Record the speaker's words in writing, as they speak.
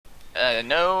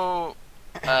No.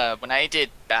 When I did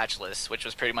Badgeless, which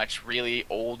was pretty much really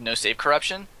old, no save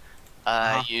corruption,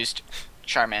 I used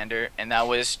Charmander, and that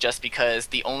was just because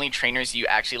the only trainers you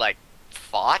actually like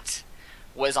fought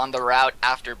was on the route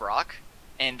after Brock,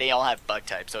 and they all have bug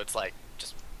type, so it's like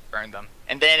just burn them.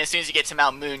 And then as soon as you get to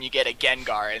Mount Moon, you get a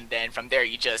Gengar, and then from there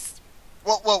you just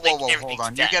hold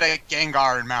on. Dead. You get a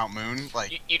Gengar in Mount Moon,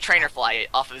 like you trainer fly it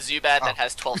off of Zubat that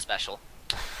has 12 special.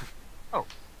 Oh.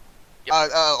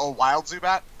 Yep. A wild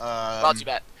Zubat? Wild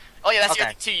Zubat. Oh yeah, that's the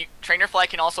other thing too. Trainer Fly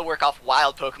can also work off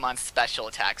wild Pokemon's special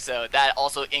attacks, so that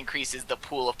also increases the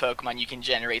pool of Pokemon you can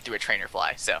generate through a Trainer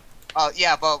Fly. So.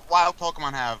 Yeah, but wild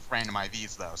Pokemon have random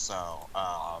IVs though, so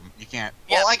you can't.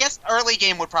 Yeah. Well, I guess early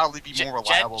game would probably be more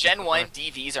reliable. Gen 1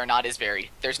 DVs are not as varied.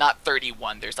 There's not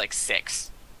 31. There's like 6.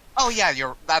 Oh yeah,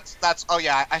 that's. Oh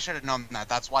yeah, I should have known that.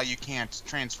 That's why you can't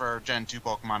transfer Gen 2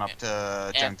 Pokemon up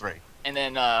to Gen 3. And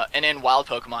then wild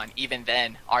Pokemon, even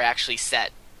then, are actually set.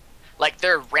 Like,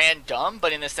 they're random,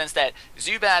 but in the sense that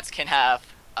Zubats can have,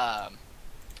 I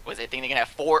think they can have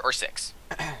 4 or 6.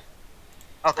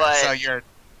 Okay, so you're,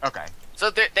 okay. So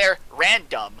they're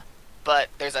random, but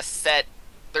there's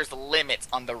limits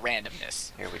on the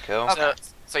randomness. Here we go. Okay.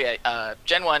 So yeah,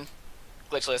 Gen 1,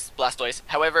 glitchless, Blastoise.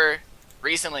 However,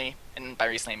 recently, and by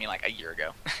recently I mean like a year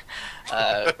ago,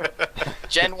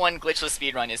 Gen 1 glitchless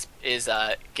speedrun is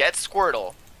get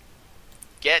Squirtle,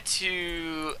 get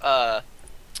to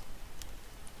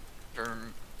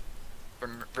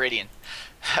Viridian.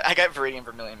 I got Viridian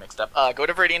Vermilion mixed up. Go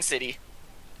to Viridian City,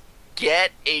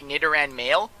 get a Nidoran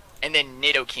male, and then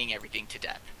Nidoking everything to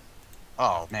death.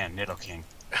 Oh man, Nidoking.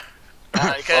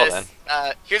 Because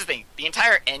here's the thing: the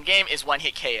entire end game is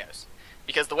one-hit KOs.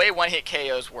 Because the way one-hit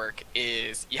KOs work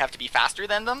is you have to be faster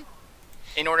than them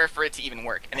in order for it to even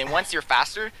work. And then once you're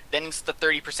faster, then it's the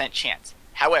 30% chance.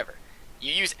 However,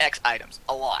 you use X items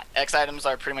a lot. X items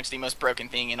are pretty much the most broken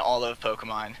thing in all of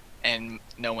Pokemon, and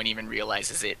no one even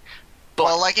realizes it. But,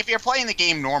 well, like if you're playing the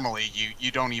game normally,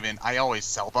 you don't even. I always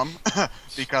sell them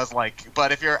because like.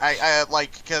 But if you're I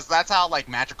like because that's how like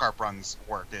Magikarp runs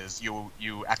work is you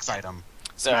X item.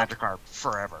 So, Magikarp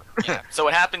forever. Yeah. So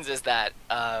what happens is that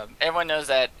everyone knows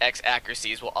that X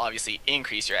accuracies will obviously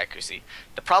increase your accuracy.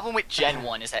 The problem with Gen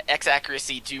 1 is that X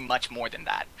accuracy do much more than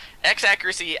that. X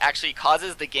accuracy actually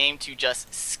causes the game to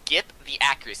just skip the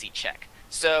accuracy check.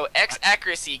 So X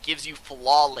accuracy gives you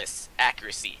flawless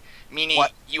accuracy, meaning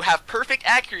you have perfect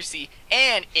accuracy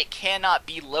and it cannot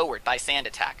be lowered by Sand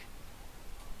Attack.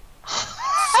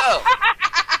 So,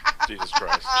 Jesus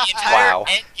Christ. The entire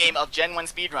end game of Gen 1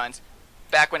 speedruns,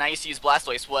 back when I used to use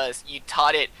Blastoise, was you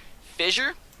taught it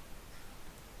Fissure,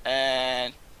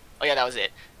 and oh yeah, that was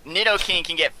it. Nidoking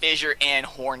can get Fissure and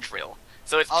Horn Drill,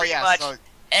 so it's pretty much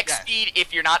X speed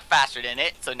if you're not faster than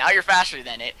it. So now you're faster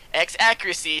than it. X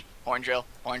accuracy, Horn Drill,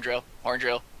 Horn Drill, Horn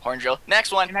Drill, Horn Drill.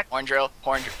 Next one, Horn Drill,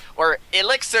 Horn Drill, or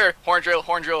Elixir, Horn Drill,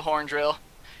 Horn Drill, Horn Drill,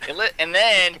 and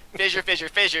then Fissure, Fissure,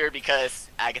 Fissure because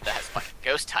Agatha has fucking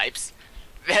ghost types.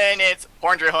 Then it's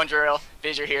Horn Drill,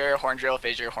 Fissure here, Horn Drill,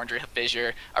 Fissure,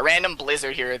 a random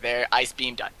Blizzard here or there, Ice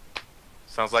Beam, done.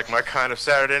 Sounds like my kind of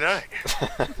Saturday night.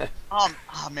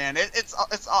 Oh man,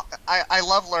 I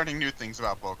love learning new things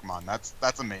about Pokemon.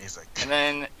 That's amazing. And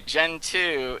then Gen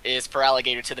 2 is for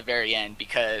Alligator to the very end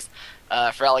because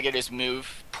for Alligator's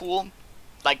move pool,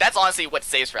 like that's honestly what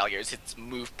saves for Alligator's its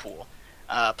move pool.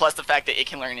 Plus the fact that it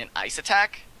can learn an Ice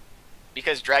attack,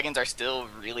 because dragons are still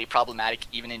really problematic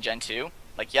even in Gen 2.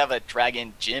 Like, you have a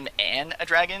dragon gym and a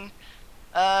dragon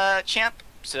champ,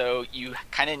 so you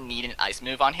kind of need an ice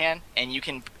move on hand, and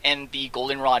the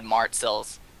Goldenrod Mart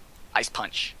sells Ice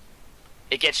Punch.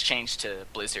 It gets changed to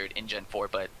Blizzard in Gen 4,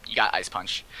 but you got Ice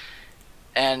Punch.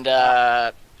 And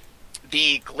the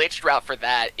glitched route for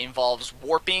that involves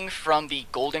warping from the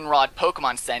Goldenrod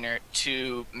Pokemon Center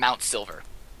to Mount Silver.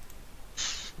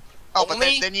 Oh, but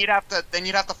then you'd have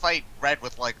to fight Red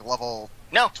with like level.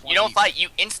 No, 20. you don't fight. You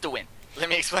insta win. Let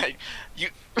me explain.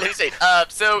 Let me say.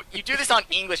 So you do this on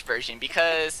English version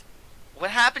because what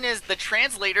happened is the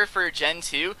translator for Gen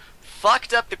 2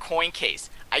 fucked up the coin case.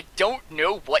 I don't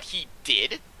know what he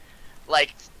did,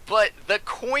 but the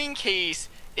coin case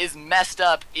is messed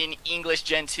up in English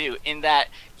Gen 2 in that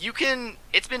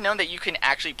it's been known that you can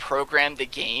actually program the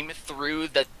game through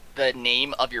the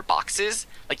name of your boxes.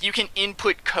 Like, you can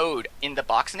input code in the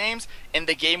box names and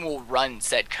the game will run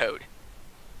said code.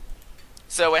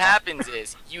 So what happens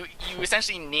is you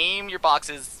essentially name your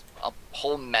boxes a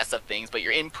whole mess of things, but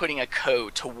you're inputting a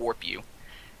code to warp you.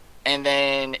 And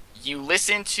then you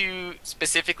listen to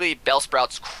specifically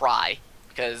Bellsprout's cry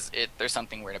because there's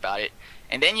something weird about it.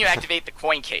 And then you activate the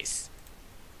coin case.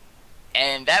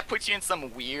 And that puts you in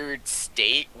some weird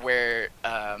state where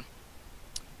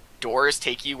doors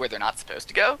take you where they're not supposed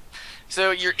to go.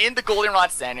 So you're in the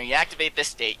Goldenrod Center, you activate this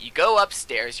state, you go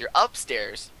upstairs, you're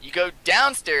upstairs, you go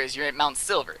downstairs, you're at Mount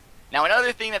Silver. Now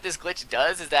another thing that this glitch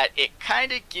does is that it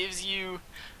kind of gives you,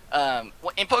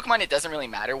 in Pokemon it doesn't really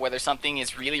matter whether something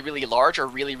is really, really large or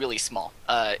really, really small.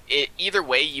 Either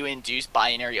way you induce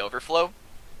binary overflow,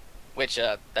 which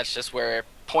that's just where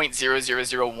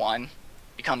 0.0001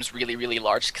 becomes really, really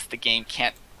large because the game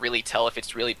can't really tell if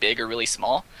it's really big or really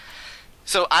small.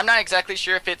 So I'm not exactly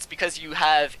sure if it's because you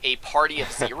have a party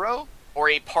of 0 or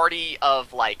a party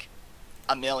of like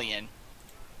 1,000,000,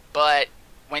 but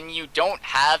when you don't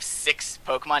have 6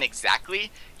 Pokemon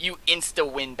exactly, you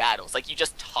insta-win battles. Like, you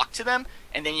just talk to them,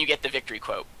 and then you get the victory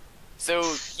quote.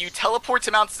 So you teleport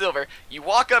to Mount Silver, you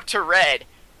walk up to Red, ...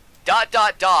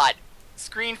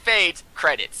 screen fades,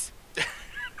 credits.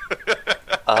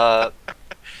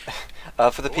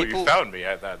 For the people you found me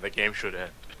at that. The game should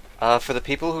end. For the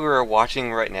people who are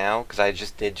watching right now, because I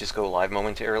did go live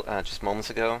just moments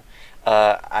ago,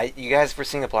 you guys were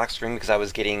seeing a black screen because I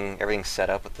was getting everything set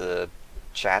up with the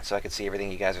chat so I could see everything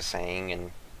you guys are saying,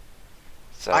 and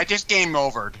so I just game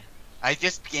overed.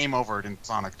 In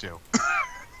Sonic 2.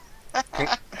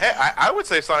 Hey, I would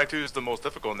say Sonic 2 is the most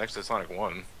difficult next to Sonic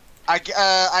 1.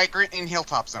 I agree in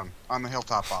Hilltop Zone on the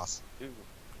Hilltop boss.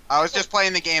 I was just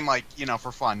playing the game like,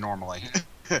 for fun normally.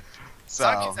 So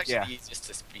Sonic is actually yeah.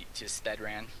 easiest to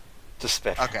sped-ran. to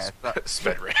spit. Okay.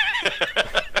 Sped-ran.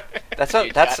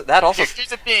 That also. Here's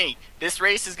the thing. This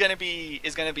race is gonna be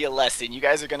a lesson. You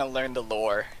guys are gonna learn the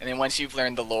lore, and then once you've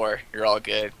learned the lore, you're all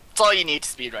good. That's all you need to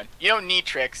speedrun. You don't need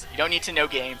tricks. You don't need to know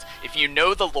games. If you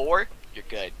know the lore, you're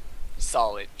good.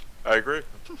 Solid. I agree.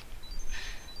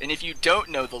 And if you don't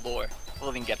know the lore,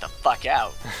 well then get the fuck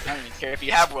out. I don't even care if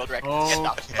you have world records. Get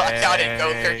the fuck out and go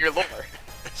learn your lore.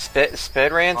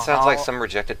 Spedran sounds like some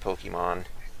rejected Pokemon.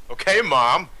 Okay,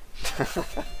 Mom.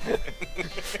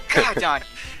 God, Donnie.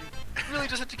 You really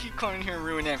just have to keep coming here and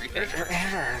ruin everything.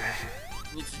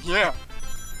 Yeah.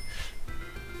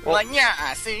 Well, like,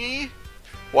 yeah, see?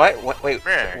 What? Wait.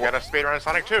 Man, I got a speedrun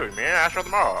Sonic 2. Man, I showed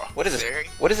them all. What is this?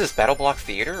 What is this, Battle Block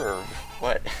Theater or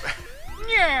what?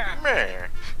 Yeah. Man.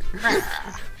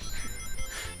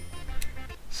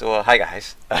 So, hi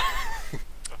guys.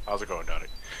 How's it going, Donnie?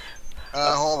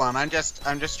 Hold on. I'm just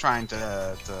trying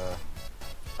to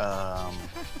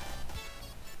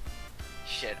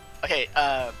Shit. Okay,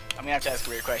 I'm gonna have to ask a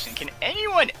weird question. Can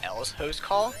anyone else host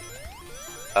call?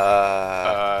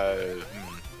 I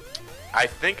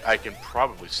think I can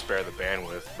probably spare the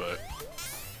bandwidth, but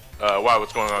wow,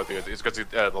 what's going on with you? It's because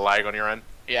the lag on your end.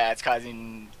 Yeah, it's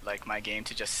causing like my game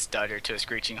to just stutter to a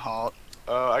screeching halt.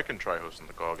 I can try hosting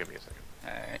the call. Give me a second.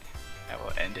 Alright, I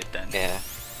will end it then. Yeah.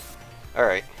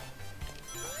 Alright.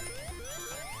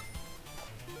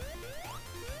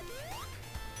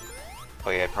 Oh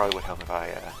yeah, it probably would help if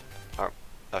I,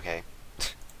 okay.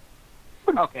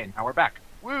 Okay, now we're back.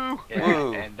 Woo! Yeah,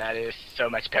 Woo. and that is so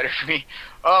much better for me.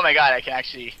 Oh my god, I can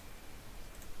actually...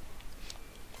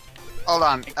 Hold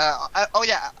on. Oh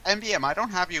yeah, MBM. I don't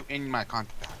have you in my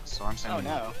contacts, so I'm sending.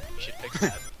 Oh no, you should fix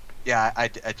that. Yeah, I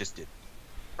just did.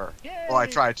 Yay. Well, I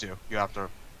tried to. You have to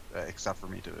accept for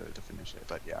me to finish it,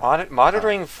 but yeah.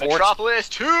 Monitoring four Metropolis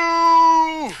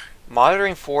 2!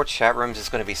 monitoring 4 chat rooms is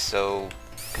going to be so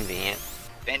convenient.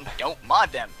 Then don't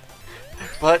mod them.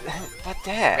 But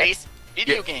Dad. Race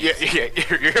video games. Yeah,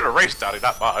 you're gonna race, Donnie,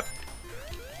 not mod.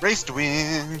 Race to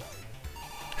win.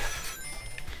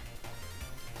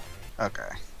 Okay,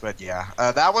 but yeah,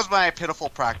 that was my pitiful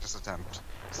practice attempt.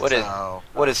 What is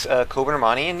Coburn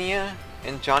Armani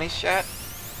in Johnny's chat?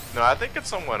 No, I think it's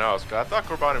someone else. 'Cause I thought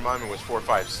Corbani Mami was 4,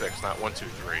 5, 6, not 1, 2,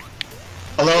 3.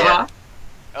 Hello? Yeah.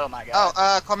 Oh my god.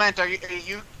 Oh, Clement, are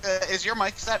you is your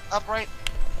mic set up right?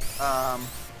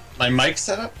 My mic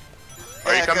set up?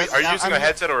 Are you Yeah, coming? 'cause Are you now using a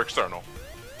headset or external?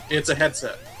 It's a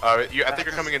headset. I think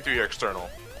you're coming in through your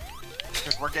external.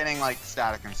 Because we're getting like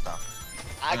static and stuff.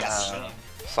 I got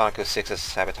shit. Sonic 06 is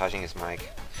sabotaging his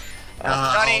mic.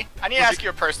 Johnny, I need to ask you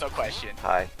a personal question.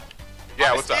 Hi.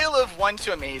 Yeah, On what's a up? scale of 1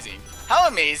 to amazing, how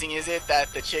amazing is it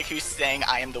that the chick who sang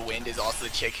I Am the Wind is also the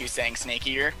chick who sang Snake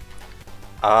Eater?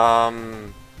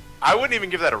 I wouldn't even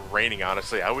give that a rating,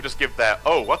 honestly. I would just give that,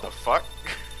 oh, what the fuck?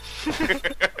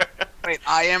 Wait,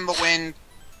 I Am the Wind.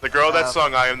 The girl that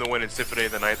sung I Am the Wind in Symphony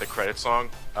of the Night, the credit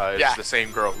song, is Yeah. the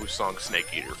same girl who sung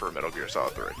Snake Eater for Metal Gear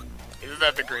Solid 3. Isn't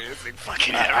that the greatest thing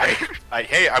fucking ever?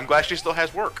 Hey, I'm glad she still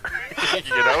has work.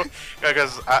 You know?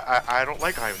 Because I don't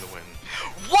like I Am the Wind.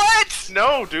 What?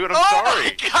 No, dude, I'm Oh sorry.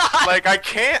 my God. Like, I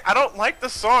don't like the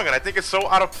song, and I think it's so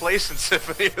out of place in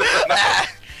Symphony of the Night.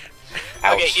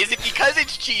 Okay, Ouch. is it because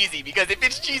it's cheesy? Because if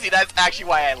it's cheesy, that's actually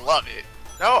why I love it.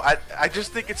 No, I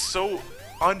just think it's so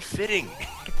unfitting.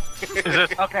 Is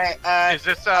this Okay.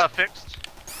 fixed?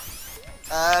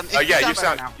 Yeah,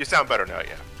 you sound better now.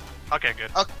 Yeah. Okay,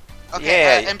 good.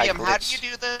 Okay. Yeah, MBM, how do glitched.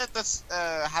 you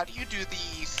do how do you do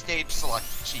the stage select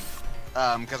cheat?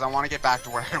 Because I want to get back to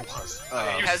where I was.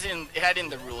 It had in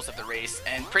the rules of the race,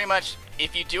 and pretty much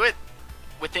if you do it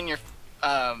within your,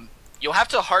 you'll have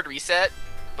to hard reset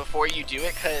before you do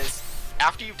it, because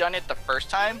after you've done it the first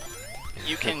time,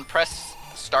 you can press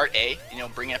start A and you'll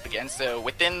bring it up again. So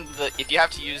within the, if you have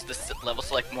to use the level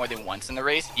select more than once in the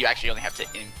race, you actually only have to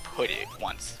input it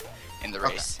once in the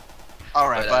race. All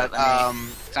right, but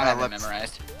it's not having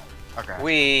memorized.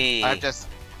 Okay. I just.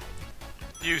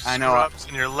 You I screw know. ups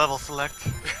in your level select.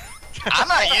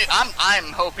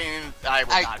 I'm hoping I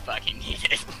will not fucking need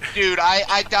it. Dude,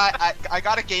 I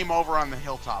got a game over on the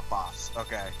hilltop boss.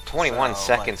 Okay. 21 So,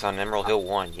 seconds on Emerald Hill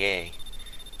 1, yay.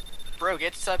 Bro,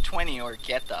 get sub 20 or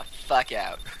get the fuck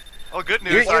out. Oh, good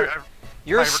news.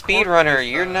 You're a I speedrunner, recorded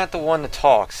you're not the one to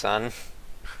talk, son.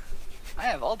 I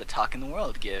have all the talk in the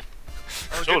world to give.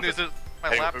 Oh, good news is my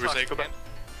Hey, laptop. what were you saying, Clement?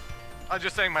 I was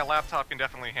just saying my laptop can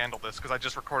definitely handle this because I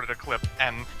just recorded a clip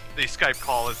and the Skype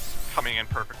call is coming in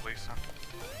perfectly. So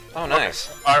Oh,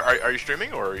 nice. Are you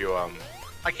streaming or are you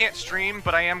I can't stream,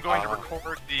 but I am going to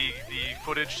record the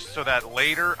footage so that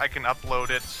later I can upload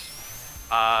it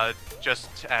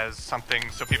just as something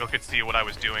so people could see what I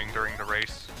was doing during the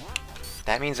race.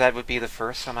 That means that would be the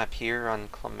first time I appear on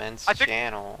Clement's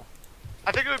channel.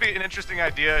 I think it would be an interesting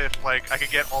idea if, like, I could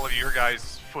get all of your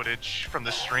guys' footage from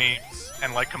the streams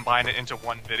and, like, combine it into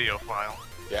one video file.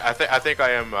 Yeah, I think I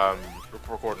am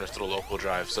recording this to the local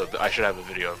drive, so I should have a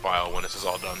video file when this is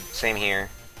all done. Same here.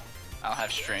 I'll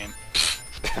have stream.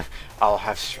 I'll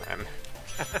have stream.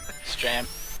 Stream.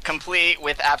 Complete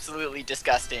with absolutely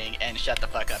disgusting and shut the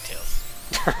fuck up Tails.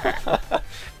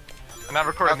 I'm not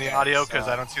recording the audio because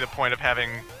I don't see the point of having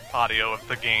audio of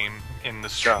the game in the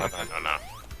stream. No.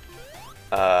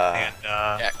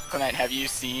 Yeah, Clement, have you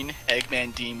seen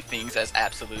Eggman deem things as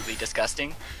absolutely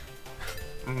disgusting?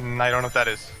 I don't know what that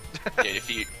is. Dude, if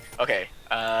you... Okay,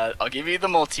 I'll give you the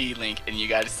multi-link and you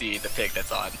gotta see the pic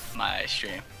that's on my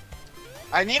stream.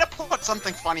 I need to put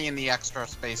something funny in the extra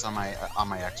space on my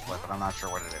XSplit, but I'm not sure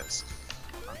what it is.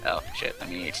 Oh, shit, let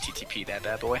me HTTP that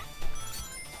bad boy.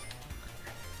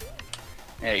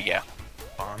 There you go.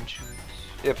 Bomb shoes.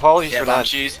 Yeah, apologies Yeah, for bomb not...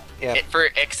 shoes. Yeah. For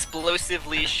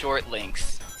explosively short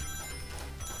links.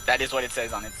 That is what it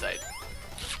says on its site.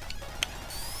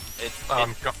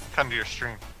 Come to your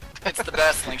stream. It's the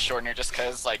best link shortener just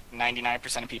because, like,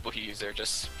 99% of people who use it are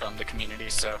just from the community,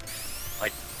 so,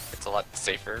 like, it's a lot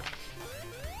safer.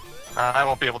 I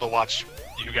won't be able to watch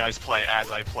you guys play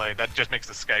as I play. That just makes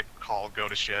the Skype call go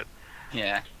to shit.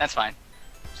 Yeah, that's fine.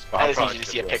 I'll I just probably need you to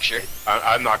see a do it. picture.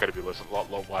 I'm not going to be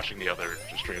watching the other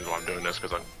streams while I'm doing this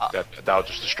because that'll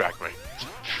just distract me.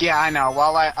 Yeah, I know.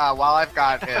 While I've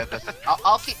got this,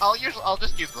 I'll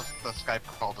just use the Skype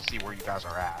call to see where you guys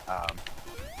are at.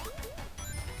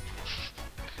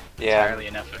 Yeah. Entirely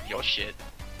enough of your shit.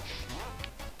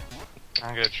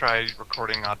 I'm gonna try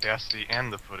recording Audacity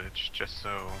and the footage just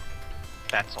so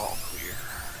that's all clear.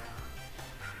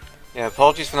 Yeah,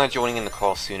 apologies for not joining in the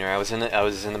call sooner. I was in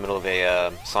the middle of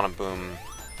a Sonic Boom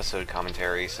episode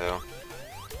commentary, so...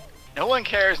 No one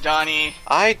cares, Donnie.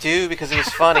 I do, because it was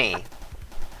funny.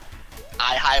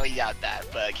 I highly doubt that,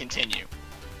 but continue.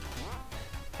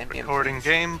 Recording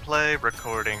gameplay,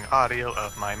 recording audio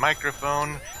of my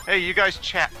microphone. Hey, you guys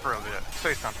chat for a bit.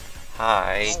 Say something.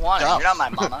 Hi. I don't want it. You're not my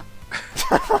mama.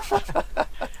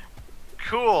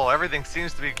 Cool, everything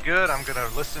seems to be good. I'm gonna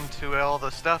listen to all the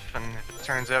stuff, and if it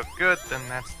turns out good, then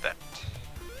that's that.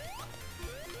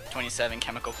 27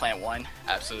 Chemical Plant 1.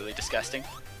 Absolutely disgusting.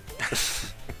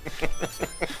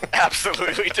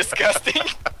 Absolutely disgusting.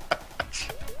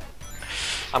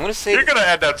 I'm gonna say... You're going to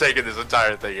end up taking this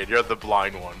entire thing, and you're the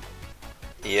blind one.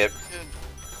 Yep.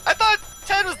 I thought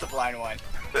Ted was the blind one.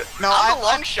 No, I'm the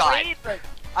long shot.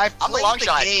 I've I'm the played long the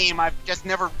shot. game. I've just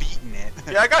never beaten it.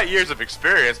 Yeah, I got years of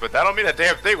experience, but that don't mean a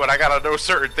damn thing when I gotta know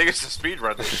certain things to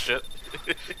speedrun this shit.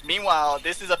 Meanwhile,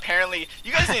 this is apparently...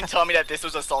 You guys didn't tell me that this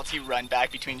was a salty run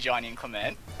back between Johnny and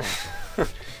Clement.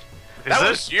 That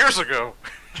was years ago.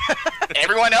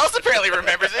 Everyone else apparently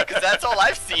remembers it, because that's all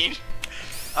I've seen.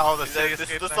 Oh, the This Sega is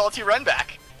the thing? salty run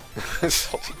back.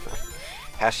 Salty run.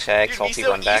 Hashtag Dude, salty we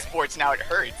run back. esports now, it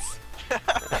hurts.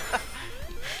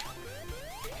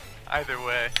 Either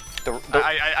way.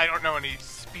 I don't know any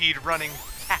speed running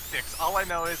tactics. All I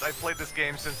know is I played this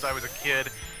game since I was a kid.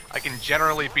 I can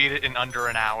generally beat it in under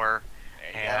an hour.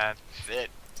 There you go. And That's it.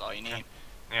 That's all you need.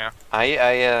 yeah,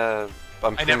 I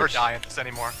I never die in this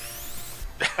anymore.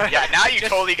 Yeah, now you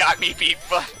totally got me beat.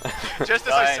 Just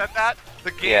as I said that,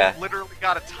 the game Yeah. literally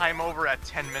got a time over at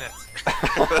 10 minutes.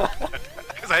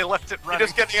 Because I left it You're running.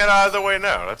 just getting it out of the way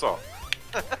now. That's all.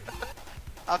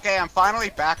 Okay, I'm finally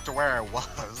back to where I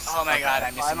was. Oh my god,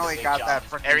 I'm missing finally the big got jump. that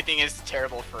frickin'. Everything is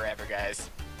terrible forever, guys.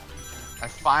 I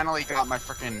finally got my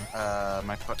frickin'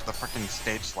 the frickin'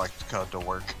 stage select code to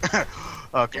work.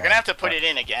 Okay. You're gonna have to put it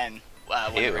in again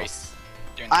when you Ew. race.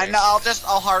 During the I race.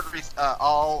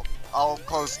 know. I'll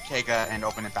close Kega and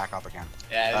open it back up again.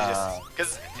 Yeah, it's just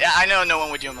because I know no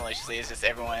one would do it maliciously. It's just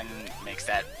everyone makes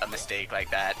a mistake like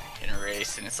that in a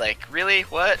race, and it's like, really,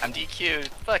 what? I'm DQ'd.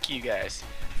 Fuck you guys.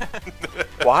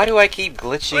 Why do I keep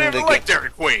glitching I the don't like Dairy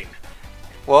Queen.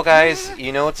 Well, guys,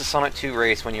 you know it's a Sonic 2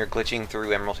 race when you're glitching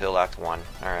through Emerald Hill Act 1.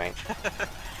 Alright.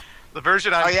 The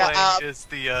version I'm yeah, playing is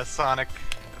the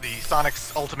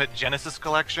Sonic's Ultimate Genesis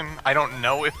Collection. I don't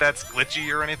know if that's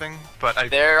glitchy or anything,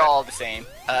 but They're all the same.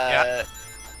 Yeah.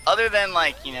 Other than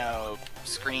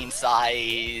screen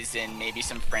size and maybe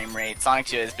some frame rate, Sonic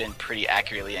 2 has been pretty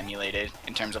accurately emulated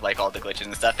in terms of all the glitches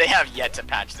and stuff. They have yet to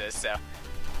patch this, so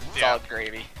it's all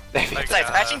gravy. Besides,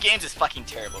 patching games is fucking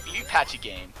terrible. If you patch a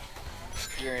game,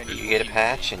 you're in. You get a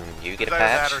patch and you get a Either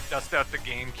patch. that or dust out the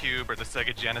GameCube or the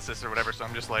Sega Genesis or whatever. So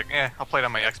I'm just like, I'll play it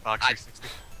on my Xbox 360.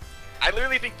 I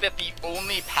literally think that the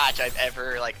only patch I've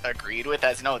ever agreed with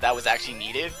as no, that was actually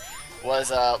needed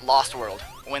was Lost World,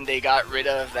 when they got rid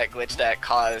of that glitch that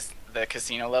caused the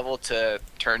casino level to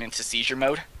turn into seizure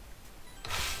mode.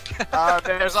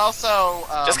 There's also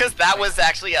Just because that was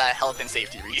actually a health and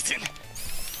safety reason.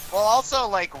 well, also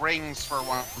rings for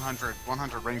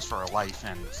 100 rings for a life,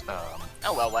 and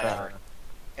Oh well, whatever.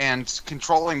 and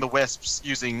controlling the wisps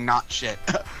using not shit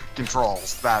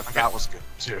controls. That was good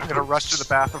too. I'm gonna rush to the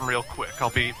bathroom real quick. I'll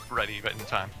be ready in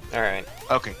time. Alright.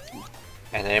 Okay.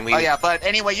 And then we... Oh yeah, but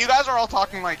anyway, you guys are all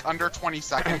talking under 20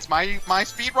 seconds. My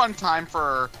speedrun time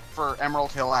for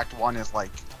Emerald Hill Act 1 is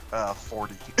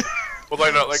 40. Well,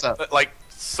 I know, So-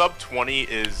 sub 20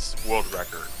 is world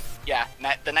record. Yeah,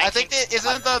 the 19. I think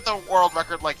isn't the world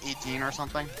record 18 or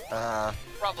something?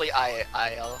 Probably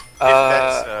IL.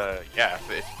 Yeah,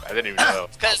 I didn't even know.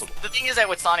 Because the thing is that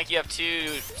with Sonic, you have two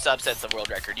subsets of world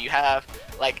record. You have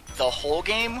the whole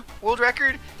game world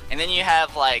record, and then you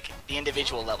have the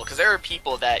individual level. Because there are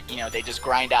people that they just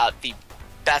grind out the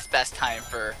best time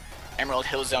for Emerald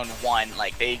Hill Zone 1.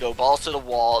 They go balls to the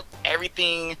wall,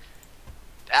 everything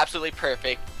absolutely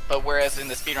perfect. But whereas in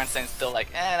the speedrun sense, still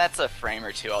that's a frame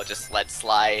or two I'll just let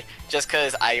slide, just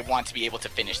because I want to be able to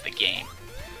finish the game.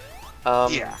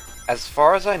 Yeah. As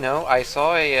far as I know, I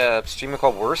saw a streamer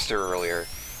called Worster earlier,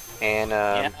 and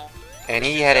and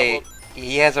he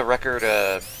has a record.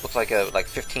 Looks like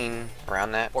 15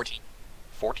 around that. 14.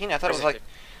 14? I thought it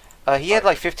was he had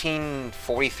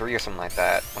 15:43 or something like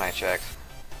that when I checked.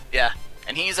 Yeah,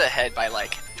 and he's ahead by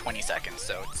 20 seconds,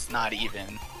 so it's not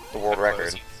even The world close.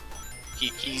 record.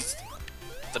 He's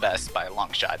the best by a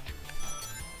long shot.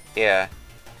 Yeah.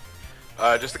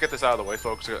 Just to get this out of the way,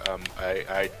 folks,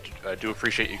 I do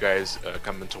appreciate you guys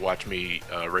coming to watch me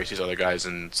race these other guys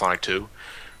in Sonic 2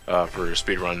 for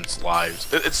Speedruns Live.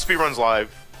 It's Speedruns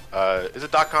Live. Is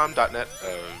it .com, .net?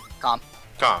 .com.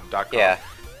 Yeah.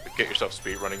 Get yourself a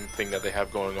speedrunning thing that they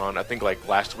have going on. I think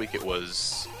last week it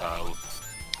was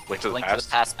Link to the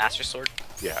Past. Master Sword.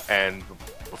 Yeah, and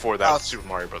before that was Super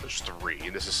Mario Brothers 3,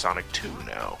 and this is Sonic 2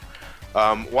 now.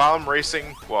 While I'm racing,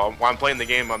 while I'm playing the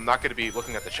game, I'm not going to be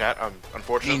looking at the chat,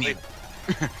 unfortunately.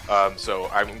 So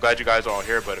I'm glad you guys are all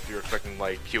here, but if you're expecting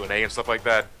Q&A and stuff like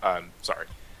that, sorry.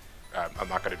 I'm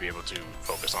not going to be able to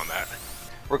focus on that.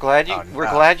 We're glad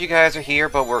you guys are here,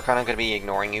 but we're kind of going to be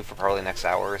ignoring you for probably the next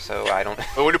hour or so. I don't.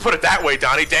 But when you put it that way,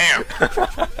 Donnie, damn.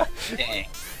 Dang.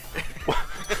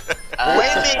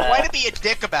 Way to be a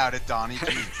dick about it, Donnie.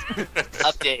 Jeez.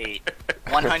 Update.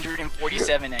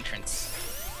 147 entrants.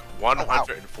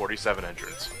 147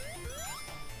 entrants.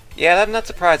 Yeah, I'm not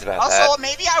surprised about that. Also,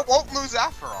 maybe I won't lose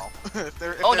after all. if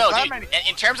there's Oh no, that dude. many...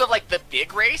 In terms of the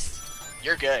big race,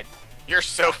 you're good. You're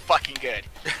so fucking good.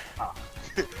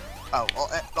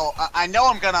 I know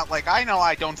I'm gonna I know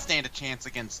I don't stand a chance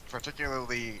against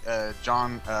particularly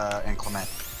John and Clement,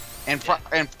 and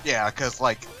because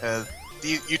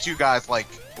you two guys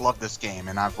love this game,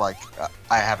 and I've I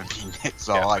haven't beaten it,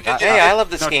 so I love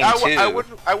this game too.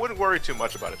 I wouldn't worry too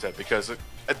much about it, Ted, because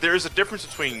there's a difference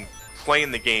between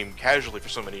playing the game casually for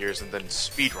so many years and then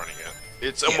speedrunning it.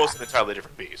 It's almost an entirely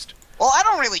different beast. Well, I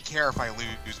don't really care if I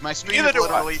lose. My stream Neither is do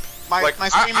I. literally my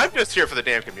stream. I'm just here for the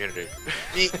damn community.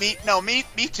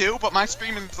 Me too. But my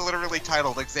stream is literally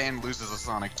titled "Xan loses a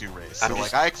Sonic 2 race," so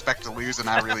I expect to lose, and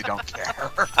I really don't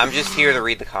care. I'm just here to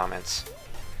read the comments.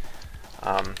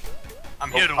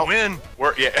 I'm here to win.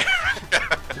 We're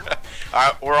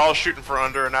we're all shooting for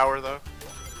under an hour though.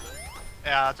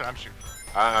 Yeah, that's what I'm shooting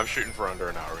for. I'm shooting for under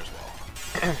an hour as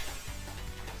well.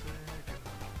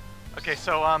 Okay,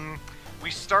 so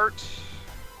we start.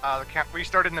 We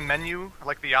start in the menu,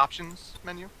 like the options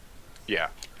menu. Yeah.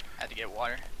 Had to get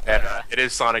water. And it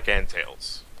is Sonic and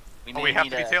Tails. We have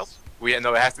to be Tails.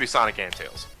 No, it has to be Sonic and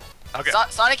Tails. Okay.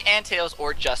 Sonic and Tails,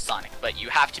 or just Sonic, but you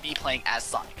have to be playing as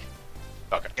Sonic.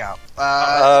 Okay. Yeah.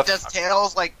 Does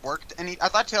Tails like work? I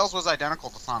thought Tails was identical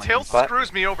to Sonic. Tails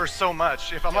screws me over so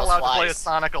much. If I'm Tails allowed to play flies. as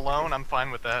Sonic alone, I'm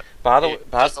fine with that.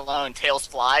 Just alone, Tails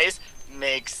flies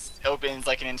opens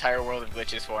like an entire world of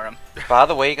glitches for him. By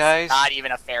the way, guys. Not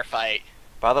even a fair fight.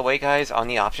 By the way, guys, on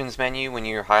the options menu, when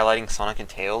you're highlighting Sonic and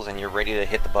Tails and you're ready to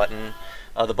hit the button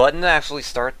to actually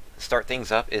start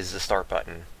things up is the start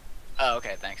button. Oh,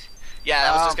 okay, thanks.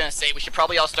 Yeah, I was just gonna say we should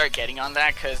probably all start getting on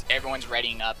that because everyone's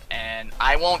readying up, and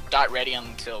I won't ready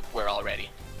until we're all ready.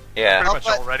 Yeah. Pretty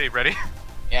much already ready.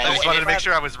 Yeah, I just wanted to make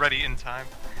sure I was ready in time.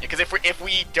 Because if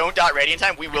we don't ready in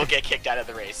time, we will get kicked out of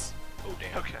the race. Oh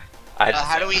damn. Okay.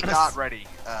 How do we not ready?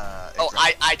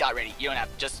 I dot ready. You don't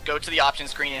have. Just go to the options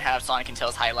screen and have Sonic and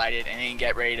Tails highlighted, and then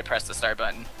get ready to press the start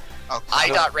button. Okay. I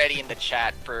dot ready in the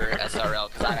chat for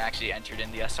SRL because I'm actually entered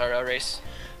in the SRL race.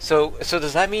 So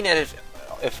does that mean that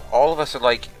if all of us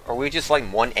are we just like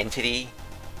one entity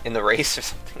in the race or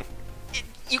something?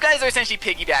 You guys are essentially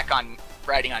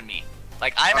riding on me.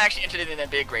 Like I'm actually entered in a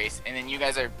big race, and then you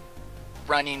guys are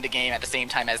running the game at the same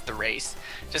time as the race.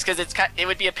 Just because it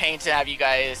would be a pain to have you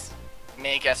guys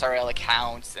make SRL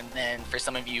accounts, and then for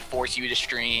some of you force you to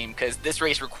stream because this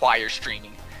race requires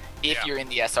streaming if you're in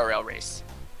the SRL race.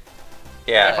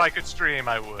 Yeah. If I could stream,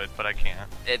 I would, but I can't.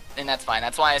 And that's fine.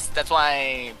 That's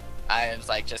why I was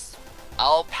like,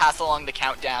 I'll pass along the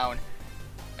countdown,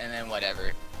 and then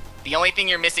whatever. The only thing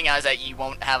you're missing out is that you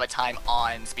won't have a time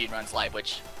on Speedruns Live,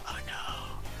 which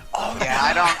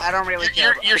yeah, I don't really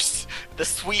care. You're the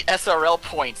sweet SRL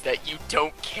points that you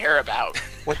don't care about.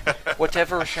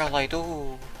 Whatever shall I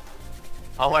do?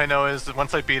 All I know is that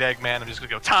once I beat Eggman, I'm just gonna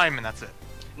go time, and that's it.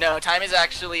 No, time is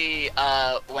actually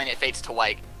when it fades to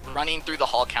white. Running through the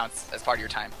hall counts as part of your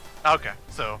time. Okay,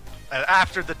 so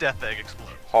after the death egg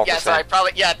explodes. Hall yeah, so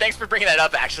thanks for bringing that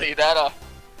up. Actually, that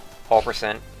Hall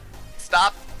percent.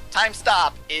 Time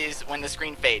stop is when the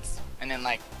screen fades, and then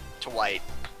like to white.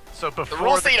 So before the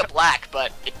rules say to black,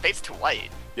 but it fades to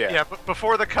white. Yeah, but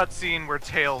before the cutscene where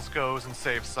Tails goes and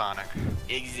saves Sonic.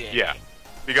 Exactly. Yeah,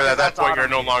 because at that point you're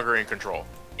no longer in control.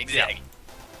 Exactly. Yeah.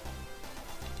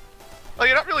 Well,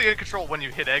 you're not really in control when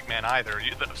you hit Eggman either.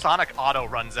 The Sonic auto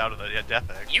runs out of the death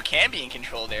egg. You can be in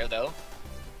control there, though.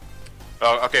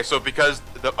 Oh, okay. So because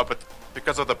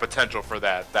of the potential for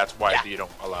that, that's why you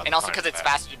don't allow. And also because it's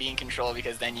faster to be in control,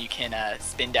 because then you can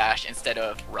spin dash instead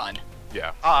of run.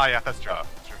 Yeah. Ah, yeah, that's true.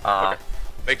 That's true. Okay.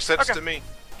 Makes sense to me.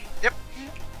 Yep.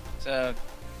 So,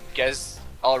 you guys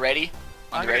all ready?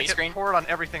 On the ready screen? Forward on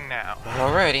everything now.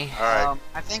 Alrighty. All right.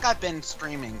 I think I've been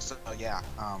streaming, so yeah.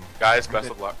 Guys,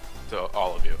 best of luck to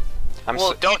all of you.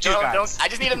 Don't. I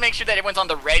just need to make sure that everyone's on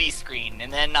the ready screen,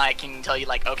 and then I can tell you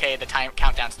like, okay, the time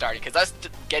countdown started. Because us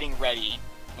getting ready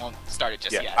won't start it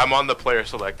just yet. I'm on the player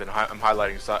select, and I'm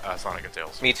highlighting Sonic and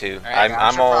Tails. Me too. Right.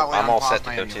 I'm all set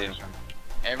to go too.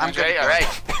 Everyone's ready. All right.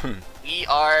 We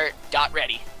are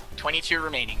ready. 22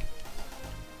 remaining.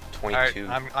 22.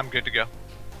 All right, I'm good to go.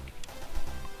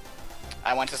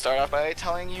 I want to start off by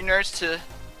telling you nerds to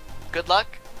good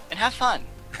luck and have fun.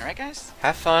 All right, guys.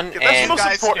 Have fun That's the and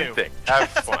most important thing. Have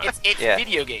fun. It's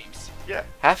video games. Yeah.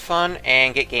 have fun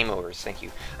and get game overs. Thank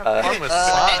you. Have fun with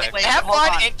Sonic. Have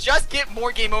fun and just get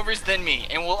more game overs than me,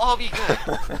 and we'll all be good.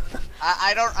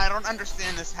 I don't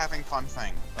understand this having fun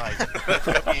thing. Like,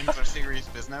 video games are serious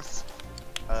business.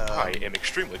 I am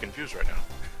extremely confused right now.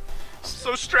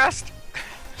 So stressed.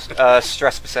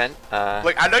 Stress percent.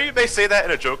 Like, I know you may say that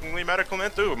in a jokingly manner,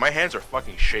 Clement, but my hands are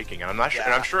fucking shaking, and I'm not sure.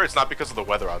 And I'm sure it's not because of the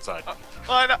weather outside.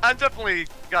 Well, I definitely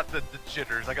got the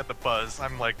jitters. I got the buzz.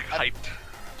 I'm like hyped.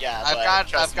 Yeah,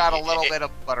 I've got a little bit of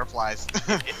butterflies.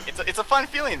 It's a fun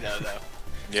feeling though.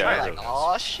 Yeah. Like,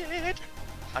 oh shit.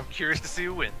 I'm curious to see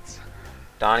who wins.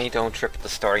 Donnie, don't trip at the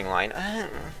starting line.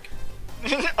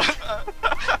 What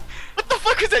the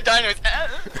fuck was that dino?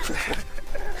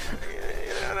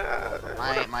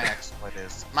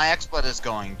 my exploit is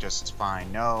going just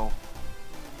fine. No,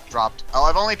 dropped. Oh,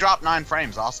 I've only dropped 9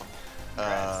 frames. Awesome.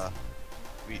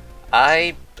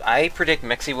 I predict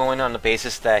Mexi will win on the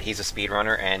basis that he's a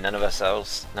speedrunner and none of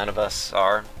us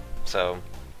are. So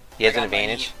he has an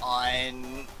advantage.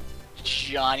 On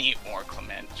Johnny or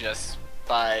Clement, just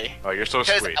by. Oh, you're so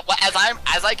Because sweet.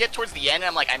 as I get towards the end,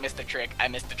 I'm like, I missed the trick. I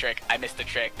missed the trick. I missed the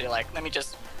trick. They're like, let me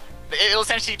just. It'll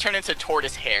essentially turn into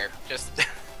tortoise hair. Just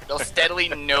they'll steadily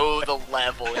know the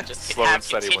level and just Slow have and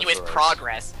steady continuous wins the race.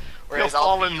 progress. He'll Whereas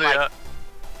fall I'll in be the like,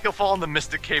 he'll fall in the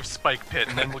Mystic Cave spike pit,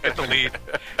 and then we'll get the lead.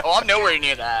 oh, I'm nowhere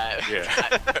near that.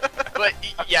 Yeah. But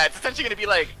yeah, it's essentially gonna be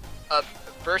like a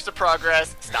burst of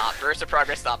progress, stop, burst of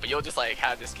progress, stop. But you'll just like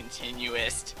have this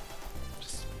continuous,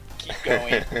 just keep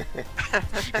going,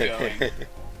 keep going.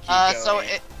 Keep So going,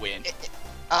 win.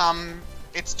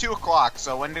 It's 2 o'clock.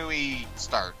 So when do we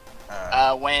start?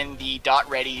 When the dot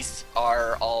readies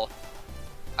are all,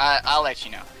 I'll let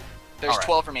you know. There's Alright.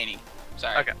 12 remaining.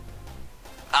 Sorry. Okay.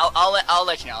 I'll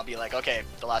let you know. I'll be like, okay,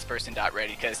 the last person dot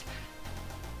ready, because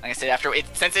like I said,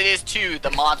 since it is 2, the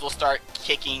mods will start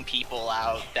kicking people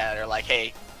out that are like,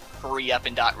 hey, hurry up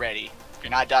and dot ready. If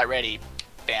you're not dot ready,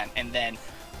 ban. And then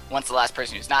once the last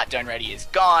person who's not done ready is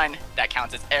gone, that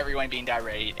counts as everyone being dot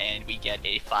ready, and we get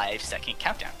a 5-second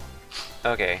countdown.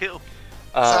 Okay. Kill.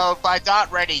 So by dot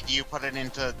ready, do you put it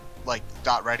into like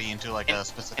dot ready into like a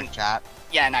specific chat?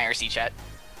 Yeah, an IRC chat.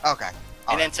 Okay.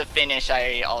 And then to finish,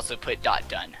 I also put dot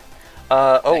done. Oh,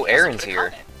 I can also Aaron's put a here.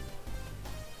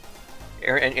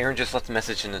 comment. Aaron just left a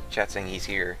message in the chat saying he's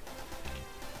here.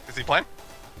 Is he playing?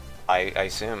 I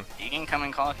assume. He can come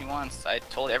and call if he wants. I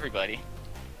told everybody.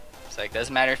 It's like,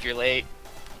 doesn't matter if you're late.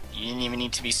 You didn't even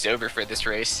need to be sober for this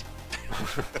race.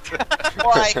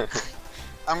 Like,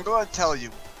 I'm going to tell you.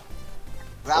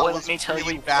 That Well, was let me tell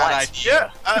really you bad what.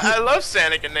 idea. Yeah, I love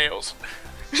Sonic and Nails.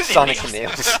 Sonic and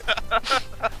Nails.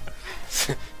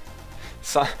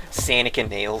 Sonic and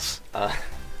Nails. I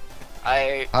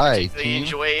Hi, particularly team.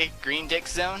 enjoy Green Dick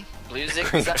Zone, Blue Dick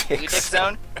Green Zone, Dick Blue Dick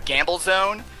Zone. Zone, Gamble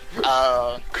Zone,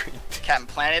 Captain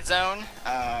Planet Zone.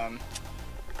 Hi,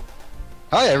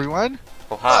 everyone.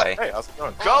 Oh, hi. Hey, how's it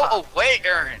going? Go away,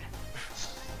 Aaron.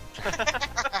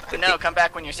 But no, come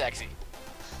back when you're sexy.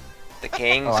 The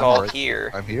gang's Oh, I'm all already- here.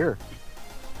 I'm here.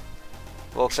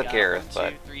 Well, except We got Gareth, 1, but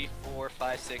 2, 3, 4,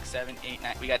 5, 6, 7, 8,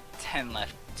 9. We got 10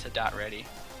 left to dot ready.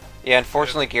 yeah,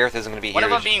 unfortunately Gareth isn't going to be One here.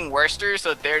 of them being Worcester,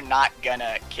 so they're not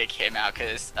gonna kick him out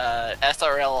because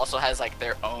SRL also has like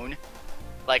their own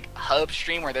like hub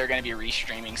stream where they're gonna be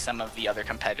restreaming some of the other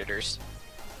competitors.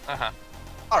 Uh-huh.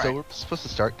 All So right. we're supposed to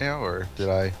start now, or did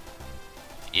I?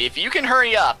 If you can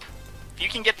hurry up, if you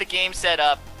can get the game set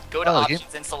up, go to Oh, the game-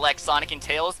 options and select Sonic and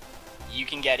Tails, you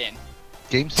can get in.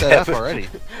 Game set up already.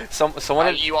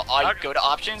 Someone. You go to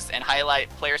options and highlight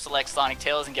player select Sonic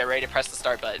Tails and get ready to press the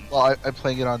start button. Well, I'm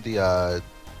playing it on the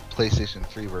PlayStation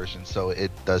 3 version, so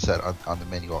it does that on the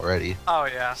menu already. Oh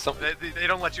yeah. Some- They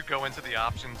don't let you go into the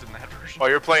options in that version. Oh,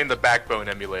 you're playing the Backbone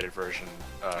emulated version.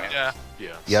 Yeah.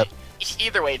 Yeah. Yep.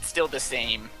 Either way, it's still the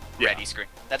same Yeah. ready screen.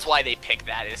 That's why they pick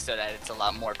that, is so that it's a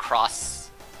lot more cross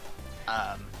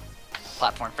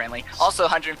platform friendly. Also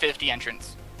 150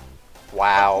 entrants.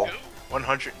 Wow.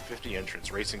 150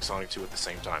 entrants racing Sonic 2 at the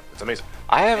same time. It's amazing.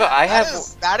 I have.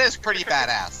 That is pretty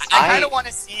badass. I kind I- of want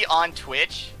to see on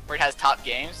Twitch, where it has top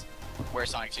games, where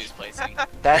Sonic 2 is placing.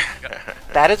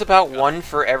 That is about one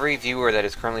for every viewer that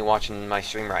is currently watching my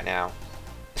stream right now.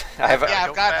 I have. Yeah,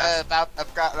 Go I've got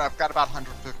fast. I've got about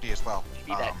 150 as well.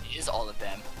 Maybe that is all of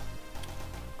them.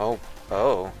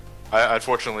 Oh. I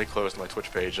unfortunately closed my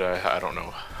Twitch page. I don't know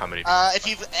how many. If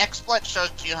you've XSplit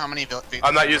shows you how many.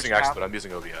 I'm not viewers using you have. XSplit. I'm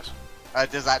using OBS.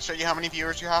 Does that show you how many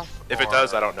viewers you have? If it Or-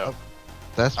 does, I don't know.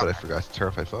 That's what I Okay. forgot to turn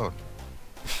off my phone.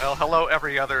 Well, hello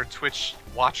every other Twitch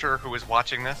watcher who is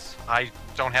watching this. I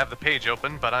don't have the page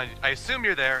open, but I assume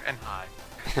you're there, and hi.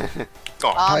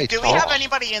 Oh, Hi, Do we Tom. have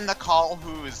anybody in the call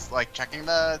who's like checking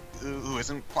who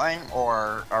isn't playing,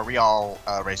 or are we all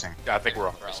racing? yeah, I think we're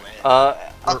all racing. Uh.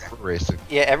 Okay. We're racing.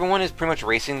 Yeah, everyone is pretty much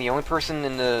racing. The only person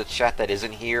in the chat that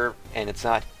isn't here, and it's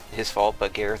not his fault,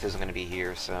 but Gareth isn't going to be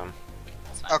here, so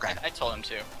That's fine. Okay. I told him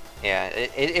to. yeah,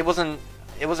 it wasn't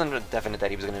definite that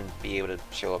he was going to be able to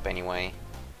show up anyway.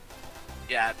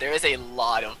 Yeah, there is a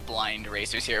lot of blind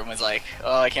racers here. Everyone's like,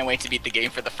 oh, I can't wait to beat the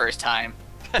game for the first time.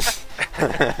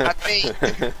 That's me.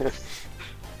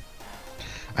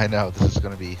 I know, this is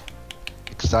going to be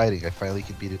exciting. I finally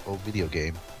can beat an old video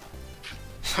game.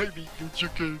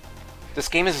 This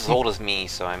game is as old as me,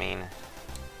 so I mean.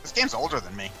 This game's older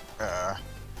than me.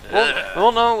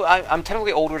 Well, no, I'm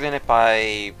technically older than it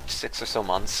by 6 or so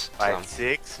months. By So.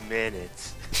 6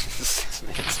 minutes. 6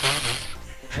 minutes.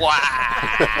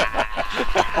 Wow!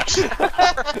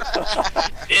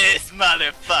 This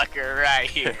motherfucker right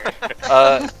here.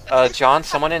 John,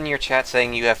 someone in your chat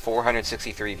saying you have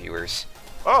 463 viewers.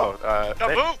 Oh,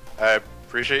 Kaboom!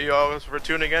 Appreciate you all for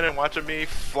tuning in and watching me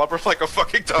flubber like a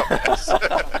fucking dumbass.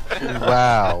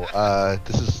 Wow.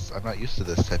 I'm not used to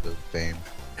this type of fame.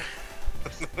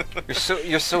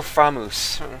 You're so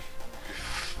famous.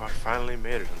 I finally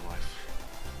made it in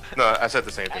life. No, I said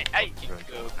the same thing. I can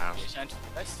go fish on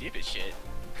that stupid shit.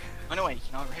 Oh no, wait, you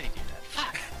can already do that.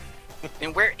 Fuck.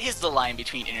 Then where is the line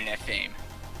between internet fame?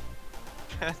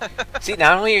 See,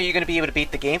 not only are you going to be able to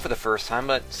beat the game for the first time,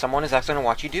 but someone is actually going to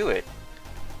watch you do it.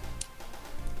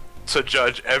 To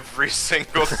judge every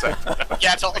single second.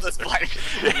 Yeah, it's all this blind.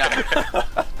 No.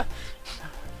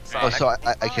 Oh, so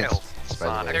I can't.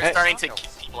 Sonic. They're starting to kick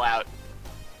people out.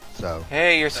 So.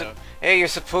 Hey, you're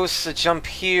supposed to jump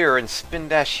here and spin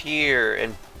dash here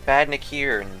and badnik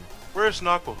here and. Where's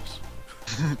Knuckles?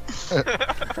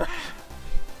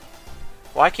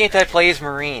 Why can't I play as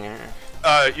Marine?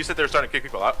 You said they were starting to kick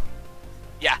people out?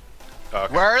 Yeah.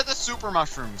 Okay. Where are the super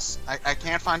mushrooms? I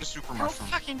can't find a super mushroom.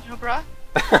 Fucking no, bruh.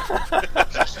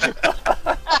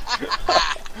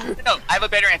 No, I have a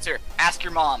better answer. Ask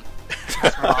your mom.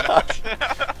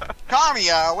 Kami,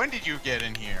 when did you get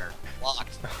in here?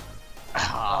 Locked.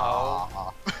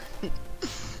 Oh.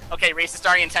 Okay, race is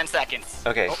starting in 10 seconds.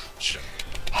 Okay. Oh, shit.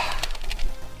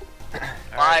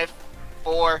 5,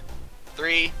 4,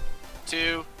 3,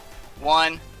 2,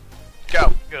 1,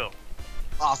 go. Go.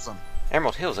 Awesome.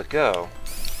 Emerald Hills, a go.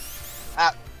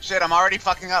 Ah, shit, I'm already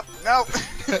fucking up. No.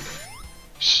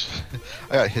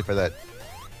 I got hit by that.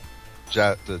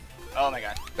 The Oh my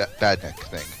god. bad neck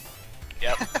thing.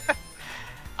 Yep.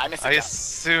 I missed I it.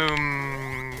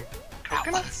 assume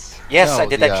coconuts? Yes, No, I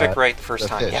did the, that trick right the first the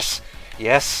time. fish. Yes.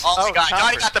 Yes. Oh my Oh, god,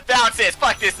 Johnny chompers. got the bounces!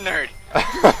 Fuck this nerd!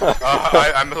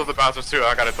 I missed the bouncers too.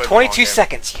 I gotta play the 22 long game.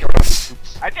 seconds. Yes.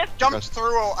 I just jumped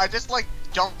through. I just like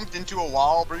jumped into a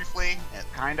wall briefly,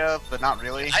 kind of, but not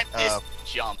really. I missed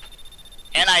jump.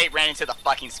 And I ran into the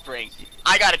fucking spring.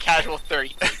 I got a casual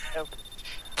 30.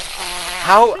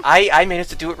 How I managed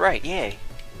to do it right. Yay.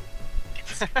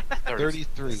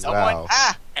 33. Someone- Wow.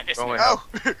 Ah! And this Oh, nerd. Oh!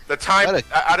 The time, What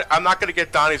I'm not gonna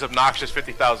get Donnie's obnoxious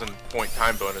 50,000 point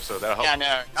time bonus, so that'll help. Yeah,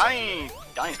 no.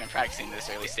 Donnie's been practicing this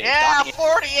early stage. Yeah, Donnie,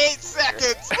 48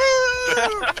 seconds! Woo!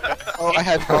 Oh, I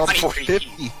had gone for 23.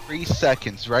 53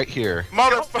 seconds right here.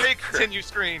 Don't Motherfucker! continue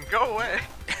screen. Go away.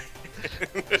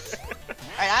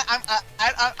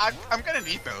 I'm gonna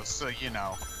need those, so you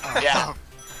know. Yeah.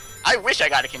 I wish I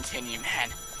got to continue, man.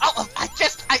 Oh, I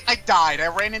died. I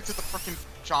ran into the freaking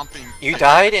chomping. You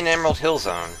died in Emerald Hill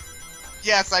Zone.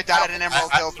 Yes, I died in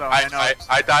Emerald Hill Zone. I know.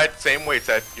 I died same way,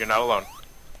 Ted. You're not alone.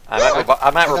 I'm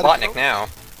at Robotnik now.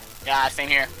 Yeah, same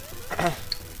here.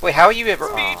 Wait, how are you ever?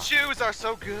 Speed Oh. shoes are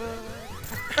so good.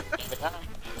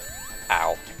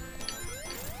 Ow.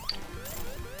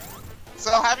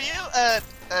 So have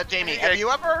you, Jamie, have you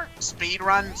ever sped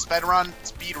ran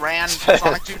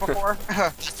Sonic 2 before?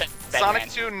 Sonic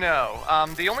 2, no.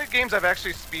 The only games I've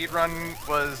actually speedrun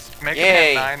was Mega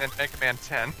Yay. Man 9 and Mega Man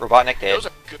 10. Robotnik dead. Those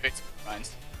are good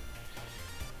runs.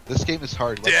 This game is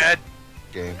hard. What's Dead.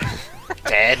 that game?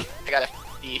 Dead. I got a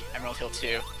 50 Emerald Hill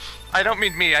 2. I don't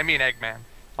mean me, I mean Eggman.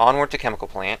 Onward to Chemical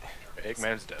Plant.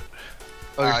 Eggman's dead.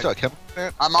 Oh, you're still a chemical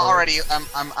plant? I'm already.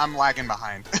 I'm lagging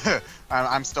behind.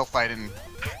 I'm still fighting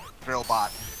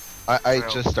Drillbot. I Drill.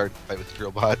 just started to fight with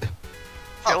Drillbot.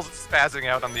 Tails is spazzing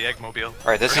out on the Eggmobile.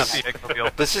 Alright, this Or not is the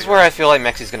Eggmobile. this is where I feel like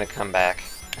Mexi's gonna come back.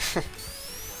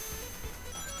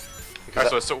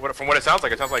 Alright, so from what it sounds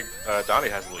like Donnie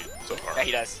has the lead so far. Yeah,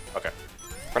 he does. Okay.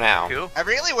 For now. Cool. I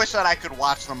really wish that I could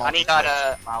watch the Donnie got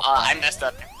a. I messed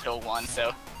up until 1,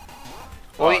 so.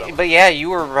 Well, but yeah, you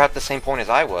were at the same point as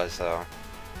I was, though.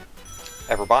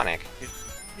 At Robotnik.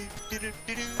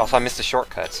 Also, I missed a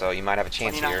shortcut, so you might have a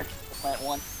chance 29. here. Plant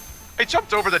 1. I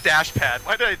jumped over the dash pad.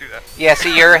 Why did I do that? Yeah,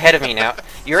 see, you're ahead of me now.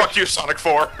 You're Fuck you, Sonic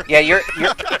 4. yeah, you're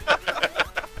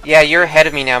yeah, you're ahead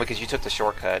of me now because you took the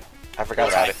shortcut. I forgot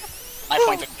about it. My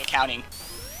points are counting.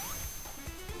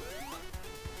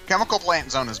 Chemical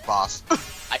Plant Zone is boss.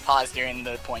 I paused during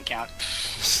the point count.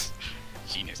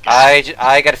 Genius guy.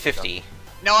 I got a 50.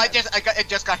 No, it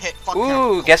just got hit. Fuck Ooh,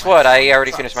 Chemical guess Plant what? Zone. I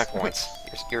already Sucks. finished my points.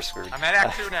 You're screwed. I'm at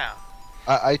Act 2 now.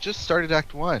 I just started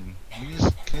Act 1. Can you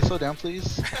slow down,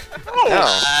 please?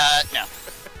 No. No.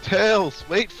 Tails,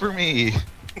 wait for me.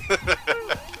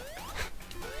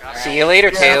 See you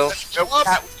later, Tails.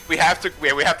 We have to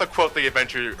quote the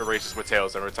Adventure Races with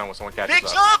Tails every time when someone catches Big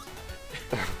up.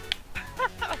 jump!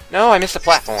 No, I missed the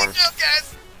platform. Big jump,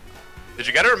 guys! Did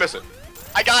you get it or miss it?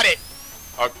 I got it!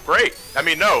 Oh, great. I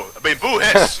mean, no. I mean, boo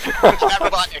hiss. Not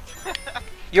Robotnik.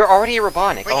 You're already a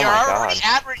Robotnik. Wait, Oh my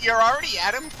god. you're already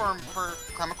at him for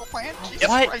Chemical Plant? Jesus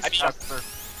What? Christ, I mean- Chester.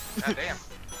 God damn.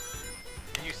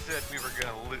 You said we were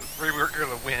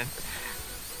gonna win.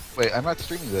 Wait, I'm not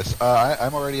streaming this.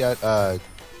 I'm already at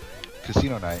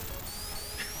Casino Night.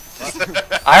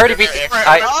 I already beat.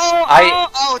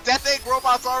 Death Egg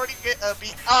Robot's already beat.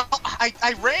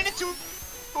 I ran into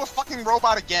a fucking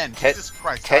robot again. Jesus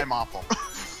Christ, I'm awful.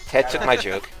 Ted took my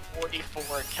joke.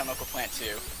 44 Chemical Plant 2.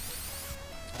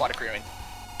 Aquatic Ruin.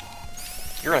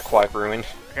 You're an aquatic ruin.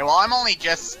 Okay, well, I'm only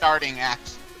just starting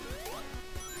Act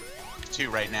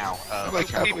 2 right now.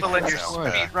 People in your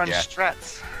speedrun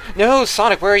strats. No,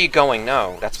 Sonic, where are you going?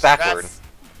 No, that's backward.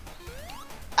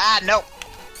 No.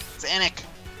 Sonic.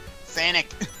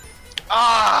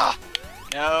 Ah!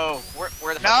 No.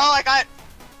 Where the No, I got...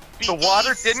 The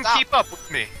water didn't keep up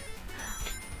with me.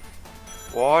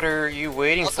 What are you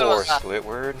waiting Also, for,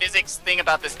 Squidward? Physics thing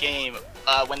about this game,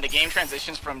 when the game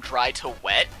transitions from dry to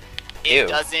wet, Ew.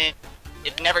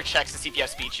 it never checks to see if you have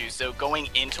speed juice, so going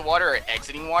into water or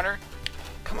exiting water,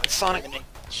 Come on, Sonic.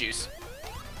 juice.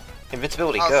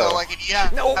 Invincibility, go. So, like, if you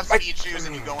have No, speed shoes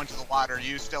and you go into the water,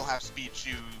 you still have speed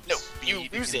shoes. No, you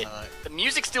lose it. The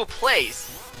music still plays,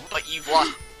 but you've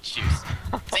lost speed shoes.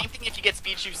 Same thing if you get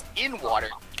speed shoes in water,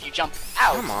 if you jump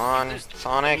out, Come on, you lose them.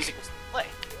 Sonic. The music will still play.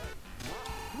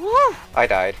 Woo! I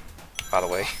died, by the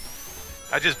way.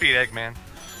 I just beat Eggman.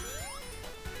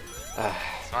 So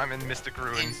I'm in Mystic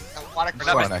Ruins. Aquatic Or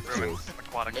not Sonic Mystic Ruins.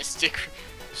 Aquatic. Mystic.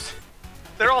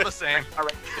 They're all the same.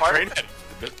 Alright,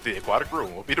 The aquatic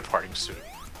room will be departing soon.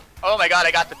 Oh my god,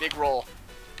 I got the big roll.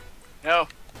 No.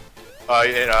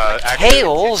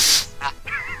 Tails!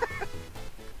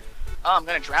 Oh, I'm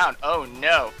gonna drown. Oh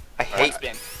no. I hate.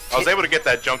 Spin. I was able to get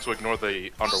that jump to ignore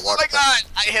the underwater. Oh my god!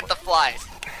 I hit the flies.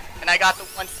 And I got the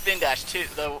one spin dash too,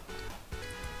 though.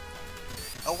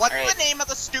 What's Alright. the name of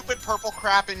the stupid purple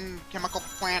crap in Chemical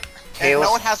Plant? Tails.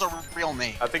 No, it has a real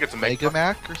name. I think it's a Mega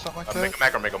Mac or something like that? Mega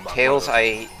Mac or Mega Mac.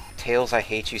 Tails, I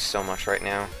hate you so much right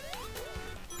now.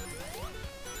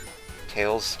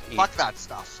 Tails, you... Fuck that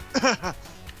stuff.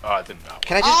 I didn't know.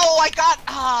 Can I just... Oh, I got...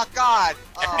 Oh, God.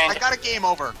 I got a game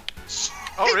over.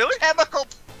 Oh, really? Chemical...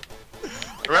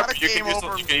 Remember, you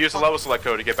can use the level select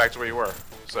code to get back to where you were.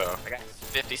 So. I got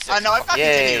 56. No, I've got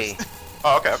Yay. continues.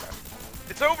 Oh, okay.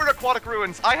 It's over in Aquatic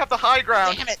Ruins. I have the high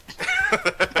ground. Damn it.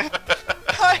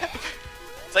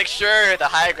 It's like, sure, the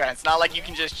high ground. It's not like you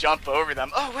can just jump over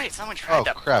them. Oh, wait, someone tried Oh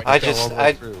that. crap! I fell all the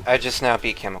way through. just now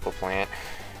beat Chemical Plant.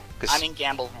 I'm in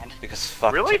Gamble Land. Because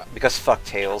fuck... Really? Because fuck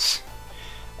Tails.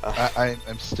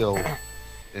 I'm still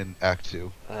in Act 2.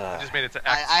 I just made it to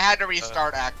I Act. had to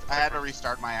restart I had to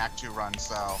restart my Act 2 run,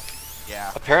 so...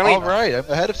 Yeah. Apparently... All right, I'm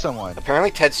ahead of someone.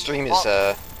 Apparently Ted's stream is,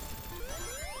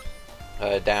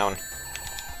 down.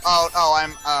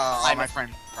 Oh, my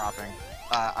friend dropping.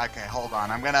 Okay, hold on.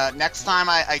 I'm gonna... Next time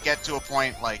I get to a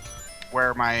point, like,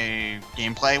 where my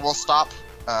gameplay will stop,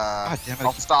 God damn it.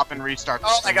 I'll stop and restart the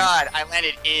Oh my stream. god, I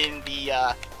landed in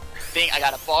the thing. I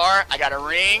got a bar, I got a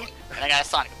ring, and I got a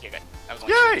Sonic. Okay, good. That was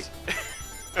only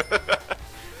Yay!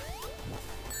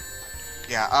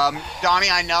 Yeah, Donnie,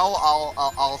 I know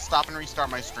I'll stop and restart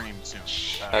my stream soon.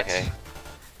 Okay.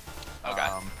 Oh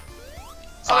god.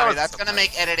 Sorry, that's gonna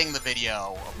make editing the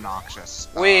video obnoxious.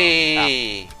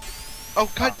 Whee! Oh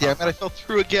god damn it! I fell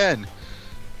through again.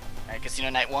 Alright, Casino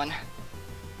Night 1.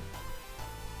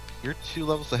 You're 2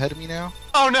 levels ahead of me now.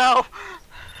 Oh no!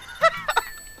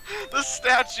 The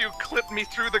statue clipped me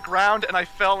through the ground and I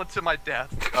fell into my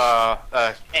death.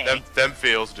 Them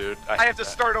feels, dude. I have to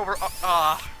start over.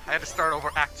 I had to start over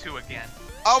Act 2 again.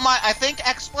 Oh my! I think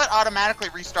XSplit automatically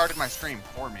restarted my stream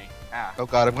for me. Ah. Oh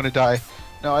god, I'm gonna die.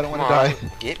 No, I don't want to Come die.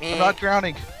 on, get me. I'm not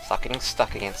drowning. Stop getting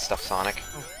stuck against stuff, Sonic.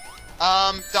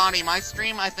 Donnie, my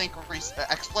stream, I think,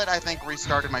 XSplit, I think,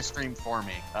 restarted my stream for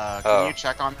me. Oh. Can you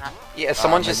check on that? Yeah,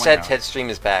 someone they just went said out. Ted's stream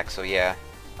is back, so yeah.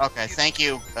 Okay, thank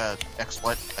you,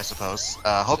 XSplit, I suppose.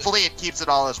 Hopefully it keeps it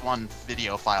all as one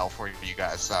video file for you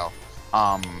guys, so,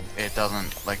 it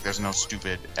doesn't, like, there's no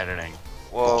stupid editing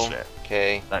Whoa. bullshit.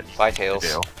 Okay. that you Bye, need to Tails.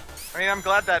 do. I mean, I'm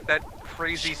glad that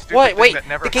crazy stupid What? thing Wait, that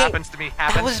never the game- happens to me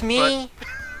happens. That was me.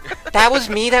 That was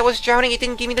me that was drowning. It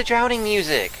didn't give me the drowning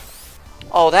music.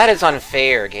 Oh, that is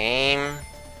unfair, game.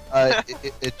 That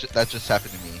just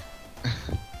happened to me.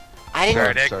 I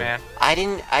didn't. Sorry, Sorry.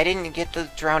 Eggman. I didn't get the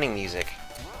drowning music.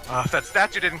 If that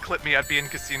statue didn't clip me, I'd be in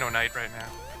Casino Night right now.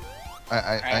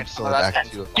 I'm still well, in that's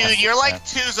Act 2. Dude, you're like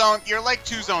you're like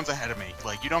 2 zones ahead of me.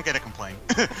 Like, you don't get a complaint.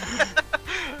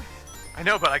 I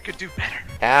know, but I could do better.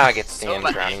 Now I get the So damn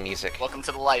much. drowning music. Welcome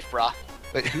to the life, brah.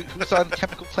 Wait, who's on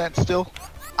Chemical Plant still?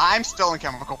 I'm still in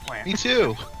Chemical Plant. Me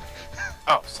too.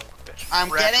 Oh, son of a bitch. I'm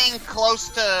Correct. getting close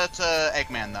to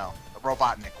Eggman, though.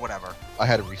 Robotnik, whatever. I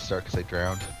had to restart because I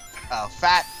drowned.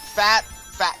 Fat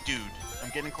dude. I'm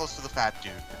getting close to the fat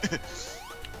dude.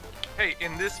 Hey,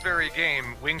 in this very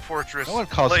game, Wing Fortress No one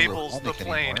calls him labels the Robotnik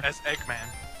plane anymore. as Eggman.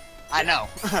 I know.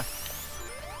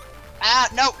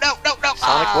 No.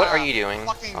 Sonic, what are you doing,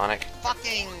 Fucking, Sonic?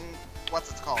 fucking,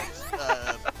 what's it called?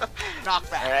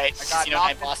 Knockback. Alright, I got Casino Night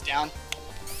knocked, boss down.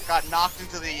 got knocked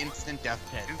into the instant death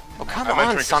pit. Oh, come I'm on,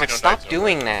 entering Sonic, Casino stop Night, so-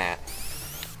 doing that.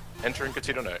 Entering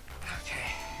Casino Night. Okay.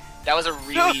 That was a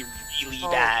really, really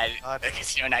Oh, bad God.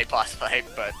 Casino Night boss fight,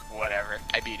 but whatever.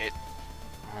 I beat it.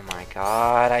 Oh my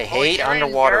god, I hate you're in-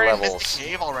 underwater you're in levels. Mystic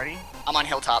Cave already? I'm on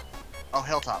Hilltop. Oh,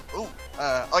 Hilltop. Ooh.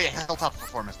 Oh yeah, Hilltop's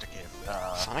before Mystic Cave.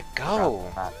 Sonic,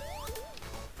 go.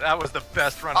 That was the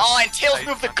best run. Oh, of and Tails night.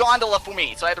 moved the gondola for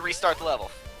me, so I had to restart the level.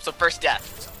 So first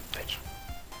death. Bitch.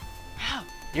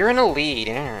 You're in a lead.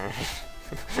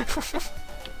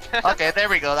 Okay, there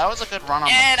we go. That was a good run on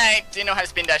And I didn't know how to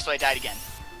spin dash, so I died again.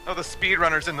 Oh, the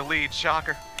speedrunner's in the lead.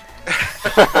 Shocker.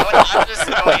 I'm just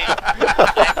going.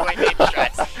 I'm going baby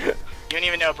strats. You don't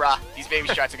even know, brah. These baby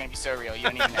strats are gonna be so real. You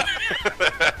don't even know.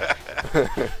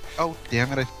 Oh,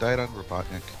 damn it, I died on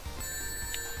Robotnik.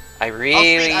 I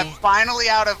really... I'm finally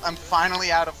out of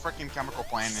freaking chemical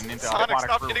plane and into Sonic, aquatic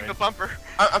stop brewing. hitting the bumper.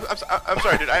 I'm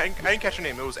sorry, dude. I didn't catch your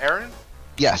name. It was Aaron?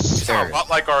 Yes, A Aaron. lot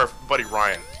like our buddy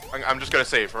Ryan. I'm just gonna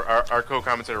say, for our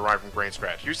co-commentator Ryan from Grain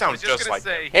Scratch. You I sound was just gonna like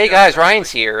say, Hey guys, Ryan's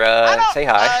here. Say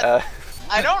hi.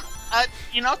 I don't,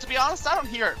 you know, to be honest, I don't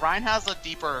hear it. Ryan has a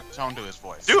deeper tone to his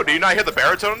voice. Dude, do you not hear the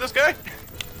baritone in this guy?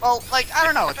 Well, like, I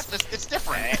don't know, it's just, it's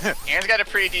different. Alright. Aaron's got a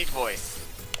pretty deep voice.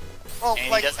 Well, And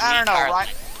he like, doesn't I don't need know, power Ryan.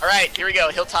 line. Alright, here we go.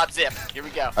 Hilltop zip. Here we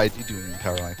go. I do a new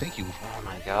power line. Thank you. Oh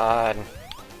my god.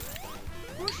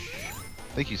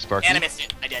 Thank you, Sparky. And I missed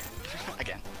it. I did.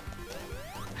 Again.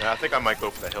 Yeah, I think I might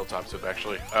go for the hilltop tip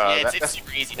actually. Yeah, it's That's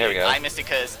super easy. There we Dude. go. I missed it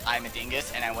because I'm a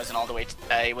dingus and I wasn't all the way.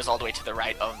 I was all the way to the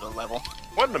right of the level.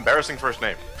 what an embarrassing first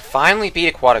name. Finally beat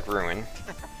Aquatic Ruin.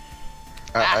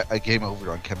 I game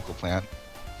over on Chemical Plant.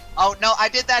 Oh, no, I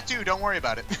did that too, don't worry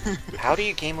about it. How do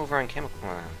you game over on Chemical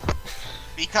Plant?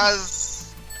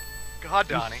 Because, God,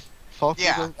 Donnie. Fall through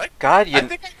Yeah. the- God, you...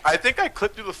 I think I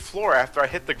clipped through the floor after I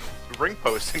hit the ring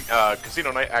post in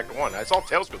Casino Night Act 1. I saw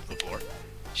Tails go through the floor.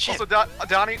 Shit. Also,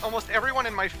 Donnie, almost everyone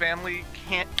in my family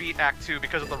can't beat Act 2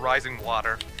 because of the rising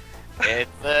water. It's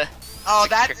oh,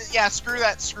 that, yeah, screw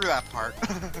that part.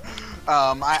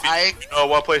 Oh,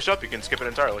 well placed up, you can skip it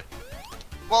entirely.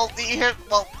 Well,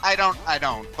 I don't,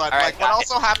 but Alright, like, what got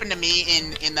also happened to me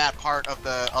in that part of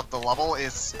the level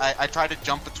is I tried to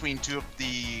jump between two of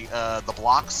the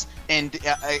blocks, and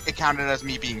it counted as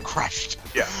me being crushed.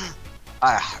 Yeah.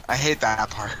 I hate that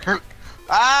part.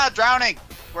 Drowning!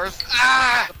 Where's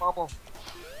the bubble?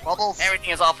 Bubbles! everything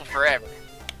is awful forever.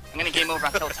 I'm gonna game over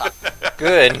on Hilltop.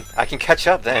 Good. I can catch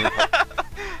up then.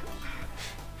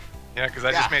 Yeah, because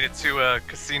I just made it to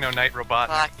Casino Night Robotnik.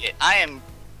 Fuck it. I am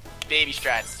baby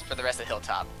strats for the rest of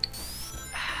Hilltop.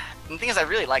 And the thing is, I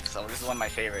really like this level. This is one of my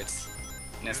favorites.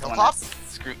 And it's the one Hilltop? that's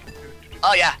screwed.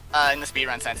 Oh yeah, in the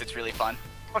speedrun sense, it's really fun.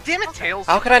 Oh, damn it, Tails!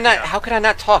 How could I not? Yeah. How could I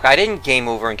not talk? I didn't game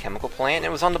over in Chemical Plant.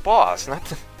 It was on the boss, not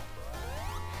the...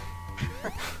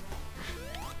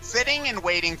 Sitting and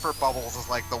waiting for bubbles is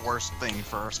like the worst thing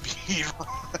for a speed run.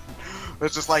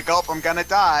 It's just like, oh, I'm gonna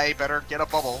die, better get a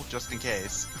bubble just in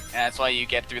case. And that's why you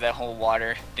get through that whole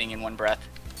water thing in one breath.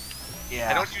 Yeah.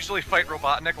 I don't usually fight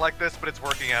Robotnik like this, but it's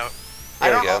working out. I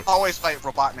There we don't go. always fight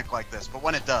Robotnik like this, but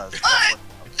when it does. I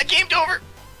gamed over!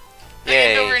 I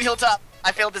Yay. gamed over in Hilltop.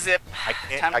 I failed the zip. I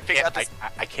Time to figure out can't, this.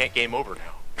 I can't game over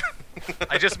now.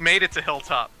 I just made it to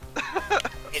Hilltop. Way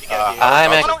to go, dude.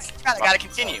 I'm Oh, no, at- I gotta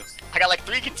continue. I got like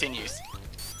 3 continues.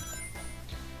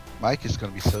 Mike is going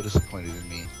to be so disappointed in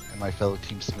me and my fellow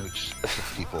Team Smooch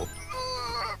people.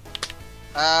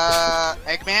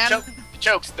 Eggman?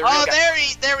 Chokes. The Oh, real guy.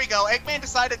 there we go. Eggman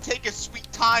decided to take his sweet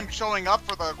time showing up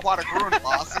for the Aquatic Ruin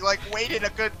boss. He, like, waited a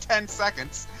good 10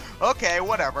 seconds. Okay,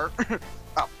 whatever.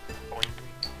 Oh.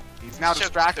 He's now Choke,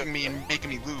 distracting choke. me and making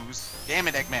me lose. Damn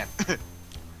it, Eggman.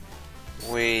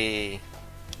 We...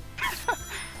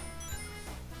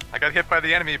 I got hit by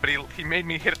the enemy, but he made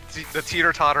me hit the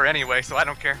teeter-totter anyway, so I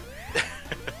don't care.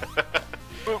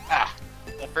 Boom. Ah.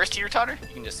 The first teeter-totter?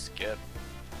 You can just skip.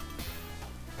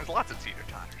 There's lots of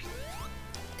teeter-totters.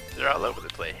 They're all over the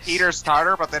place. Eaters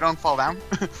tartar, but they don't fall down.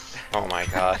 Oh my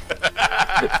god.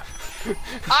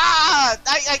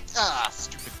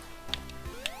 Stupid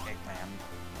Eggman.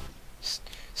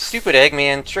 Stupid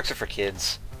Eggman. Tricks are for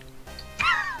kids.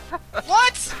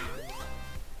 What?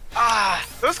 Ah.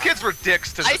 Those kids were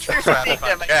dicks to I the seriously think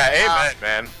that might Yeah, amen,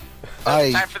 man.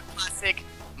 I time for the classic.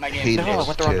 My game. hate No, I those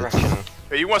went the wrong kids. direction.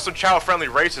 Hey, you want some child-friendly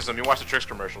racism, you watch the Tricks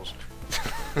commercials.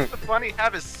 The fun he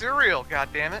have is cereal,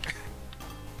 goddammit.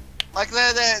 Like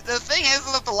the thing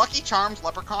is that the Lucky Charms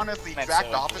Leprechaun is the That's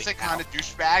exact so opposite ugly. kind of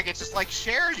douchebag. It's just like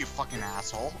share, you fucking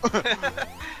asshole.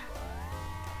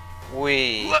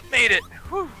 We. What made it?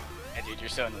 Whew. Yeah, dude, you're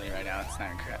so annoying right now. It's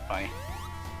not funny.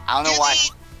 I don't know why.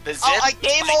 The zip. I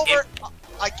game over.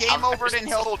 I game over it in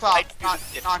Hilltop, not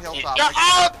Hilltop. Yeah,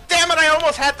 oh, damn it! I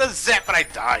almost had the zip, and I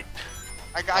died.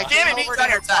 I Damn it, game he's over it on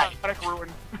in your Hilltop. side.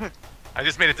 Ruin. I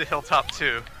just made it to Hilltop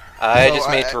 2. I So, just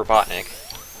made it to Robotnik.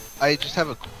 I just have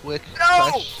a quick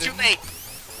No! question. Too late!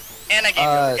 And I gave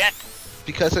you again.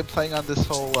 Because I'm playing on this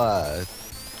whole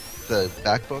the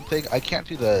backbone thing, I can't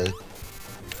do the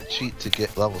cheat to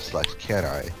get level select, can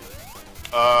I?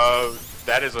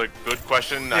 That is a good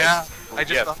question. Yeah, I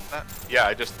just thought that. Yeah,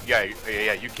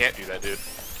 you can't do that, dude.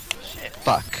 Shit.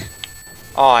 Fuck.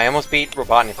 Oh, I almost beat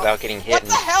Robotnik without getting hit. What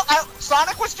the hell?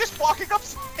 Sonic was just walking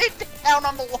upside down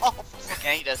on the wall.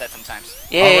 Yeah, he does that sometimes.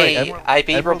 Yay! Alright, I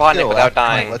beat Emerald Robotnik Hill, without Act one,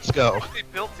 dying. Let's go. They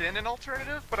built in an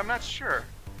alternative, but I'm not sure.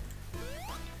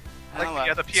 I Like don't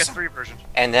know. the PS3 version.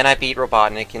 And then I beat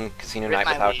Robotnik in Casino Rip Night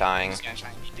my without lead. dying. I'm just gonna try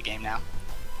and beat the game now.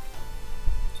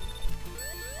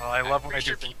 Well, I love when I Pretty do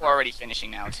sure things. people are already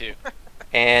finishing now too.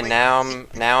 And now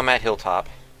I'm at Hilltop.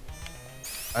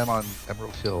 I'm on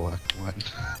Emerald Hill Act 1.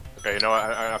 Okay, you know what?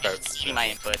 Okay, It's eating my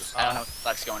input. I don't know what the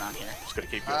fuck's going on here. just gonna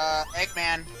keep going.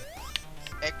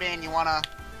 Eggman, you wanna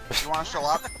show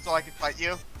up so I can fight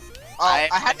you? Oh, I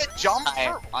had to jump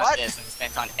Time for on what? this and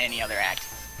spent on any other act.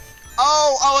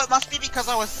 Oh, it must be because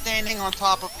I was standing on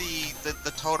top of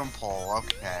the totem pole.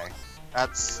 Okay,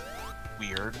 that's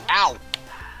weird. Ow!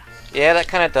 Yeah, that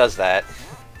kind of does that.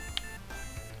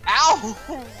 Ow!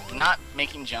 I'm not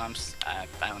making jumps. I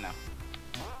don't know.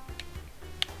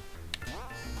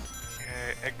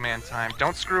 Okay, Eggman time.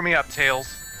 Don't screw me up,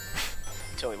 Tails.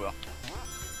 Totally will.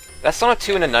 That's Sonic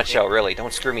 2 in a nutshell, really.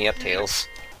 Don't screw me up, Tails.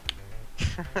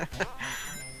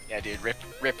 Yeah, dude.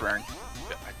 Rip burn.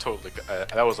 Yeah, I totally.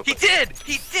 That was a. He did,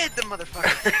 the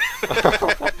motherfucker.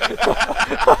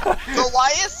 So why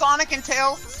is Sonic and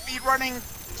Tails speedrunning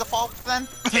default then?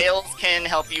 Tails can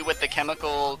help you with the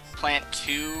chemical plant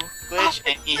 2 glitch,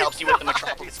 and he helps you with the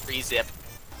Metropolis free zip.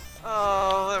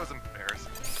 Oh, that was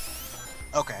embarrassing.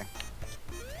 Okay.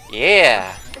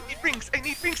 Yeah.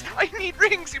 I need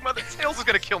rings, you mother. Tails is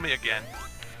gonna kill me again.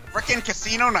 Frickin'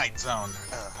 Casino Night Zone.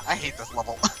 I hate this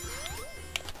level.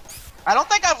 I don't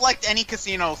think I've liked any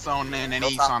Casino Zone in any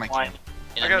Hilltop Sonic one game.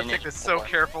 in I a gotta minute take this so before.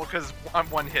 careful because I'm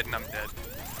one hit and I'm dead.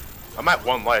 I'm at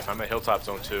 1 life. I'm at Hilltop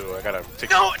Zone 2. I gotta take.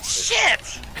 No, shit!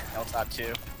 Hilltop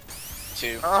 2.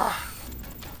 2. Ugh.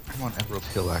 I'm on Emerald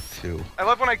Hill Act 2. I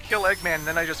love when I kill Eggman and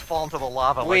then I just fall into the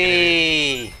lava like an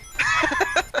idiot. Wee.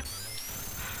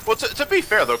 Well, to be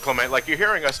fair though, Clement, like you're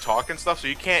hearing us talk and stuff, so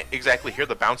you can't exactly hear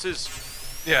the bounces.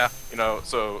 Yeah. You know,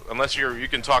 so unless you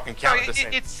can talk and No, count at the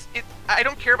same. I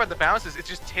don't care about the bounces, it's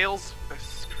just Tails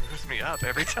screws me up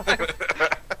every time.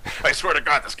 I swear to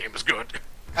God, this game is good.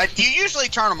 Do you usually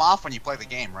turn them off when you play the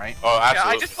game, right? Oh, Yeah,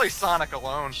 absolutely. I just play Sonic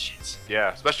alone. Shit.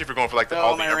 Yeah, especially if you're going for like Oh,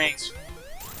 all the my emeralds.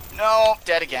 No,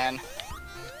 dead again.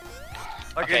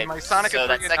 Like Okay, in my Sonic so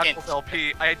that and second- Knuckles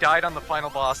LP, I died on the final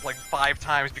boss like 5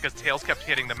 times because Tails kept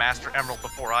hitting the Master Emerald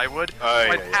before I would. Oh, So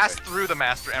yeah, I'd pass through the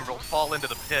Master Emerald, fall into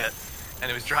the pit,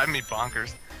 and it was driving me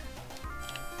bonkers.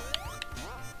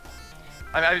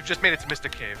 I've just made it to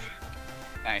Mystic Cave.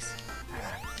 Nice.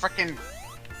 Frickin'.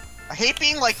 I hate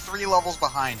being like 3 levels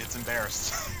behind. It's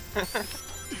embarrassing.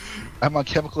 I'm on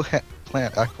Chemical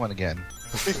Plant Act 1 again.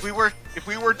 if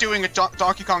we were doing a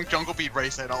Donkey Kong Jungle Beat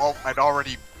race, I'd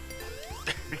already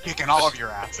be kicking all of your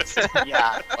asses.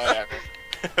 Yeah, whatever.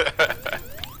 I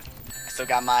still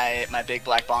got my big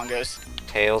black bongos.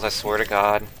 Tails, I swear to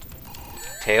God.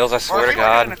 Tails, I Or swear if to we were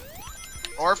God. doing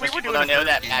or if we Which were people doing don't know a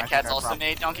that game, I Mad think Cat's I'd also probably-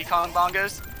 made Donkey Kong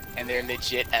bongos, and they're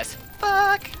legit as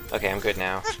fuck. Okay, I'm good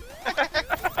now.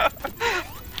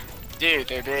 Dude,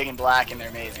 they're big and black and they're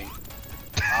amazing.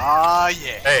 Ah,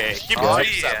 yeah. Hey, keep it Oh to yeah,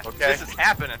 yourself, okay? this is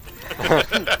happening.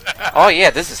 Oh yeah,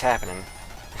 this is happening.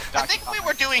 I think we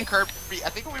were doing Kirby. I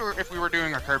think if we were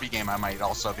doing a Kirby game, I might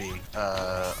also be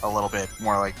a little bit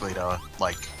more likely to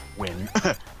like win.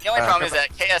 The only problem is that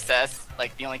KSS,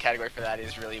 like the only category for that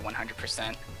is really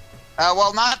 100%.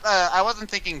 Well, not. I wasn't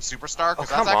thinking Superstar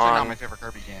because Oh, that's come actually on. not my favorite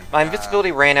Kirby game. My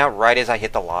invincibility ran out right as I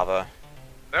hit the lava.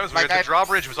 That was Like weird. I- The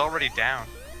drawbridge was already down.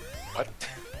 What?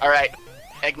 Alright,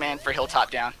 Eggman for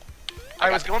Hilltop down. I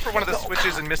was going for one of the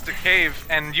switches in Mystic Cave,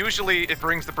 and usually it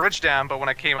brings the bridge down, but when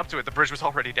I came up to it, the bridge was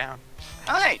already down.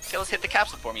 Alright, Tails hit the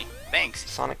capsule for me. Thanks.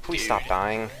 Sonic, please Dude. stop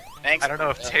dying. Thanks. I don't know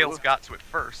if Tails got to it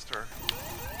first, or...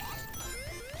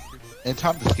 And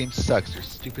Tom, this game sucks. You're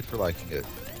stupid for liking it.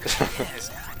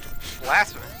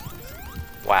 Blasphemy.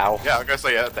 Wow. Yeah, I'm gonna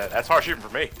say that's harsh even for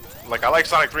me. Like I like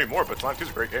Sonic 3 more, but Sonic 2 is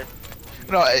a great game.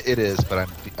 No, it is, but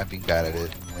I'm being bad at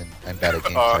it, and when I'm bad at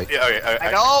games, like, Yeah, okay,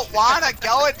 I don't wanna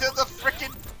go into the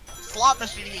freaking slot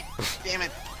machine. Damn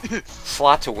it.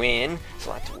 Slot to win.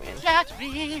 Slot to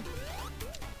win.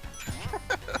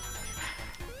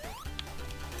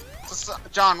 So,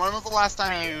 John, when was the last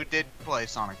time you did play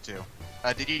Sonic 2?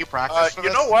 Did you practice for you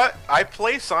this? know what? I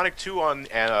play Sonic 2 on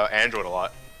Android a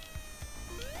lot.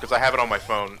 Because I have it on my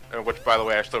phone, which, by the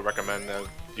way, I still recommend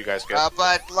you guys get.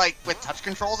 But, like, with touch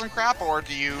controls and crap, or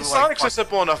do you, Sonic's a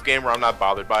simple enough game where I'm not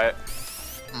bothered by it.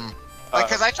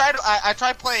 Because I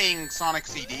tried playing Sonic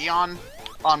CD on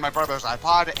my brother's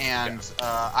iPod, and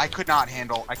I could not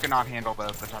handle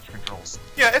the touch controls.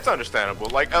 Yeah, it's understandable.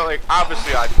 Like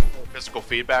obviously I physical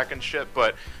feedback and shit,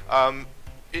 but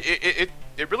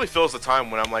it really fills the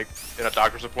time when I'm like in a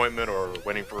doctor's appointment or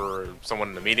waiting for someone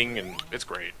in a meeting, and it's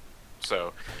great.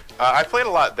 So I played a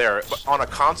lot there, but on a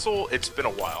console, it's been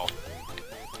a while.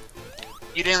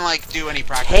 You didn't like do any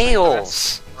practice.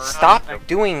 Tails! Stop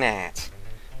doing that.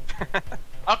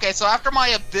 Okay, so after my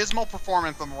abysmal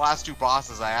performance on the last two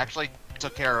bosses, I actually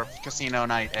took care of Casino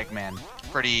Night Eggman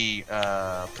pretty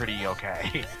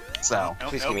okay. So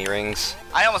Please give me rings.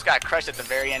 I almost got crushed at the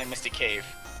very end of Mystic Cave.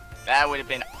 That would have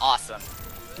been awesome.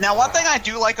 now, one thing I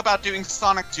do like about doing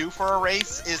Sonic 2 for a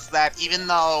race is that even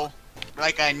though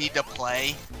like I need to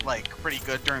play like pretty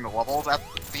good during the levels, at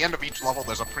the end of each level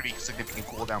there's a pretty significant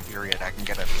cooldown period. I can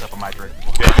get a sip of my drink.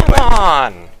 Come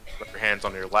on! Put your hands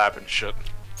on your lap and shit.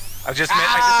 I just made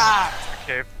Mystic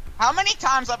Cave. How many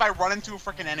times have I run into a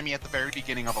freaking enemy at the very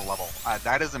beginning of a level?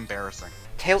 That is embarrassing.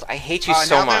 Tails, I hate you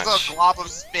so now much. There's a glob of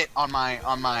spit on my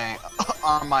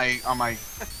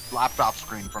laptop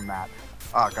screen from that.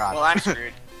 Oh god. Well, I'm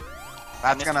screwed.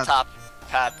 I That's missed gonna. the top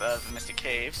path of Mystic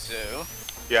Cave, so...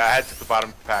 Yeah, I had to the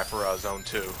bottom pack for Zone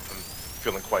 2. I'm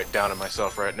feeling quite down on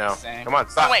myself right now. Same. Come on,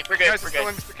 stop. Oh wait, we're You good, guys we're are still in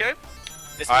good. Mystic Cave?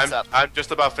 This one's up. I'm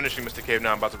just about finishing Mystic Cave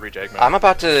now. I'm about to reach Eggman. I'm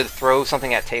about to throw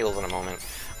something at Tails in a moment.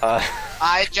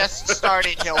 I just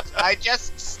started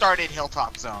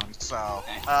Hilltop Zone. So,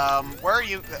 where are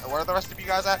you? Where are the rest of you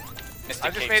guys at? Mystic I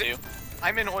just Cave made 2. it.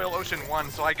 I'm in Oil Ocean 1,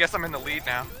 so I guess I'm in the lead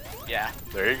now. Yeah.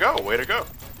 There you go. Way to go.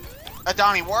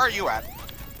 Donnie, where are you at?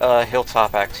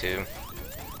 Hilltop Act 2.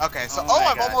 Okay, so Oh my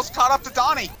I've God. almost caught up to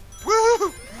Donnie.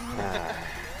 Woo! Uh,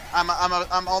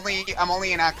 I'm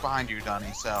only an act behind you,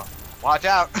 Donnie. So, watch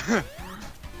out.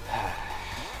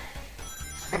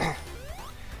 let's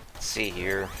see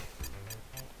here.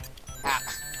 Ah.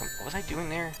 What was I doing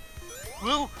there?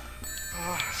 Woo!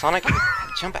 Sonic,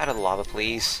 jump out of the lava,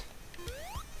 please.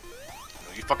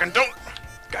 No, you fucking don't.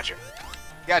 Gotcha.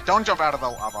 Yeah, don't jump out of the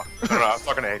lava. No, I'm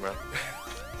talking to Eggman.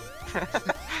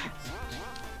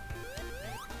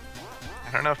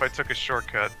 I don't know if I took a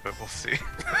shortcut, but we'll see.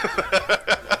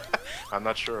 I'm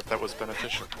not sure if that was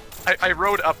beneficial. I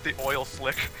rode up the oil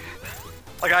slick.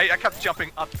 Like, I kept jumping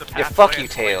up the path. Yeah, fuck you,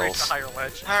 until I reached Tails. the higher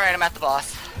ledge. Alright, I'm at the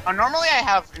boss. Normally I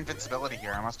have invincibility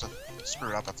here. I must have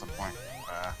screwed up at some point.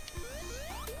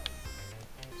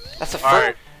 That's the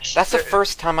Alright. That's the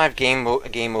first time I've game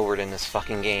overed in this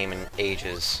fucking game in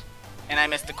ages. And I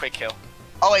missed the quick kill.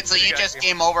 Oh wait, so You you got just you.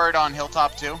 game overed on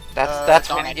Hilltop too? That's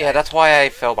Donnie? yeah, that's why I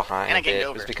fell behind And I a gamed bit.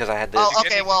 over. Was because I had this. Oh, Did you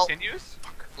get okay, any well- continues?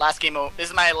 Last game this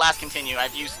is my last continue.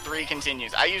 I've used 3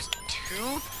 continues. I used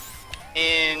 2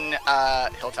 in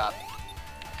Hilltop.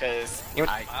 Because You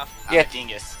know- I'm yeah. a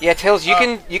dingus. Yeah, Tails, you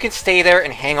can stay there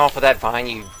and hang off of that vine,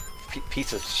 you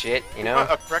piece of shit. You know.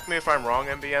 Correct me if I'm wrong,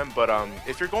 MBM, but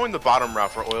if you're going the bottom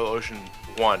route for Oil Ocean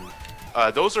 1,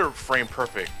 those are frame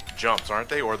perfect jumps, aren't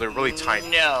they? Or they're really tiny?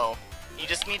 No. You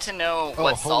just need to know Oh,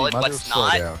 what's holy solid, mother, what's slow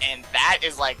not, down. and that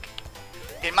is like...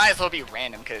 It might as well be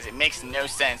random, because it makes no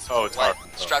sense Oh, it's what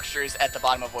hard. structures at the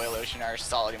bottom of Oil Ocean are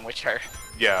solid and which are...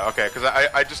 Yeah, okay, because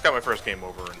I just got my first game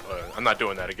over, and I'm not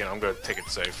doing that again. I'm going to take it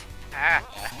safe. Ah.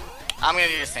 I'm gonna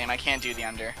do the same. I can't do the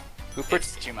under. Who put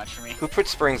It's too much for me. who put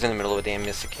springs in the middle of a damn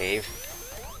Mystic Cave?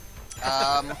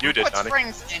 You did, put Donnie.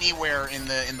 springs anywhere in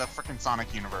the freaking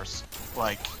Sonic universe.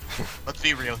 Like, let's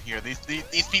be real here.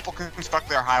 These people can construct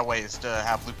their highways to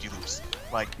have loop-de-loops.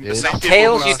 Like, Yeah. Same people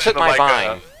Tails, who you send, took my like,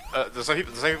 vine. the same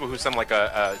people who send like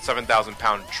a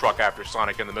 7,000-pound truck after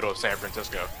Sonic in the middle of San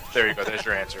Francisco. There you go. There's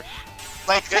your answer.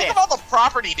 like think Good. of all the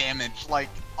property damage. Like,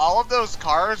 all of those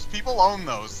cars, people own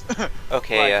those.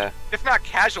 Okay, If not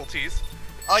casualties.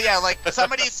 Oh yeah, like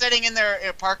somebody's sitting in their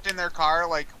parked in their car,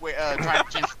 like trying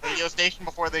to change the radio station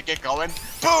before they get going.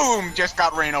 Boom! Just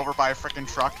got ran over by a freaking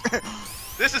truck.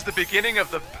 This is the beginning of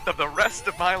the rest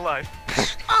of my life.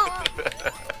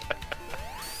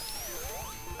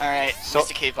 Alright, So-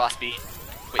 Mystic Cave boss beat.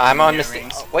 With I'm on no Mystic.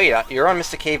 rings. Wait, you're on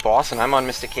Mystic Cave boss, and I'm on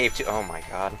Mystic Cave too. Oh my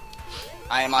god.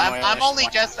 I am on I'm only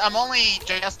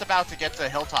just about to get to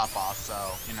Hilltop Boss,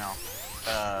 so you know.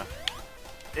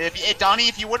 If Donnie,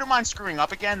 if you wouldn't mind screwing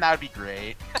up again, that would be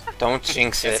great. Don't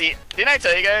jinx it. See, didn't I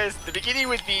tell you guys? The beginning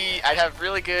would be I'd have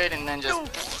really good and then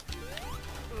just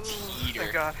Oh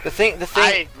my god. The thing.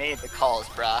 I made the calls,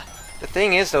 brah. The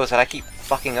thing is, though, is that I keep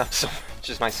fucking up so much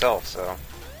as myself, so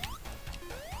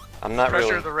I'm not Pressure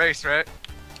really. of the race, right?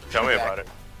 Tell me about it.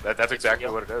 That's exactly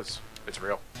what it is. It's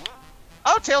real.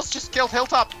 Oh, Tails just killed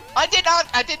Hilltop. I did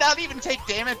not even take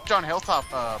damage on Hilltop,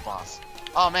 boss.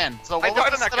 Oh man, so I what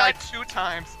died was on the that guy setup? 2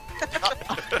 times.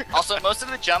 Also, most of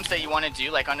the jumps that you want to do,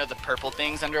 like under the purple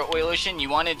things under Oil Ocean, you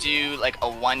want to do like a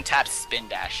one-tap spin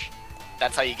dash.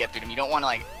 That's how you get through them. You don't want to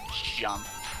like jump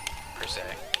per se.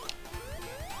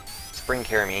 Spring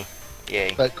carry me.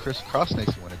 Yay. But crisscross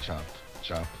makes you want to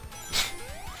jump.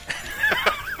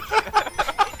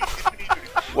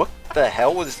 What the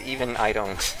hell was even I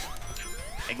don't?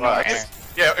 Ignore Well, it.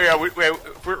 yeah.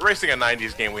 If we're racing a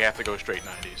 90s game, we have to go straight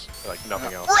 90s. Like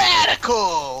nothing else.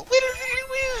 Radical!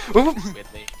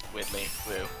 Whitley,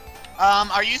 woo.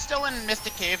 Are you still in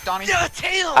Mystic Cave, Donnie?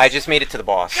 Tails! I just made it to the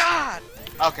boss. God!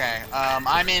 Okay,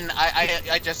 I'm in,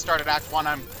 I just started Act 1,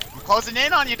 I'm closing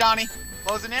in on you, Donnie.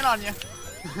 Closing in on you.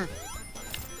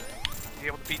 Be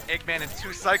able to beat Eggman in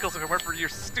 2 cycles if it weren't for your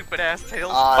stupid ass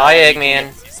Tails. Bye,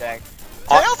 Eggman.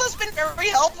 Tails has been very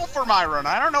helpful for my run.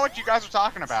 I don't know what you guys are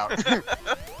talking about.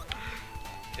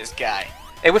 This guy.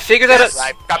 Hey, we figured that out.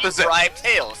 Got the zip. Bribe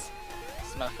Tails.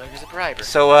 This motherfucker's a briber.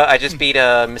 So, I just beat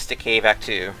Mystic Cave Act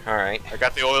 2. Alright. I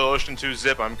got the Oil Ocean 2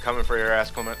 zip. I'm coming for your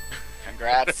ass, Clement.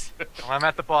 Congrats. Well, I'm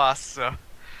at the boss, so.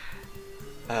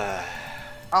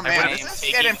 Oh I man, am this is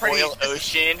taking getting pretty. Oil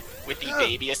Ocean with the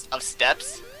babiest of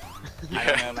steps. I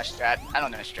don't know my strat. I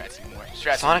don't know my strats anymore.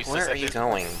 Strats Sonic, are where are useless you at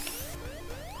going?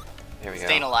 There we this.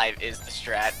 Staying go. alive is the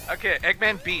strat. Okay,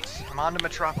 Eggman beat. I'm on to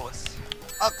Metropolis.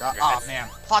 Oh god, oh man,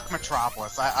 fuck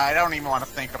Metropolis. I don't even want to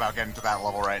think about getting to that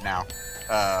level right now.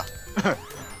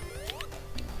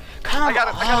 Come I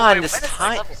gotta on, wait, this when is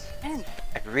time. level 10?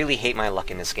 I really hate my luck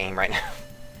in this game right now.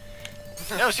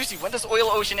 No, seriously, when does Oil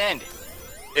Ocean end?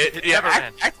 It Yeah, never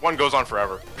ends. Act 1 goes on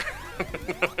forever.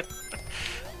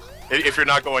 If you're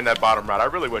not going that bottom route, I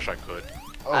really wish I could.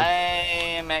 Oh. I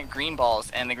am at green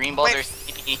balls, and the green balls Wait. are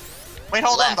sticky. Wait,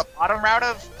 hold on. Left. The bottom route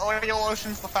of Oil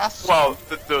Ocean's the fastest. Well,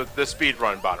 the speed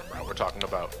run bottom route we're talking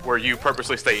about, where you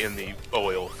purposely stay in the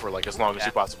oil for like as long as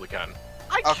you possibly can.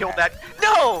 I Okay. killed that.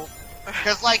 No!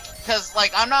 Cause like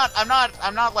I'm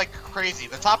not like crazy.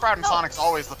 The top route in Sonic's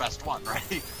always the best one,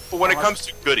 right? But when it comes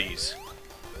to goodies,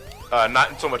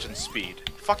 not so much in speed.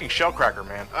 Fucking Shellcracker,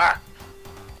 man. Ah!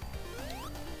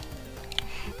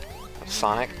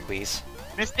 Sonic, please.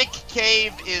 Mystic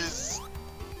Cave is.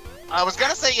 I was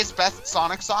gonna say his best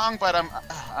Sonic song, but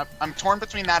I'm torn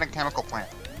between that and Chemical Plant.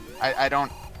 I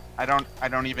don't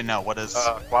even know what is.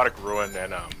 Aquatic Ruin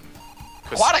and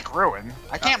Aquatic Ruin.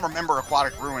 I can't remember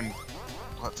Aquatic Ruin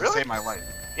to Really? save my life.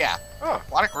 Yeah. Oh.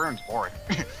 Aquatic Ruin's boring.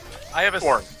 I have a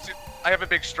Boring. I have a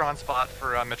big strong spot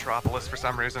for Metropolis for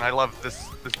some reason. I love this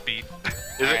beat.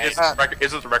 Is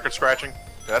it the record scratching?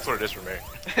 Yeah, that's what it is for me.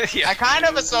 Yeah. I kind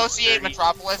of associate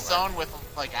Metropolis Zone with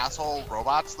like asshole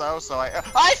robots though, so I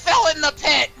fell in the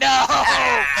pit. No.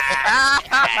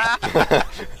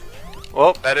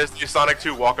 Well, That is the Sonic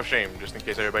 2 Walk of Shame, just in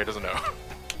case everybody doesn't know.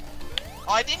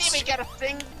 Oh, I didn't even get a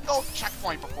single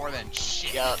checkpoint before then.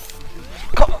 Shit. Yup.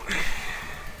 Come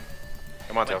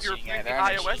on, If Tails. you're Yeah, playing the there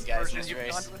are machine iOS guys in version, this you've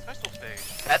race. gone to a special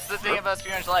stage. That's the thing about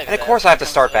Speedrun's Life. and of that course I have to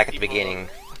start back at the people- beginning.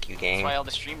 Fuck you, That's game. why all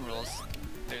the stream rules.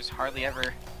 There's hardly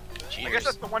ever cheaters. I guess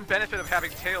that's the one benefit of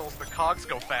having Tails. The cogs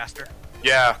go faster.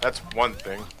 Yeah, that's one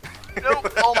thing.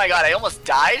 Nope. Oh my god, I almost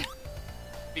died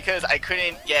because I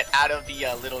couldn't get out of the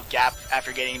little gap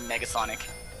after getting Megasonic.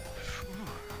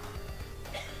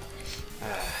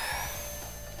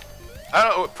 I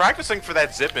don't know, practicing for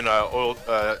that zip in Oil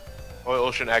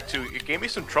Ocean Act 2, it gave me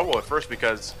some trouble at first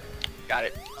because Got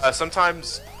it.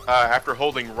 sometimes after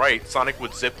holding right, Sonic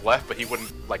would zip left, but he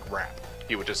wouldn't like wrap.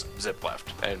 He would just zip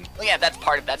left, and Well, yeah,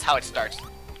 that's how it starts.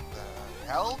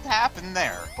 Hell happened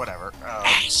there. Whatever.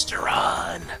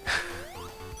 Asteron.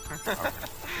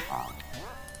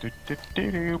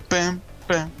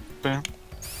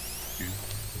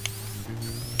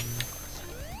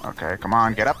 Okay, come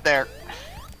on, get up there.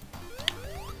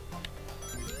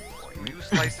 You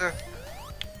slicer.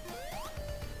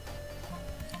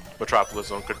 Metropolis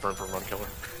Zone confirmed for Run Killer.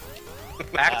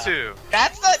 Act 2.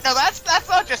 That's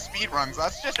not just speed runs.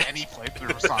 That's just any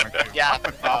playthrough of Sonic 2. Yeah, Fuck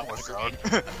Metropolis Zone.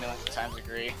 Million times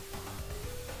agree.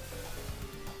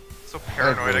 So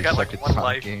paranoid. I got like suck at one Sonic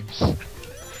life. games.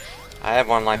 I have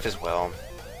one life as well.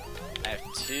 I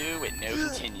have 2 with no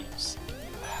continues.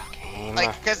 Game.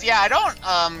 Like, cause yeah, I don't.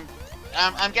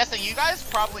 I'm guessing you guys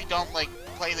probably don't like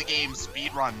play the game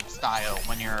speedrun style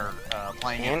when you're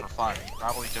playing it for fun.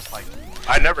 Probably just like.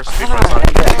 I never speedrun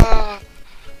Sonic.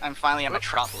 I'm finally at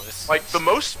Metropolis. Like, the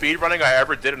most speedrunning I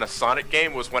ever did in a Sonic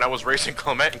game was when I was racing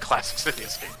Clement in Classic City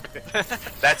Escape.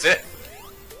 That's it.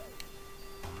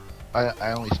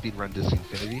 I only speedrun Disney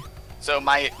Infinity. So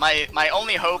my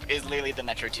only hope is literally the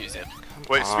Metro 2 zip.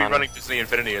 Wait, speedrunning Disney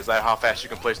Infinity, is that how fast you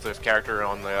can place the character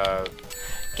on the,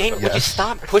 Game, would you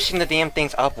stop pushing the damn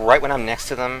things up right when I'm next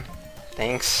to them?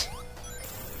 Thanks.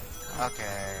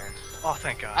 Okay. Oh,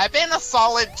 thank God. I've been a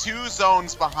solid 2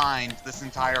 zones behind this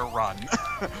entire run.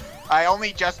 I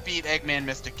only just beat Eggman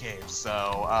Mystic Cave,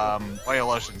 so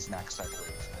Oil Ocean's next, I believe.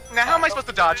 Now, how am I supposed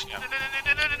to dodge now?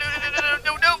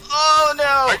 No! Oh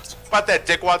no! About that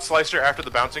dickwad slicer after the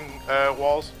bouncing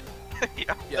walls?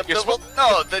 Yeah.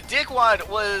 No, the dickwad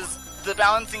was the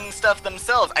balancing stuff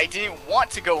themselves. I didn't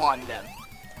want to go on them.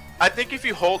 I think if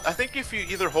you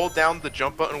either hold down the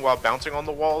jump button while bouncing on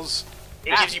the walls,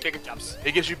 It gives you bigger jumps.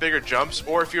 it gives you bigger jumps,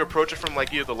 or if you approach it from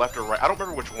like either the left or right. I don't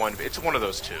remember which one, but it's one of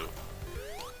those two.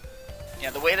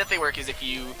 Yeah, the way that they work is if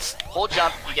you hold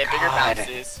jump, you get bigger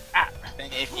bounces.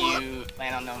 And if you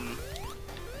land on them...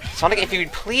 Sonic, if you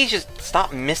would please just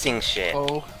stop missing shit.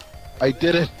 Oh, I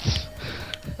did it.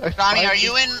 Donnie, are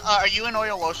you in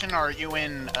Oil Ocean or are you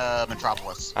in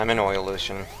Metropolis? I'm in Oil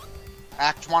Ocean.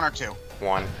 Act 1 or 2?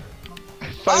 1.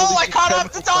 Oh, I caught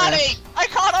up to Donnie! I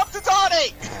caught up to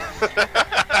Donnie!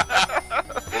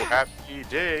 Happy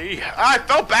day. I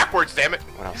fell backwards, damn it!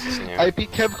 What else is new? I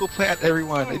beat Chemical Plant,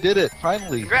 everyone. I did it,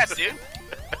 finally. Congrats, dude!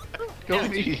 Go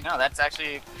me. No, that's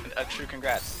actually a true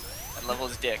congrats. That level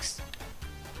is dicks.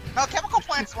 No, Chemical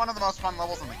Plant's one of the most fun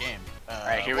levels in the game.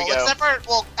 Alright, here we well, go. Except for,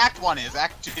 well, Act 1 is.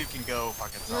 Act 2 can go fuck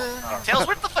itself. Tails,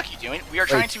 what the fuck are you doing? We are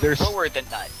trying to there's- lower the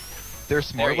nut.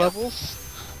 There's more There you go. levels?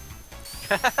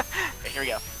 Okay, here we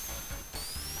go.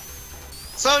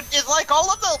 So is like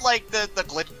all of the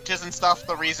glitches and stuff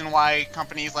the reason why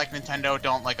companies like Nintendo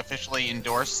don't like officially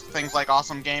endorse things like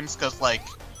awesome games? Because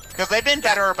they've been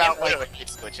better about like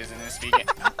glitches in this speaking.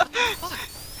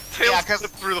 Tails 'cause-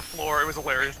 slipped through the floor. It was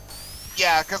hilarious.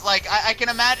 yeah, because like I can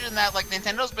imagine that like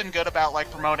Nintendo's been good about like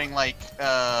promoting like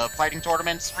fighting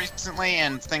tournaments recently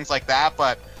and things like that,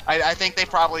 but I think they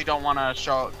probably don't want to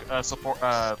show support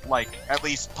like at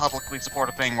least publicly support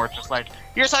a thing where it's just like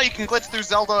here's how you can glitch through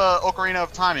Zelda Ocarina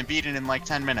of Time and beat it in like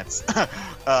 10 minutes.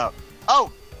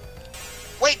 Oh,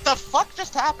 wait, the fuck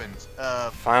just happened?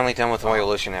 Finally done with Oil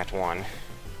Ocean Act 1.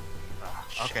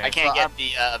 Okay, I can't so get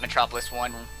the Metropolis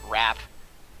 1 wrap.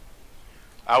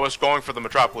 I was going for the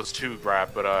Metropolis 2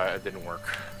 rap, but it didn't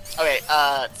work. Okay,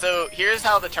 so here's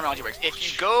how the terminology works.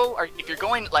 If you're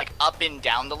going like up and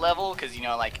down the level, because you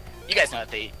know, like you guys know that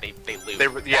they loop.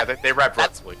 They rap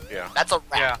vertically. Yeah. That's a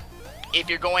wrap. Yeah. If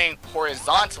you're going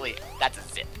horizontally, that's a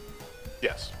zip.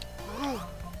 Yes.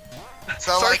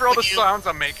 So, Sorry like, for all the when you- sounds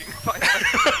I'm making.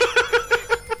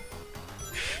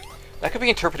 That could be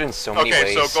interpreted in so many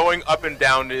Okay, ways. so going up and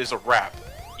down is a rap.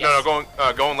 Yes.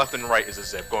 No, going left and right is a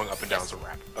zip. Going up and down is a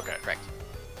rap. Okay. Correct.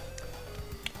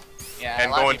 Yeah. And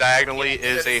a lot of going people, diagonally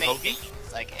they're is the a same hokey? thing.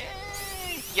 It's like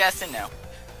yes and no.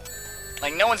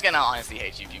 Like no one's gonna honestly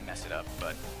hate you if you mess it up,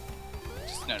 but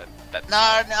just know that.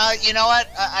 No, you know what?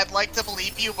 I'd like to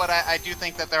believe you, but I do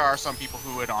think that there are some people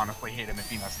who would honestly hate him if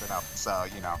he messed it up. So,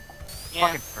 you know, Yeah.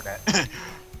 fucking forget.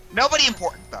 Nobody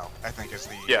important, though, I think is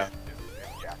the... Yeah.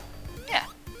 Yeah. Yeah.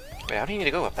 Wait, how do you need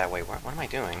to go up that way? What am I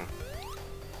doing?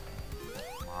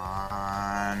 Come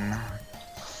on.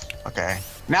 Okay.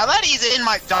 Now that he's in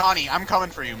my... Donnie, I'm coming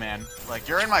for you, man. Like,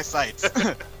 you're in my sights.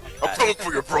 I'm coming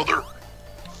for your brother.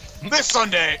 This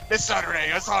Saturday, it's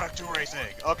Sonic 2 Racing.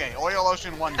 Okay, Oil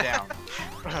Ocean 1 down.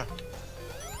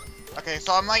 Okay,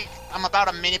 so I'm about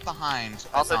a minute behind.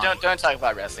 Also, Donnie. don't talk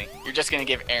about wrestling. You're just gonna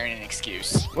give Aaron an excuse.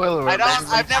 Spoiler alert,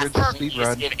 I've never- Just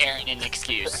speedrun. give Aaron an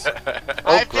excuse.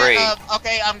 Oh, great.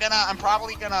 Okay, I'm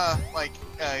probably gonna like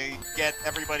get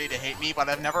everybody to hate me, but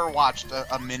I've never watched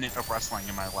a minute of wrestling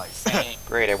in my life. Same.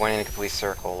 Great, I went in a complete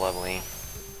circle. Lovely.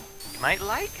 Might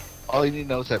like. All you need to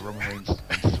know is that Roman Reigns.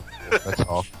 That's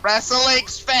all.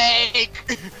 Wrestling's fake.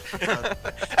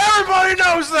 Everybody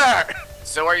knows that.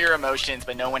 So are your emotions,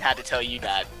 but no one had to tell you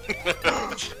that.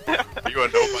 You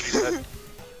and nobody said.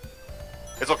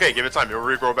 It's okay. Give it time. You'll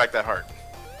regrow back that heart.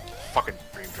 Fucking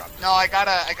dream job. No, I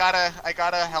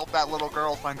gotta help that little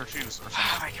girl find her shoes or something.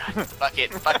 Oh my god. Fuck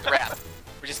it. Fuck the rap.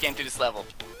 We're just getting through this level.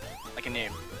 Like a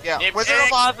noob. Yeah, Nip Wizard of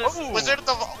X. Oz. Ooh.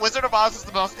 Wizard of Oz is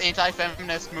the most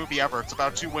anti-feminist movie ever. It's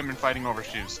about 2 women fighting over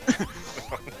shoes.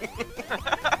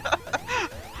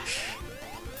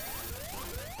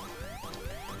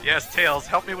 Yes, Tails,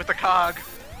 help me with the cog.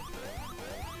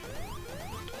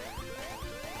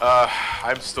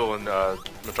 I'm still in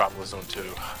Metropolis Zone 2.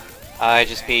 I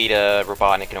just beat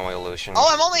Robotnik and Oil Ocean.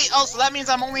 Oh, so that means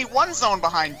I'm only one zone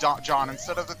behind John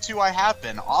instead of the two I have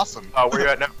been. Awesome. Where you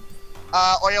at now?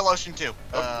 Oil Ocean 2.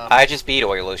 I just beat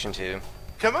Oil Ocean too.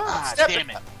 Come on, step damn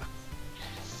it.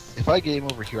 If I game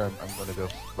over here, I'm gonna go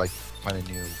like find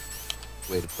a new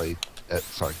way to play at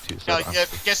Sonic 2. So No,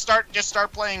 just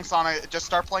start playing Sonic. Just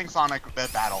start playing Sonic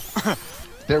Battle.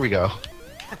 there we go.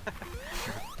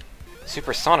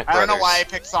 Super Sonic I Brothers. don't know why I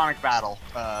picked Sonic Battle.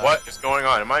 What is going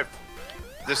on? Am I...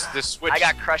 This switch... I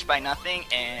got crushed by nothing,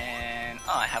 and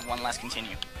I have one last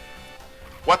continue.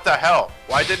 What the hell?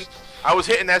 Why didn't... I was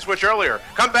hitting that switch earlier.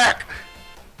 Come back!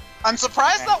 I'm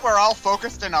surprised that we're all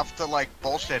focused enough to like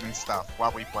bullshit and stuff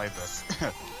while we play this.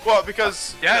 Well,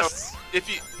 because Yes. you know, if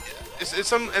you... It's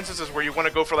some instances where you want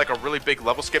to go for like a really big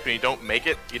level skip and you don't make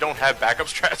it, you don't have backup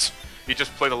strats, you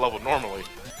just play the level normally.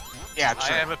 Yeah, I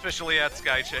true. am officially at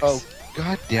Sky Chicks. Oh,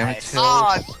 god damn it, Nice.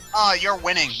 Tails. You're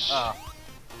winning.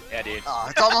 Yeah, dude.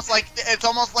 It's almost like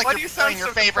Why do you you're sound playing your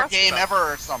so favorite depressed game about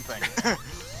ever or something.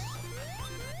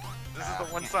 This is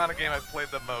the one Sonic game I've played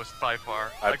the most by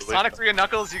far. I Like believe Sonic that. 3 and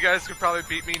Knuckles, you guys could probably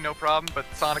beat me, no problem. But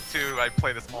Sonic 2, I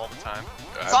play this all the time.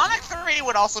 Sonic 3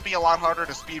 would also be a lot harder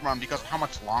to speedrun because of how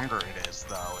much longer it is,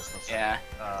 though. Is the thing.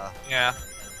 Yeah. Yeah.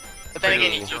 But then again,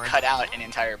 Pretty you do boring. cut out an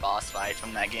entire boss fight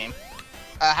from that game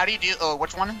How do you do?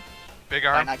 Which one? Big by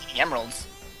Arm. not getting emeralds.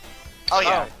 Oh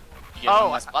yeah. You get Oh.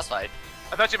 one last boss fight.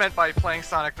 I thought you meant by playing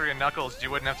Sonic 3 and Knuckles, you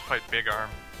wouldn't have to fight Big Arm.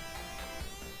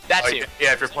 That Oh, too.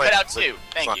 yeah, if you're playing... Cut out two.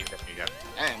 Thank you. Sonic, yeah.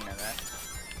 I didn't know that.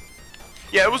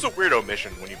 Yeah, it was a weird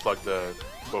omission when you plugged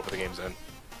both of the games in.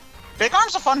 Big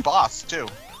Arm's a fun boss too.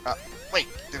 Wait,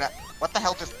 what the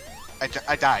hell just?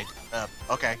 I died.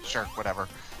 Okay, sure, whatever.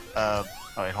 Oh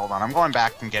wait, hold on. I'm going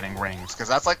back and getting rings because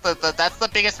that's like that's the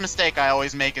biggest mistake I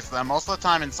always make. Is that most of the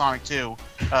time in Sonic 2.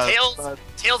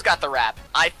 Tails got the rap.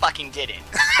 I fucking didn't.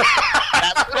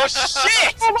 Oh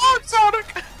shit! Come on, Sonic!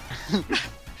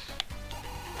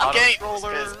 I'm getting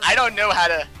Auto-scroller. this 'cause I don't know how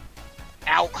to.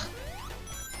 Ow.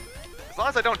 As long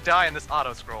as I don't die in this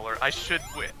auto-scroller, I should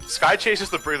win. Sky Chase is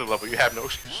the breather level, you have no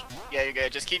excuse. Yeah, you're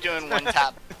good. Just keep doing one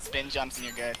tap spin jumps and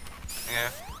you're good. Yeah.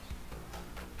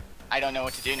 I don't know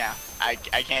what to do now. I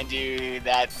can't do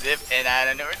that zip, and I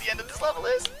don't know where the end of this level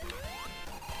is.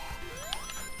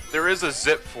 There is a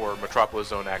zip for Metropolis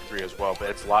Zone Act 3 as well, but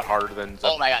it's a lot harder than zip.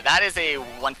 Oh my god, that is a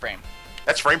one frame.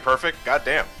 That's frame perfect? God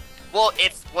damn. Well,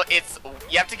 it's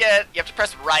you have to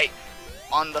press right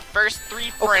on the first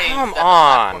 3 Oh, frames. come that the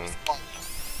on. platform is falling.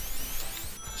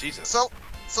 Jesus.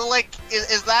 So like,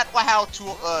 is that how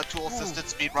tool assisted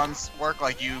speedruns work?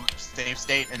 Like you save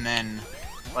state and then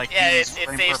like Yeah, use it's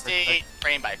frame save perfect, state,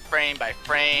 frame by frame by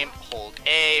frame, hold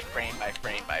A, frame by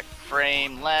frame by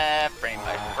frame, left, frame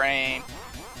by frame.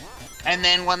 and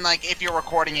then when like if you're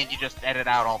recording it, you just edit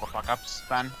out all the fuck ups.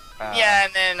 Then Yeah,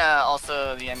 and then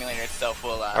also the emulator itself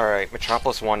will. Alright,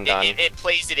 Metropolis 1 done. It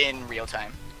plays it in real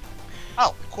time.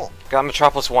 Oh, cool. Got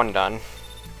Metropolis 1 done.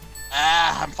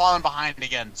 I'm falling behind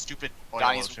again. Stupid oil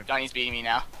lotion. Donnie's beating me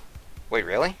now. Wait,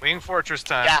 really? Wing Fortress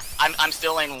time. Yeah, I'm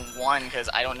still in 1 because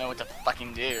I don't know what to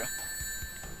fucking do.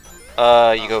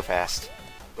 You go fast.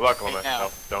 Good luck, Clement. No.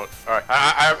 No, don't. Alright,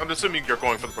 I'm assuming you're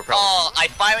going for the propeller. Oh, I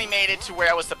finally made it to where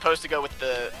I was supposed to go with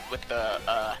the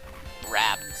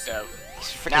wrap. So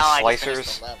These now freaking I can finish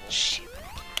slicers. the level. Shit.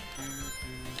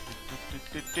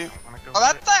 Oh,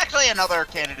 that's actually another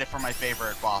candidate for my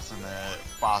favorite boss in the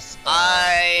boss.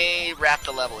 I wrapped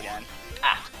the level again.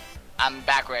 I'm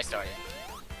back where I started.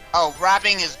 Oh,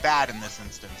 rapping is bad in this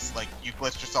instance. Like you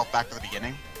glitched yourself back to the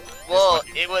beginning. Well,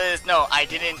 it was no,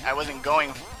 I wasn't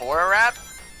going for a wrap.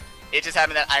 It just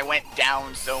happened that I went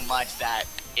down so much that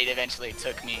it eventually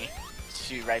took me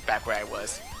to right back where I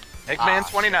was. Eggman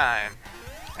 29.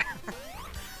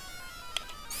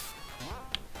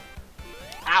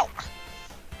 Ow.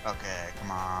 Okay,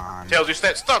 come on. Tails, you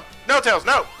stop! No, Tails,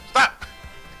 no! Stop!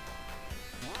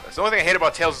 That's the only thing I hate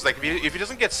about Tails is like if he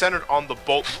doesn't get centered on the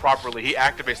bolt properly, he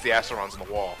activates the Acerons in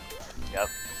the wall. Yep.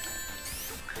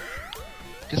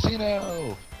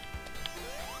 Casino!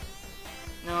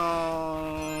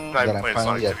 No. Not even Then I playing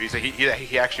finally Sonic 2.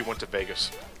 He actually went to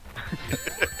Vegas.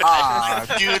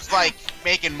 Dude's like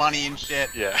making money and shit.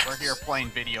 Yeah. We're here playing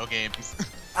video games.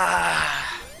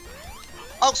 Ah.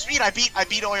 Oh, sweet! I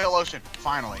beat Oil Ocean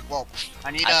finally. Well, I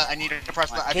need to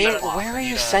press the. I beat Game, the boss. where are I you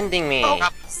need to- sending me? Oh,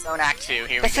 Zone Act 2. Here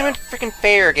we That's go. not freaking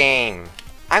fair, game.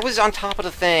 I was on top of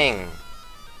the thing.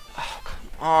 Oh, come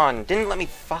on. Didn't let me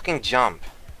fucking jump.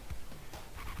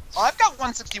 Oh, I've got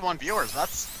 161 viewers.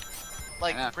 That's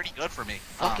like Yeah. pretty good for me.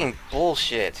 Fucking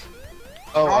bullshit.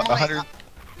 Oh, Normally,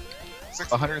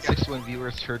 161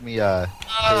 viewers heard me say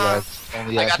that's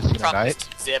only I at got the Casino Metropolis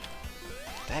Night. zip.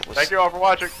 That was. Thank you all for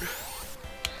watching.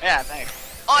 Yeah,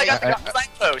 thanks. Oh, I got Yeah, the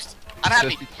signpost. I'm happy.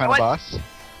 Just beat the You know final what? boss.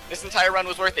 This entire run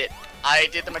was worth it. I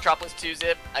did the Metropolis 2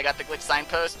 zip. I got the glitch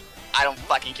signpost. I don't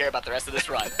fucking care about the rest of this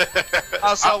run.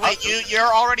 Oh, so wait, you're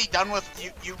already done with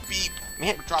you beat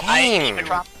Man, Metropolis. game.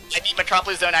 I beat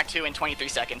Metropolis Zone Act 2 in 23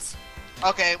 seconds.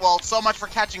 Okay, well, so much for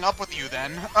catching up with you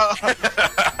then.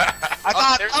 I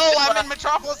thought, there's- I'm in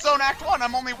Metropolis Zone Act 1.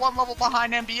 I'm only one level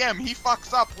behind MBM. He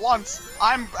fucks up once.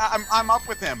 I'm up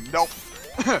with him. Nope.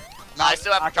 I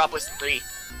still have Metropolis 3.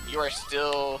 You are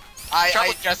still. I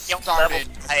Metropolis just don't started.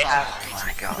 level. I have. Oh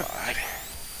my god.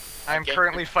 I'm Okay.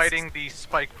 currently fighting the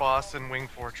Spike boss in Wing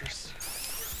Fortress.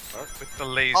 With the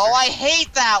laser. Oh, I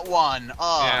hate that one.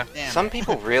 Oh, Yeah. damn. Some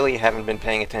people really haven't been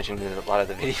paying attention to a lot of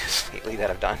the videos lately that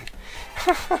I've done.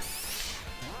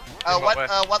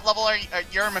 What level are you?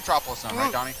 You're in Metropolis Zone,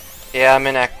 right, Donnie? Yeah, I'm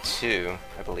in Act 2,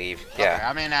 I believe. Yeah. Okay,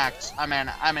 I'm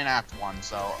in Act 1,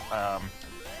 so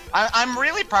I'm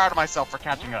really proud of myself for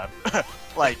catching up.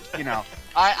 Like, you know,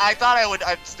 I thought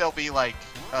I'd still be like.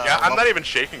 Yeah, I'm not even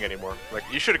shaking anymore. Like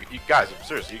you guys,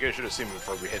 seriously, you guys should have seen me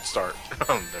before we hit start.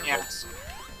 Yeah.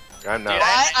 I'm not. Dude,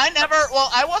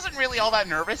 I wasn't really all that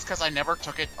nervous because I never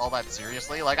took it all that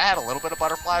seriously. Like I had a little bit of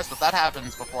butterflies, but that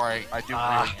happens before I do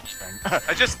really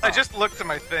anything. I just looked at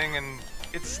my thing and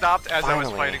it stopped as I was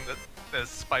Finally. fighting the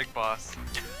Spike boss.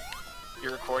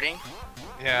 You're recording?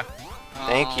 Yeah.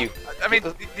 Thank you. I mean,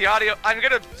 the audio. I'm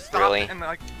gonna stop Really? and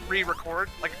like re-record.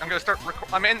 Like I'm gonna start.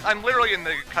 I'm literally in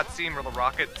the cutscene where the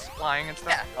rocket's flying and stuff.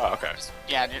 Yeah. Oh, okay.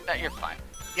 Yeah, you're fine.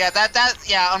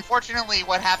 Yeah, unfortunately,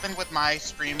 what happened with my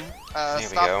stream There we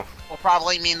stuff go. will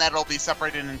probably mean that it'll be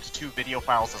separated into 2 video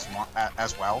files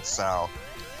as well. So,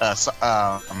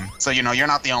 so you know, you're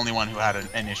not the only one who had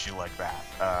an issue like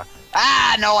that.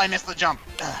 No, I missed the jump.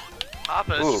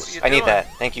 Hoppus, Ooh, what you I need doing?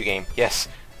 that. Thank you, game. Yes.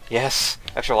 Yes.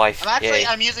 Extra life. Yay.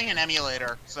 I'm using an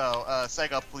emulator, so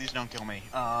Sega, please don't kill me.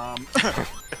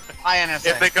 I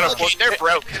understand. If they can afford, They're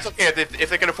broke. It's okay if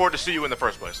they can afford to sue you in the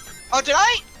first place. Oh, did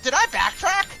I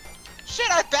backtrack? Shit,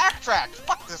 I backtracked.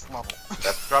 Fuck this level.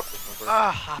 That's drop.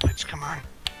 Hoppage, come on.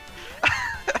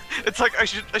 It's like I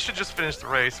should just finish the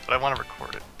race, but I want to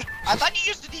record it. I thought you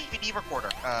used a DVD recorder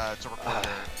to record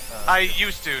it. I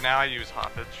used to. Now I use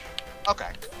Hoppage.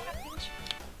 Okay.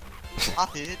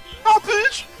 Hoppage.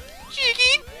 Hoppage!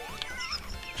 Cheeky!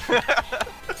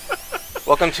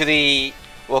 Welcome to the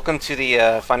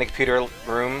Find a Computer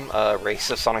Room race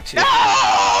of Sonic 2. No!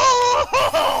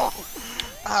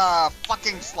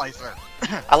 Fucking slicer.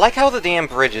 I like how the damn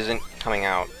bridge isn't coming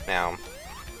out now.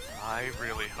 I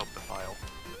really hope the file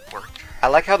worked. I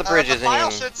like how the bridge the isn't file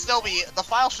even. the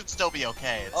file should still be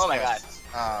okay. It's Oh my just,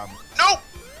 Nope.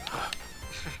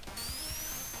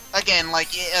 Again, like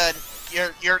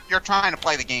you're trying to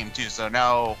play the game too, so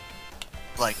no,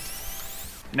 like,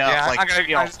 no, Yeah, like, I'm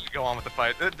you know, just gonna go on with the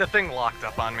fight. The thing locked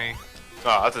up on me.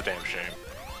 Oh, that's a damn shame.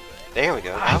 There we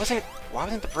go. Why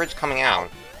wasn't the bridge coming out?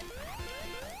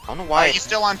 I don't know why. Are you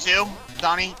still on 2,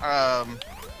 Donnie?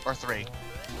 Or 3?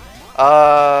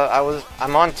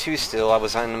 I'm on 2 still. I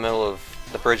was in the middle of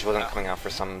the bridge wasn't coming out for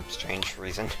some strange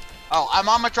reason. Oh, I'm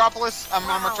on Metropolis. I'm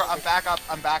back up.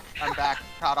 I'm back.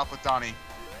 Caught up with Donnie.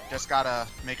 Just gotta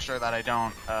make sure that I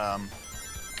don't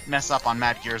mess up on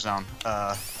Mad Gear Zone.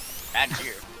 Mad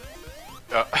Gear.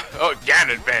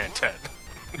 Ganon Band 10.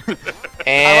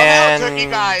 And I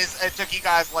love how it took you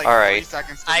guys like Alright. 3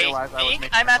 seconds to I realize I was think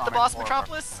making I'm at the Sonic boss 4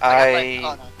 Metropolis.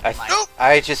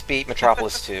 I just beat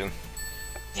Metropolis 2.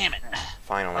 Damn it.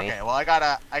 Finally. Okay, well I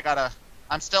gotta.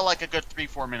 I'm still like a good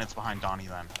 3-4 minutes behind Donnie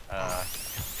then.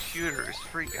 Computer is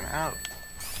freaking out.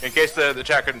 In case the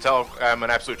chat couldn't tell, I'm an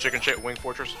absolute chicken shit Wing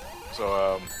Fortress.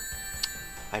 So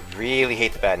I really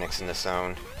hate the badniks in this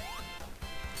zone.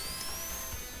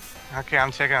 Okay,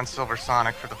 I'm taking on Silver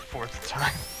Sonic for the 4th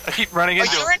time. I keep running Oh,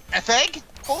 into you're in Mythig?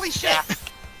 Holy shit!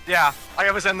 Yeah,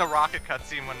 I was in the rocket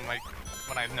cutscene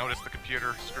when I noticed the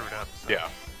computer screwed up. So. yeah.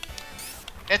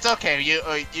 It's okay.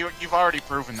 You've already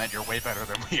proven that you're way better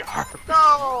than we are.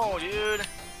 No, dude.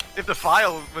 If the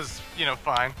file was,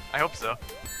 fine, I hope so.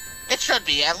 It should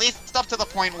be at least up to the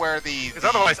point where Because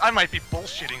otherwise, I might be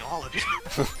bullshitting all of you.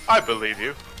 I believe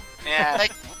you. Yeah.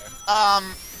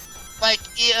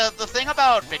 the thing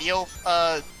about video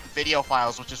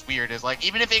files, which is weird, is like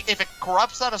even if it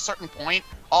corrupts at a certain point,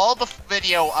 all the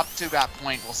video up to that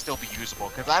point will still be usable.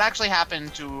 Because that actually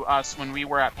happened to us when we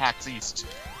were at PAX East.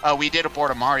 We did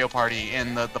abort a Mario Party,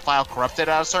 and the file corrupted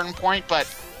at a certain point, but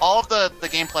all of the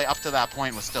gameplay up to that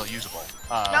point was still usable.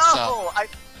 No,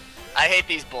 I hate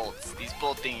these bolts. These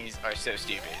bolt thingies are so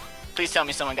stupid. please tell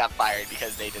me someone got fired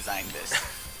because they designed this.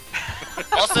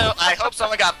 Also, I hope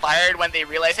someone got fired when they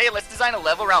realized, hey, let's design a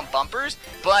level around bumpers,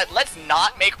 but let's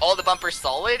not make all the bumpers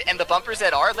solid, and the bumpers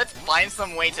that are, let's find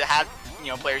some way to have,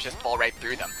 players just fall right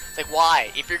through them. It's like,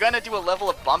 why? If you're gonna do a level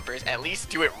of bumpers, at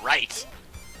least do it right.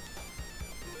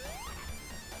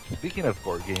 Speaking of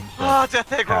board games, Oh,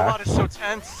 Death Egg Robot is so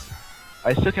tense.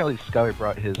 I still can't believe Skyler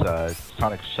brought his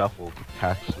Sonic Shuffle to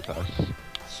PAX with us.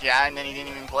 Yeah, and then he didn't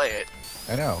even play it.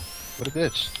 I know. What a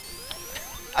bitch.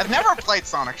 I've never played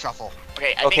Sonic Shuffle.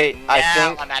 Okay, I Okay, think I now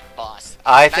think- I'm at the boss.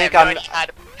 I think have I'm. no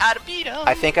idea how to beat him.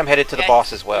 I think I'm headed to the Okay,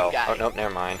 boss as well. you got Oh it. nope,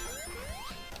 never mind.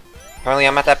 Apparently,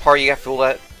 I'm at that part you got fooled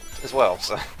at as well.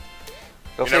 So go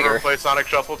You figure. never played Sonic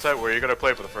Shuffle, Ted? Where you're gonna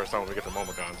play for the first time when we get to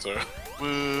Momocon, so.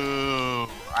 Woo!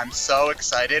 I'm so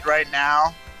excited right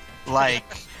now. Like,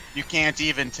 you can't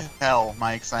even tell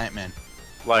my excitement.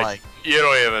 Like, you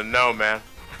don't even know, man.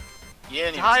 You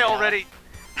didn't even Die know. already.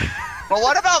 But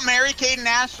what about Mary-Kate and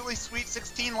Ashley Sweet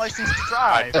 16 License to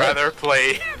I'd Drive? rather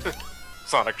play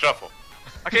Sonic Shuffle.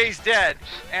 Okay, he's dead.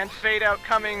 And Fade Out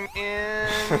coming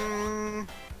in...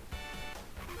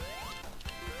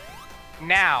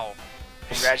 now.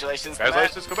 Congratulations,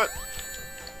 Congratulations, Clement.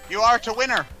 You are to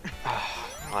winner.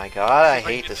 Oh my god, I Like,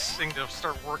 hate get this thing to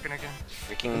start working again.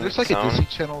 freaking There's like a zone. Disney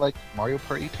Channel like Mario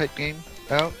Party type game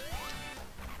out.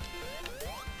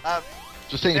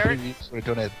 Just saying, if there- you want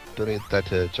to donate that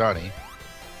to Johnny.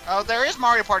 Oh, there is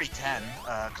Mario Party 10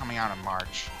 coming out in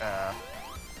March.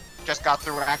 Just got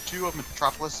through Act 2 of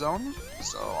Metropolis Zone,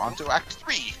 so on to Act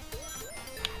 3.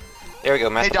 There we go,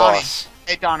 I'm at Hey, the Donnie. boss.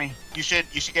 Hey Donnie, you should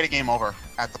get a game over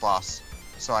at the boss,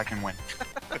 so I can win.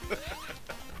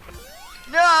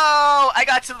 No! I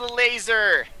got to the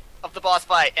laser of the boss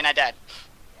fight, and I died.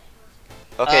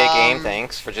 Okay, Um, game,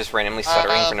 thanks for just randomly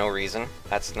stuttering for no reason.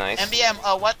 That's nice. MBM,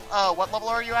 what level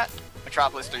are you at?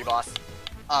 Metropolis 3 boss.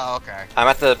 Oh, okay. I'm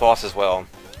at the boss as well.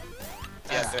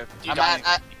 Yeah, so you I'm don't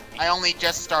at, I only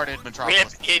just started Metropolis.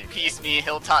 Rip, kid, piece me,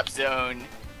 Hilltop Zone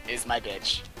is my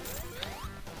bitch.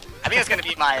 I think it's gonna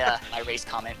be my my race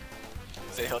comment.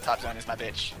 Say Hilltop Zone is my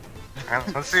bitch.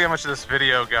 Let's see how much of this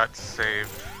video got saved.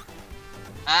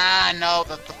 Ah, no,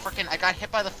 the frickin' I got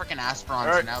hit by the frickin' Aspirons,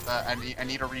 Alright. and now I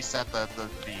need to reset the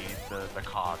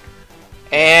cog.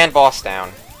 And boss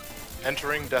down.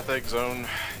 Entering Death Egg Zone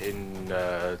in,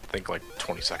 I think like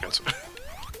 20 seconds.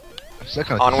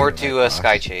 Onward to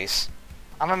Sky Chase.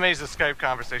 I'm amazed the Skype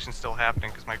conversation's still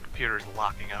happening because my computer is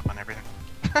locking up on everything.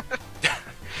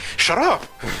 Shut up!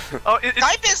 Oh,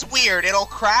 Skype is weird. It'll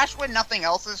crash when nothing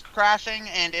else is crashing,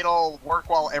 and it'll work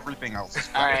while everything else is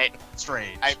crashing. Alright,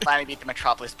 Strange. I finally beat the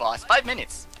Metropolis boss. 5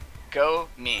 minutes. Go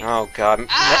me. Oh god.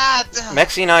 Ah,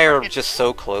 Mexi and I are just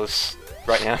so close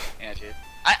right now. Yeah, dude.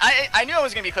 I knew I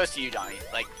was gonna be close to you, Donnie.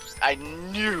 Like, I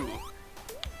knew.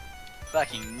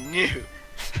 Fucking knew.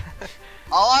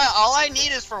 all I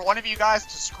need is for one of you guys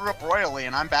to screw up royally,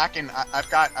 and I'm back in.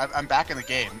 I'm back in the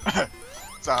game.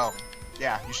 So,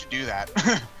 yeah, you should do that.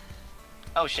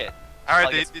 Oh shit.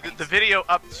 Alright, Like the video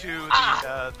up to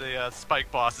the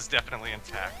Spike boss is definitely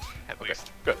intact, at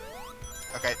least. Good.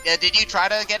 Okay. Yeah, did you try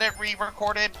to get it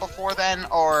re-recorded before then,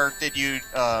 or did you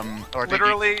or did you...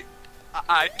 Literally,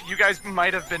 you guys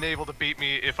might have been able to beat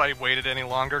me if I waited any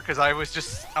longer, because I was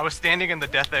standing in the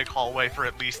Death Egg hallway for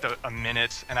at least a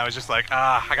minute, and I was just like,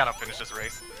 I gotta finish this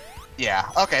race. Yeah.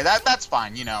 Okay. That's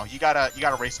fine. You know, you gotta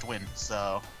race to win.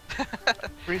 So.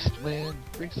 Race to win,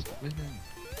 race to win.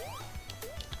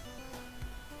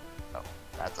 Oh,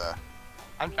 that's a.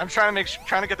 I'm trying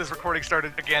to get this recording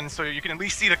started again so you can at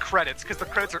least see the credits, because the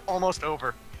credits are almost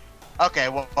over. Okay.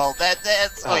 Well,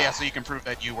 that's. Oh yeah. So you can prove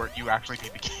that you actually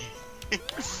beat the game.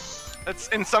 That's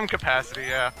in some capacity,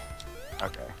 yeah.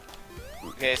 Okay.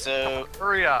 Okay, so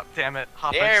Hurry up, damn it.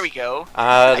 Hop there in. we go.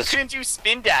 I The, couldn't do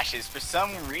spin dashes for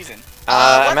some reason.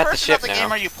 I'm what at the version ship of the now.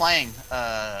 game are you playing?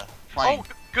 Oh,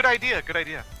 good idea, good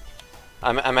idea.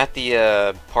 I'm at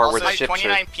the part Also, where the ship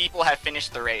 29 people have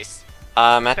finished the race.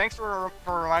 I'm at Thanks for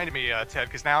reminding me, Ted,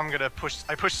 because now I'm gonna push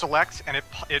select, and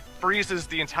it freezes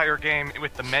the entire game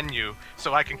with the menu,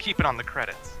 so I can keep it on the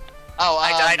credits. Oh,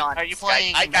 I died on Are you Skype.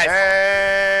 playing?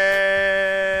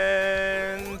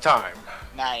 And time.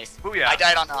 Nice. Booyah. I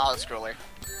died on the auto scroller.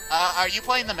 Are you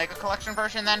playing the Mega Collection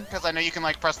version then? Because I know you can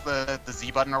like press the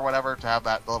Z button or whatever to have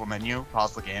that little menu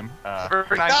pause the game. The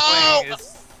version I'm No! playing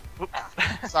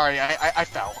is. Sorry, I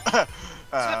fell. So if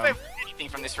I learned anything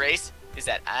from this race, is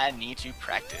that I need to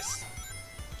practice.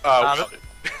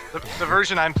 The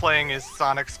version I'm playing is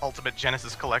Sonic's Ultimate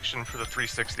Genesis Collection for the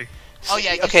 360. Oh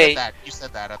yeah, you okay. said that. You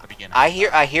said that at the beginning. I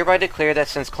hereby declare that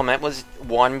since Clement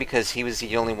won because he was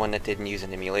the only one that didn't use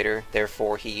an emulator,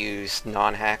 therefore he used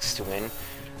non-hacks to win.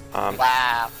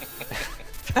 Wow.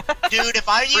 Dude, if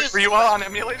I use Were you all on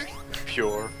emulators?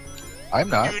 Pure. I'm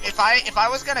not. Dude, if I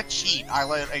was gonna cheat, I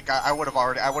would have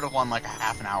won like a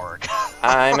half an hour ago.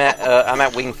 I'm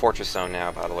at Wing Fortress Zone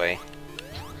now, by the way.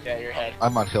 Yeah, your head.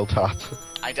 I'm on Hilltop.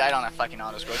 I died on a fucking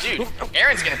auto scroll. Dude,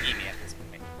 Aaron's gonna beat me at this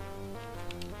point.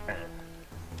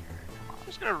 I'm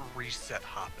just gonna reset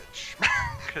hoppage.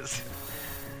 Because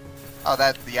Oh,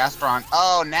 the Astron.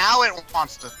 Oh, now it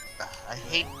wants to. I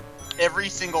hate every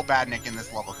single badnik in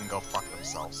this level can go fuck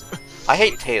themselves. I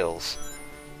hate Tails.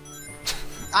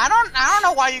 I don't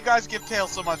know why you guys give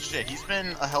Tails so much shit. He's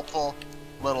been a helpful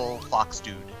little fox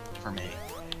dude for me.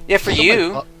 Yeah, for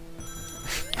you.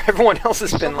 Everyone else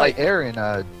has been like air in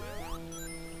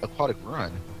Aquatic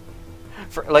Run.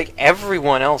 for like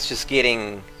everyone else just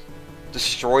getting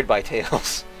destroyed by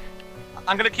Tails.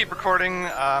 I'm gonna keep recording.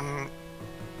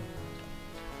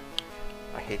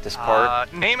 I hate this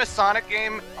part. Name a Sonic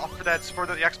game that's for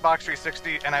the Xbox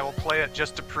 360, and I will play it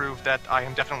just to prove that I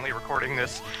am definitely recording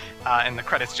this, and the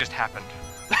credits just happened.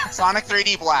 Sonic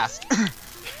 3D Blast.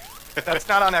 That's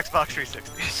not on Xbox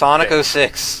 360. Sonic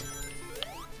 06.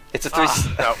 It's a three.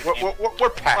 No, we're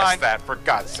past Fine. that, for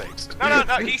God's sakes. No.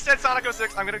 He said Sonic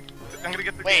 06. I'm gonna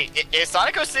get the game. Wait, is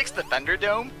Sonic 06 the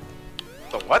Thunderdome?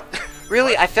 The what?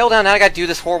 Really? I fell down. Now I gotta do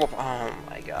this horrible. Oh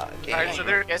my god. Game. Alright, so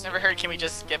there- You guys never heard, can we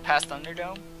just get past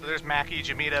Thunderdome? So there's Mackie,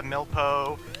 Jamita,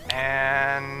 Milpo,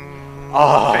 and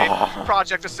Oh.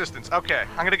 Project Assistance. Okay,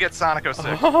 I'm gonna get Sonic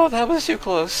 06. Oh, that was too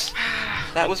close.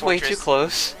 That was way too Fortress.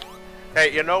 close.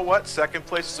 Hey, you know what? Second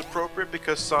place is appropriate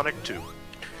because Sonic 2.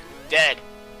 Dead.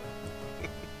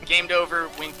 Gamed over,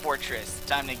 Wing Fortress.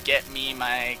 Time to get me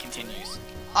my continues.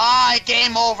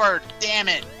 Game over. Damn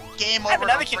it. Game over. I have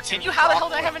another to continue? frickin' How the hell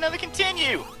did I Crawford. have another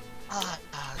continue?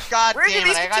 God Where damn did it.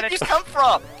 these I gotta, continues come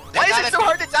from? Why is gotta it so do-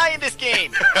 hard to die in this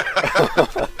game?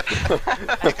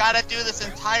 I gotta do this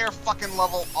entire fucking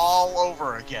level all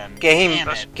over again. Game, Damn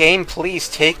it. game, please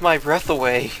take my breath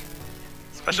away.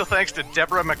 Special thanks to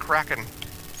Deborah McCracken.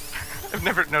 I've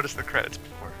never noticed the credits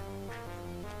before.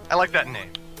 I like that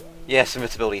name. Yes,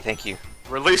 invincibility. Thank you.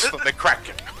 Release the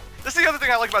Kraken. This is the other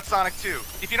thing I like about Sonic 2.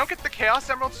 If you don't get the Chaos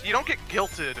Emeralds, you don't get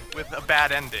guilted with a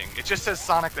bad ending. It just says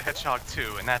Sonic the Hedgehog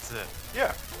 2, and that's it.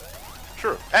 Yeah.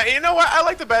 True. You know what? I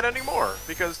like the bad ending more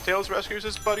because Tails rescues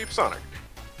his buddy Sonic.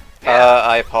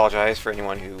 I apologize for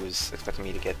anyone who was expecting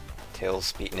me to get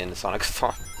Tails beaten into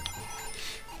Sonic-a-thon.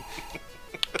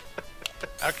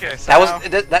 Okay, so That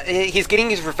was he's getting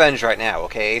his revenge right now.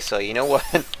 Okay, so you know what?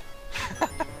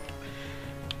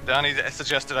 Donnie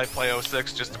suggested I play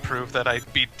 06 just to prove that I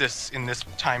beat this in this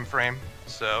time frame.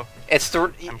 So It's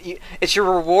it's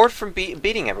your reward from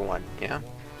beating everyone. Yeah.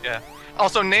 yeah.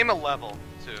 Also, name a level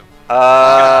too.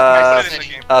 Uh, Put it in the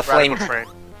game. flame. Radical Train.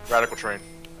 Radical Train.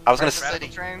 I was gonna. Radical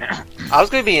Train. I was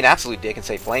gonna be an absolute dick and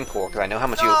say flame core because I know how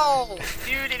much you. No!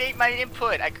 Dude, it ate my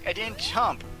input. I didn't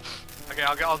jump. Okay,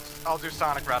 I'll do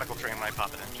Sonic Radical Train when I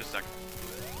pop it in. Just a second.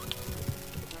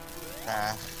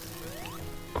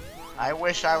 I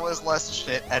wish I was less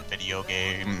shit at video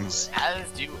games. As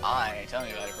do I. Tell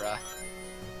me about it, bruh.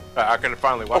 I can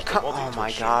finally watch the Oh multi-tool my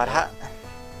show god! now.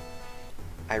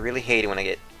 I really hate it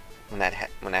when that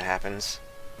happens.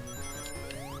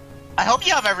 I hope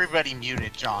you have everybody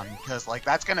muted, John, because like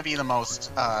that's gonna be the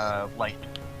most like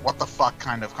what the fuck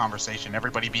kind of conversation.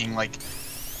 Everybody being like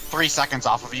 3 seconds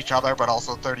off of each other, but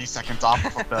also 30 seconds off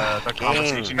of the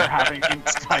conversation you're having in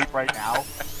Skype right now.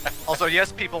 Also,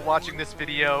 yes, people watching this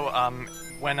video,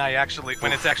 when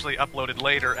it's actually uploaded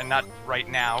later and not right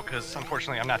now, because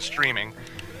unfortunately I'm not streaming.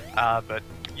 But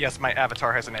yes, my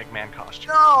avatar has an Eggman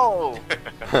costume. No!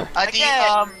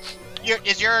 Again.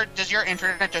 Does your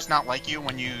internet just not like you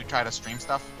when you try to stream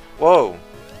stuff? Whoa!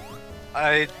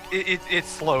 It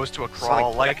slows to a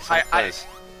crawl.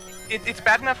 It's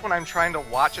bad enough when I'm trying to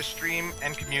watch a stream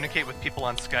and communicate with people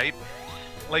on Skype.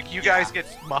 Like, you guys get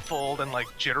muffled and, like,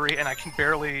 jittery, and I can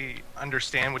barely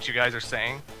understand what you guys are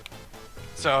saying.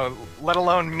 So, let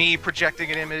alone me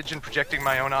projecting an image and projecting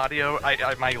my own audio,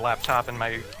 my laptop and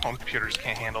my home computers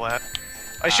can't handle that.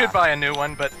 I should buy a new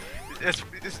one, but,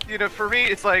 for me,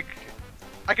 it's like,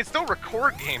 I can still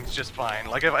record games just fine.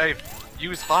 Like, if I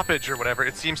use Hoppage or whatever,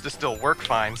 it seems to still work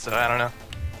fine, so I don't know.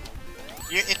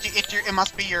 It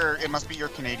must be your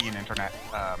Canadian internet.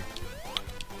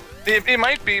 It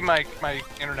might be my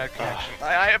internet connection.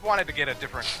 I have wanted to get a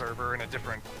different server and a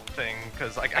different thing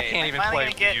because I can't even play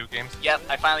Wii U games. Yep,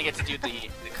 I finally get to do the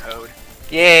code.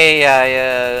 Yay!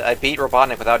 I beat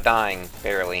Robotnik without dying,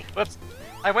 barely.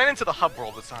 I went into the hub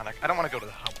world with Sonic. I don't want to go to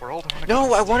the hub world.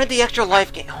 No, I wanted the extra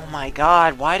life game. Oh my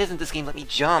god! Why doesn't this game let me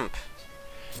jump?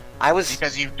 I was.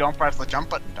 Because you don't press the jump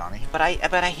button, Donnie. But I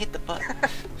hit the button.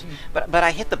 but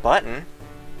I hit the button.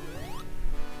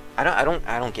 I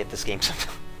don't get this game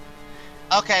sometimes.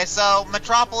 Okay, so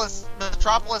Metropolis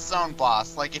Zone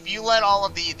boss. Like, if you let all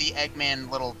of the Eggman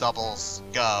little doubles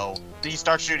go, he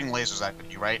starts shooting lasers at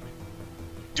you, right?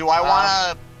 Do I want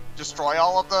to destroy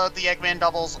all of the Eggman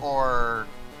doubles, or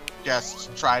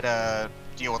just try to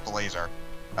deal with the laser?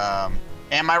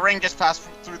 And my ring just passed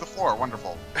through the floor.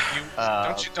 Wonderful.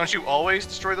 Don't you always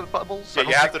destroy the bubbles? Yeah,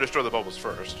 you have to destroy the bubbles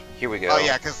first. Here we go. Oh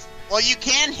yeah, because well, you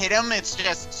can hit him. It's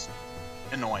just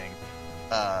annoying.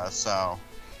 So.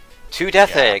 2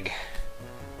 Death Egg.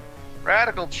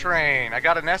 Radical Train. I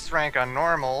got an S rank on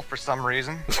normal for some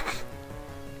reason.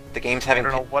 The game's having. I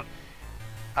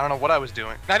don't know what I was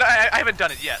doing. I haven't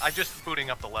done it yet. I'm just booting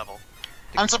up the level.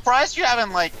 I'm surprised you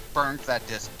haven't like burned that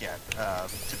disc yet.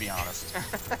 To be honest.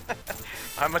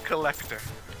 I'm a collector.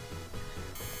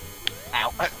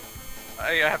 Ow.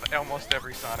 I have almost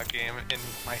every Sonic game in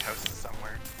my house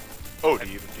somewhere. Oh, do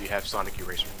you have Sonic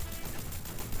Eraser?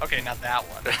 Okay, not that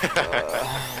one.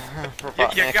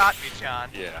 Robotnik. You got me, John.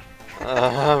 Yeah.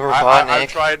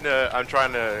 Robotnik. I'm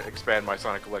trying to expand my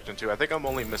Sonic collection too. I think I'm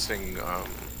only missing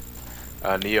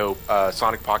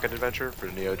Sonic Pocket Adventure for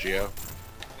Neo Geo,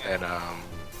 and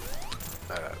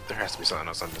there has to be something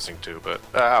else I'm missing too. But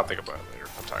I'll think about it later.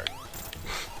 I'm tired.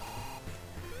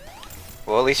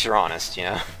 Well, at least you're honest, you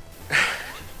know.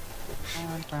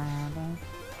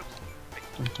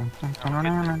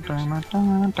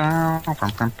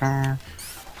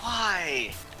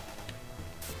 Why?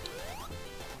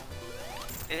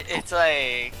 It's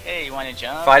like, hey, you want to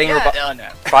jump? Fighting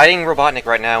Robotnik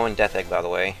right now in Death Egg, by the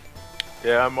way.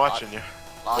 Yeah, I'm watching you.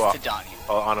 Lost to Donnie.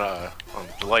 On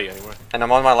delay anyway. And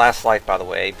I'm on my last life, by the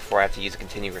way, before I have to use a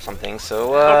continue or something.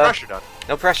 So no pressure, Don.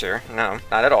 No pressure. No,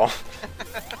 not at all.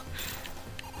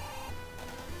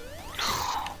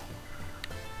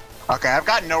 Okay, I've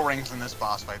got no rings in this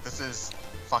boss fight. This is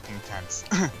fucking tense.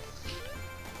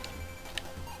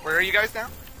 Where are you guys now?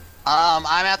 I'm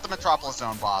at the Metropolis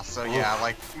Zone boss, so yeah,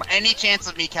 like, any chance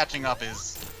of me catching up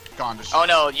is gone to shit. Oh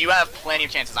no, you have plenty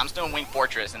of chances. I'm still in Wing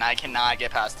Fortress, and I cannot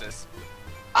get past this.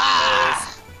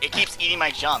 It keeps eating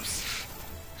my jumps.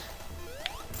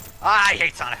 I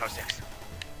hate Sonic 06.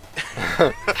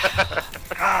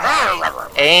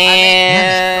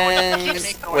 And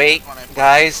wait,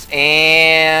 guys,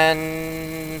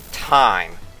 and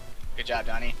time. Good job,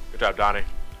 Donnie. Good job, Donnie.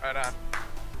 Right on.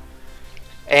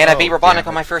 And I beat Robotnik damn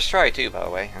on my first try too, by the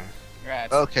way.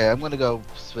 Congrats. Okay, I'm gonna go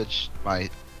switch my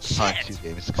Sonic 2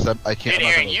 games because I can't. Dude,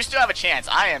 Aaron, you still have a chance.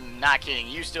 I am not kidding.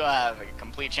 You still have a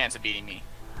complete chance of beating me.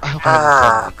 I hope I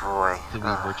haven't played the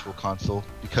Wii Virtual Console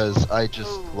because I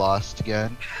just lost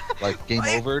again, like game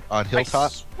over on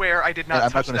Hilltop. I swear I did not And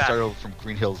I'm touch not going to that. start over from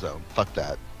Green Hill Zone. Fuck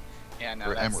that. Yeah, no,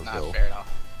 Or that's Emeraldville. not fair at all.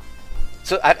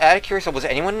 So, out of curiosity, was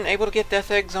anyone able to get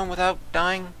Death Egg Zone without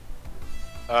dying?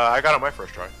 I got it on my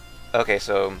first try. Okay,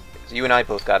 so you and I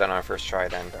both got it on our first try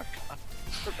then.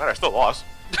 But I still lost.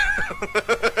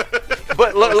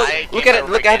 But look at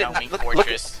it.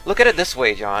 Fortress. Look at it this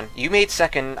way, John. You made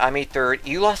second. I made third.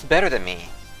 You lost better than me.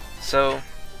 So.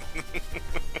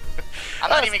 I'm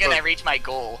not even gonna reach my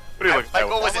goal. What do you look My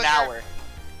goal was an hour.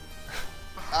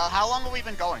 How long have we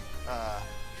been going?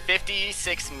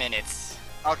 56 minutes.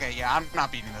 Okay, yeah, I'm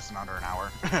not beating this in under an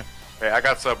hour. Hey, I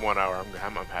got sub 1 hour.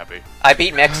 I'm happy. I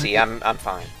beat Mexi. I'm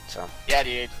fine. So. Yeah,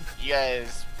 dude. You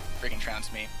guys freaking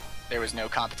trounced me. There was no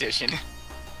competition.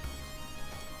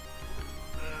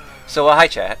 So, hi,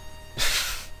 chat.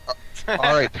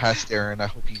 Alright, past Aaron. I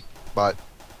hope you bought.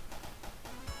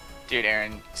 Dude,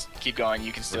 Aaron, keep going.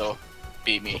 You can still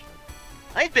beat me.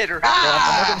 I better.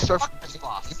 I'm not gonna start fuck this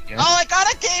boss. Oh, I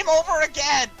got a game over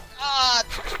again!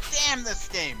 Damn this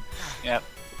game. Yep.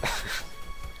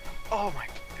 Oh my,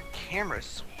 the camera's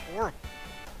so horrible.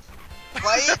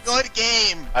 Play a good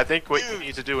game. I think what you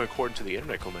need to do, according to the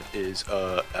internet comment, is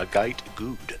a guide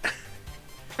good.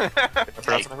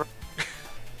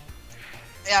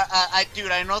 Yeah,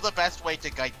 dude, I know the best way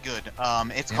to guide good.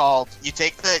 It's called you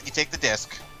take the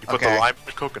disc. You put the lime in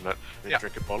the coconut, and you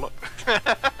drink it all up.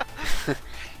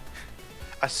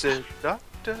 I said,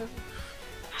 doctor.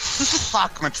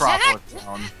 Fuck Metropolis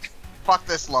Zone. Fuck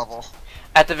this level.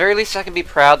 At the very least, I can be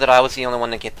proud that I was the only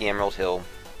one to get the Emerald Hill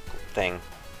thing.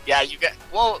 Yeah, you got.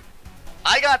 Well,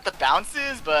 I got the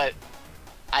bounces, but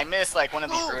I missed like one of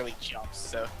the early jumps.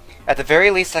 So. At the very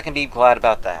least, I can be glad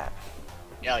about that.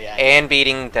 Oh yeah. And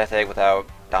beating Death Egg without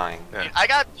dying. Yeah. I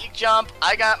got Peak Jump.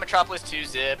 I got Metropolis 2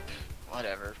 Zip.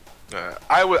 Whatever.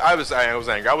 I was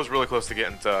angry. I was really close to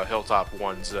getting to Hilltop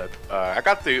 1 Zip. I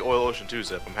got the Oil Ocean 2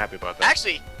 Zip. I'm happy about that.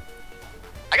 Actually,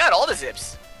 I got all the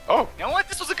zips. Oh. You know what?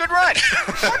 This was a good run.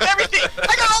 Everything.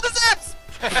 I got all the zips.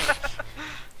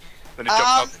 Then he jumps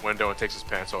out the window and takes his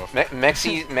pants off.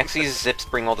 Mexi's zips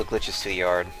bring all the glitches to the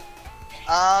yard.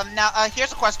 Now,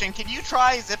 here's a question. Can you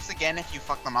try zips again if you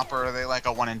fuck them up, or are they like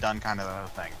a one and done kind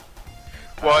of thing?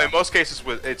 Well, in most cases,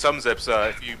 with some zips,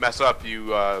 if you mess up, you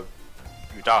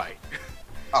die.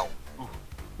 Oh.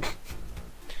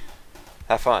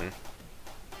 Have fun.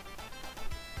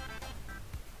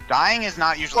 Dying is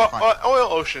not usually fun. The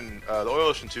Oil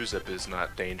Ocean 2 zip is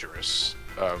not dangerous.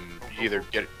 You either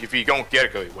get it, if you don't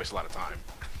get it, you waste a lot of time.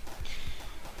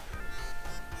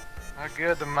 Oh,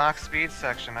 good, the Mach speed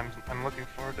section. I'm looking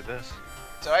forward to this.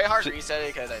 So I hard reset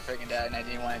it because I freaking died and I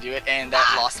didn't want to do it, and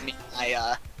that lost me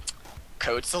my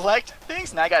code select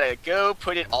things, and I gotta go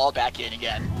put it all back in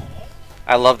again.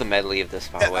 I love the medley of this,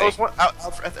 by the way.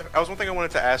 That was one thing I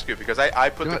wanted to ask you, because I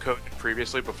put the code in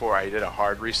previously before I did a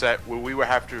hard reset.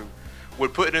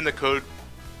 Would put it in the code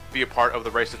be a part of the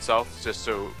race itself, just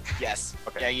so? Yes.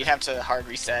 Okay. Yeah, you have to hard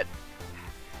reset.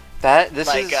 I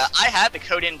had the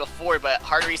code in before, but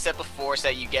hard reset before so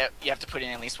that you have to put it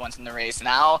in at least once in the race.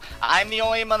 Now I'm the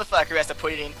only motherfucker who has to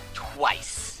put it in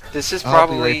twice. This is I'll be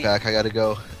probably. right back. I gotta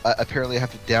go. Apparently, I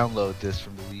have to download this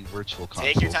from the Wii Virtual Console.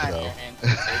 Take your time, so. Aaron. Take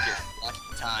your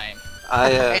fucking time.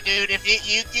 Hey, dude, if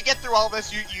you get through all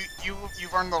this,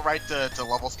 you've earned the right to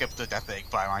level skip the Death Egg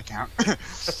by my count.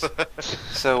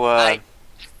 So I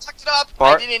fucked it up.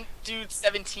 I didn't do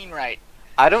 17 right.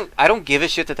 I don't give a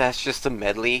shit that that's just a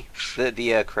medley.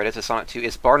 The credits of Sonic 2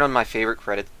 is bar none my favorite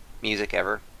credit music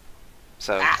ever.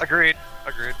 So Agreed.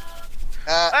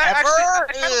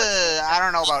 I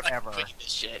don't know about ever. This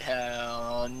shit.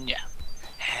 Hell no.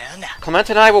 Hell no. Clement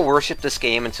and I will worship this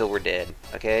game until we're dead.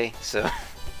 Okay, so.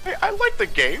 Hey, I like the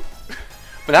game.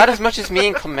 But not as much as me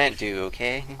and Clement do.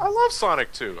 Okay. I love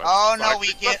Sonic 2. Oh no,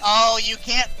 we get. Oh, you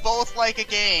can't both like a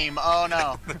game. Oh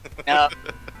no. No.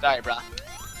 Sorry, brah.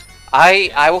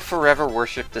 I will forever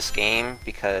worship this game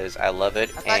because I love it.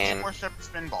 I thought and you worshipped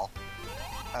Spinball.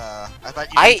 I thought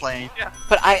you didn't play. Yeah.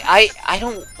 But I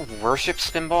don't worship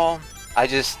Spinball.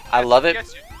 I love it.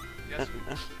 Yes,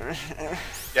 you.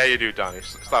 Yeah, you do, Donnie.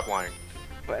 Stop lying.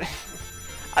 But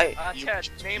Ted,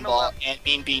 name a Pinball level. and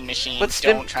Mean Bean Machine. But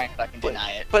Don't try and fucking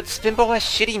deny it. But Spinball has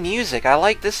shitty music. I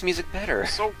like this music better.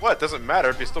 So what? Doesn't matter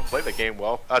if you still play the game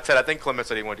well. Ted, I think Clement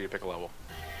said he wanted you to pick a level.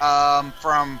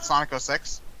 From Sonic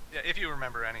 06. Yeah, if you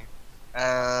remember any.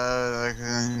 I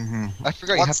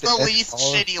forgot. What's you have the to least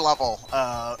shitty level?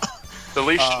 The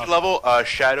least shitty level,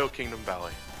 Shadow Kingdom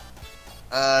Valley.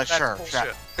 That's Sure.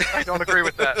 bullshit. I don't agree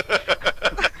with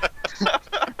that.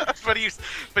 but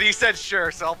he said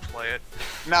sure, so I'll play it.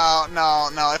 No.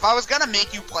 If I was gonna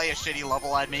make you play a shitty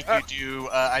level, I'd make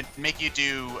you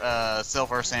do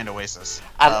Silver Sand Oasis.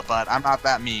 But I'm not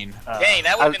that mean. Dang,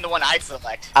 that would have been the one I'd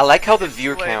select. I like how the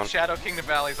viewer Play count. Shadow Kingdom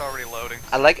Valley's already loading.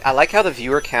 I like how the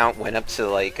viewer count went up to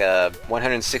like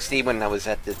 160 when I was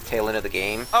at the tail end of the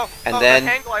game. The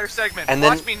hang glider segment. and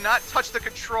Watch then- me not touch the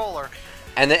controller.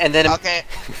 And then Okay.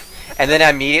 and then I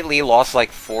immediately lost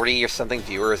like 40 or something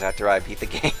viewers after I beat the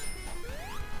game.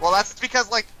 Well, that's because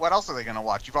like, what else are they gonna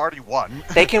watch? You've already won.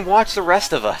 They can watch the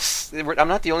rest of us. I'm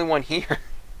not the only one here.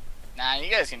 Nah, you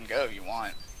guys can go if you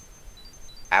want.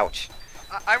 Ouch.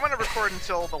 I want to record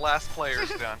until the last player is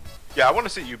done. Yeah, I want to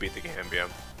see you beat the game, BM.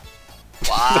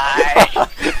 Why?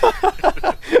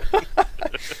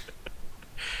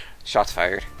 Shots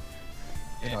fired.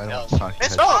 You know, I don't Sonic the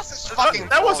This Hedgehog. boss is fucking.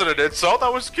 That wasn't an insult. I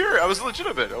was curious. I was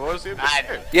legitimate. I was the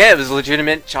Yeah, it was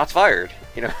legitimate shots fired.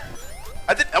 You know,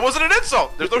 That wasn't an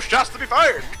insult. There's no shots to be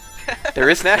fired. there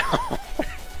is now.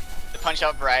 The punch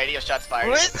out variety of shots fired.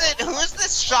 Who is it? Who is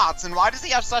this Shots, and why does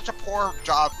he have such a poor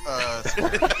job?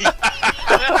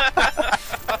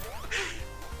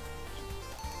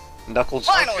 Knuckles.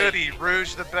 Finally! Goody,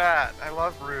 Rouge the Bat. I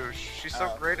love Rouge. She's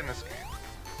so great in this game.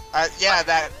 Yeah,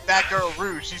 that girl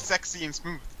Rouge. She's sexy and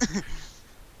smooth.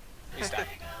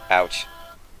 Ouch.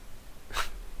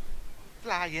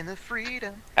 Fly in the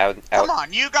freedom. Out. Come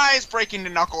on, you guys break into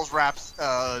Knuckles raps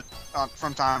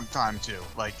from time to time too.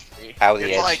 Like, Out the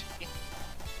it's edge. like,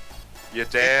 You're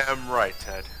damn right,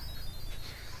 Ted.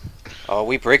 Oh,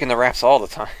 we break in the raps all the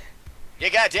time. You're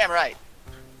goddamn right.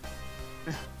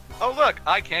 Oh look,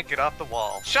 I can't get off the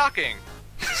wall. Shocking.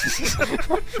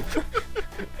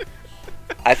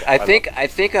 I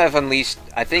think I've unleashed.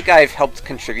 I think I've helped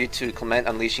contribute to Clement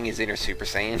unleashing his inner Super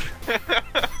Saiyan.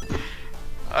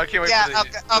 I can't wait yeah, for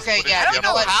the... okay, footage. yeah. I don't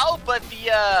know how, but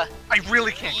I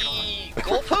really can't get on. the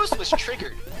goalpost was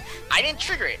triggered. I didn't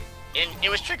trigger it, and it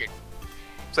was triggered.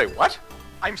 Say what?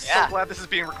 I'm so Yeah. glad this is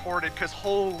being recorded, because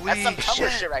holy That's some Tumblr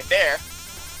shit. shit right there.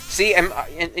 See, and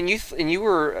you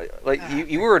were like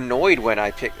you were annoyed when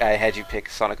I had you pick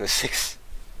Sonic 06.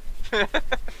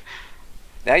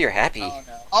 Now you're happy. Oh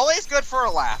no. Always good for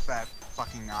a laugh, that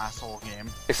fucking asshole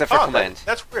game. Except for Clement.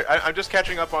 That's weird. I'm just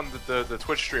catching up on the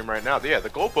Twitch stream right now. Yeah, the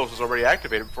goalpost was already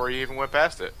activated before you even went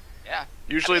past it. Yeah.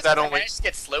 Usually I that only. managed to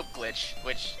get slope glitch,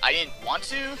 which I didn't want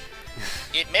to.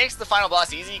 It makes the final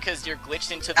boss easy because you're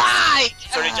glitched into the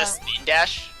sort of just spin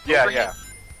dash. Yeah, over yeah. him.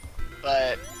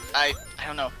 But I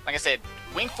don't know. Like I said,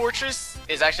 Wing Fortress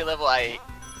is actually a level I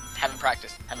haven't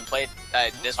practiced, haven't played.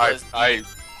 This was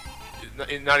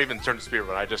not even turn to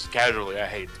speedrun. I just casually I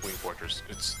hate Wing Fortress.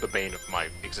 It's the bane of my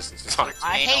existence in Sonic.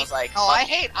 I'm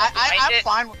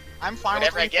fine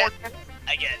whatever with I get. Fortress.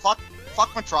 I get.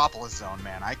 Fuck Metropolis Zone,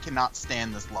 man. I cannot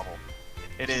stand this level.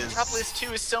 It is. Metropolis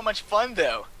 2 is so much fun,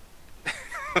 though.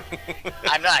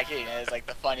 I'm not kidding. It's like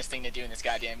the funnest thing to do in this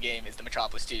goddamn game is the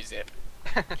Metropolis 2 zip.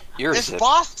 This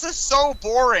boss is so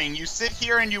boring. You sit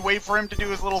here and you wait for him to do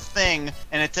his little thing,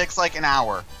 and it takes like an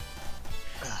hour.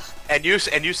 And you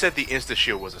said the insta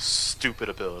shield was a stupid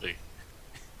ability.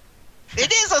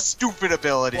 It is a stupid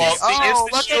ability. Well, the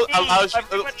insta shield allows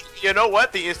you. You know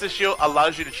what? The insta shield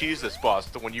allows you to cheese this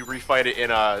boss when you refight it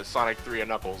in Sonic 3 and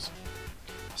Knuckles.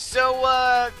 So,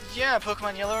 yeah,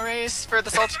 Pokemon Yellow Race for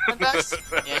the Salty Best.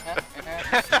 Yeah.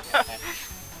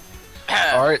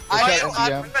 Alright,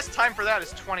 the best time for that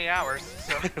is 20 hours.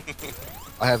 So.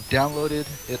 I have downloaded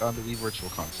it on the Wii Virtual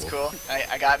Console. It's cool.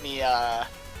 I got me a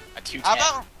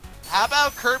 210. How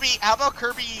about Kirby? How about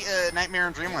Kirby Nightmare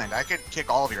in Dreamland? I could kick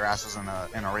all of your asses in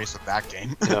a race with that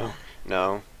game.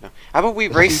 No. How about we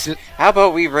race? How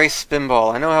about we race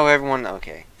Spinball? I know how everyone.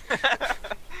 Okay.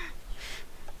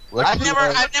 I've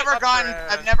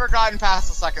never gotten past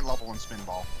the second level in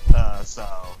Spinball. So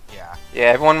yeah. Yeah,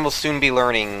 everyone will soon be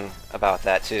learning about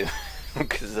that too,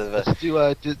 because of Let's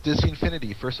do Disney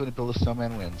Infinity. First one to build a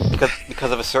snowman wins.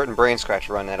 Because of a certain brain scratch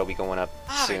run that'll be going up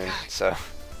soon. So.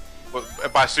 Well,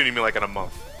 by soon you mean like in a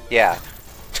month? Yeah.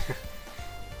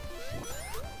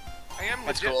 I am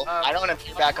That's legit, cool. I don't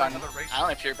appear back on. another race. I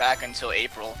don't appear back until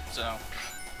April. So.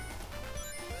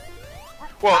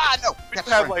 Well, no.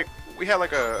 we had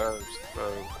like a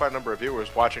quite a number of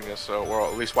viewers watching this, or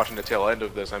at least watching the tail end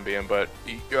of this MBM. But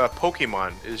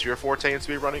Pokemon is your forte in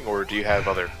speedrunning, or do you have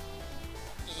other?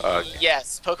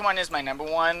 Yes, Pokemon is my number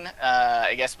one.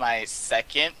 I guess my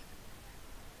second,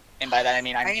 and by that I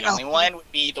mean I'm the only one,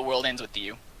 would be The World Ends With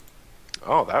You.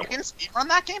 Oh, that. You can speedrun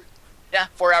that game? Yeah,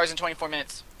 4 hours and 24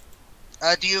 minutes.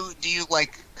 Do you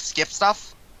like skip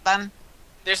stuff then?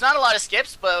 There's not a lot of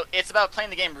skips, but it's about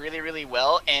playing the game really, really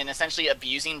well and essentially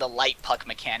abusing the light puck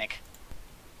mechanic.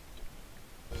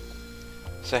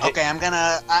 So okay,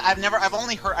 I've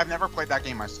never played that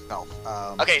game myself.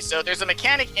 Okay, so there's a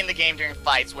mechanic in the game during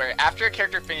fights where after a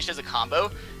character finishes a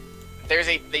combo,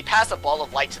 they pass a ball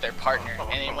of light to their partner,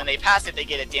 and then when they pass it, they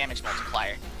get a damage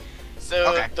multiplier.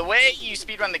 So the way you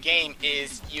speedrun the game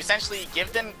is you essentially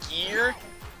give them gear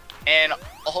and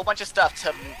a whole bunch of stuff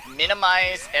to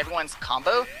minimize everyone's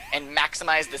combo and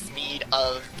maximize the speed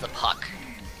of the puck.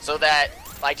 So that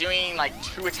by doing like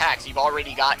 2 attacks, you've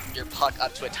already got your puck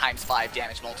up to a ×5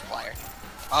 damage multiplier.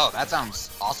 Oh, that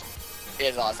sounds awesome. It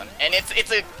is awesome. And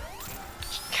it's a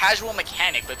casual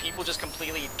mechanic, but people just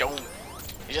completely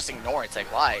they just ignore it. It's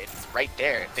like, why? It's right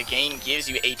there. The game gives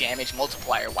you a damage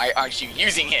multiplier. Why aren't you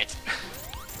using it?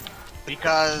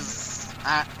 Because...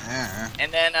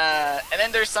 And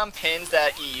then there's some pins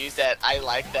that you use that I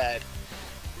like that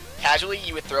casually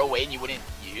you would throw away and you wouldn't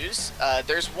use.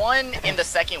 There's one in the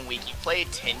second week. You play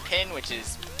Tin Pin, which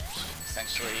is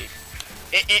essentially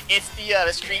it's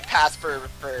the street pass for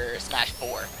Smash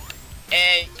 4,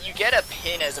 and you get a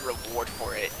pin as a reward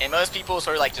for it. And most people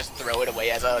sort of like just throw it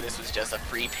away as, oh, this was just a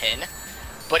free pin,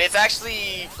 but it's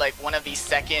actually like one of the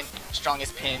second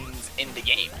strongest pins in the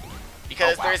game.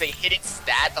 Because there's a hidden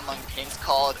stat among pins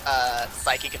called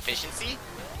Psychic Efficiency,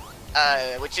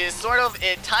 which is sort of,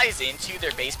 it ties into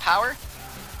their base power.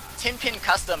 Tin Pin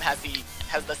Custom has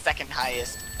the second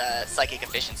highest Psychic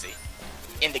Efficiency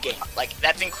in the game. Like,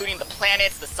 that's including the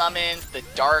planets, the summons, the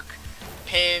dark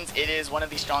pins. It is one of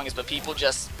the strongest, but people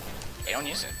they don't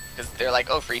use it. Because they're like,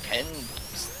 oh, free pin,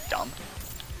 it's dumb.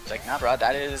 It's like, nah, bro,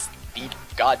 that is the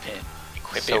God Pin.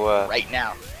 Equip it right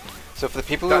now. So for the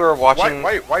people who are watching...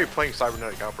 Why are you playing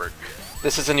Cybernetic Outbreak?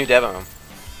 This is a new demo.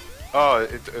 Oh,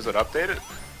 is it updated?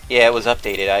 Yeah, it was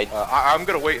updated. I'm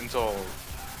going to wait until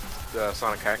the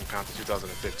Sonic Hacking Contest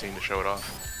 2015 to show it off.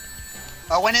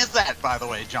 When is that, by the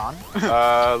way, John?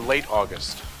 Late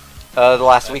August. The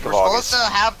last week of August. We're supposed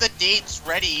to have the dates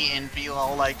ready and be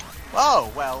all like,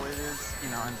 oh, well, it is,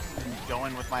 and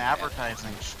going with my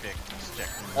advertising shtick.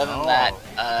 Other than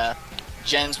that,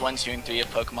 Gens 1, 2, and 3 of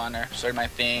Pokemon are sort of my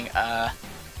thing.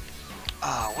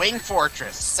 Wing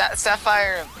Fortress.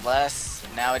 Sapphire less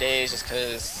nowadays, just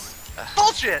because.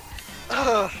 Bullshit.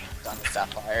 Done with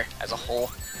Sapphire as a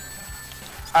whole.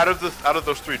 Out of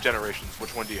those 3 generations,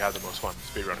 which one do you have the most fun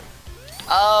speedrunning?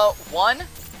 1,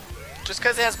 just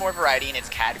because it has more variety in its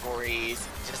categories,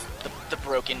 just the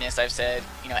brokenness I've said,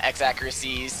 you know, X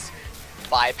accuracies,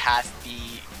 bypass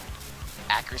the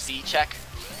accuracy check.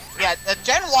 Yeah,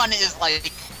 Gen 1 is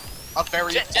like a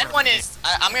very Gen 1 is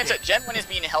I'm gonna tell Gen 1 is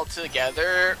being held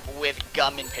together with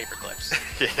gum and paper clips.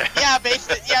 Yeah,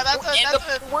 basically. Yeah,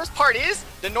 The worst part is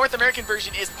the North American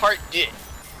version is part D.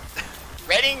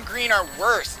 Red and green are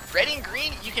worse. Red and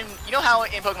green, you know how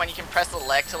in Pokemon you can press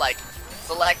select to like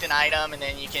select an item and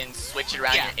then you can switch it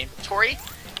around your inventory.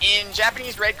 In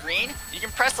Japanese red green, you can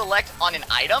press select on an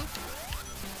item,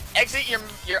 exit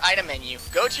your item menu,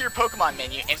 go to your Pokemon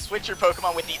menu, and switch your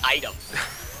Pokemon with the item.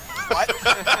 What?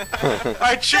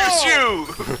 I choose you.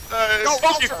 Go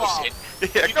Pokeflute. Ultra Ball.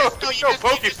 Yeah, go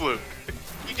Pokeflute.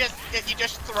 You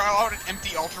just throw out an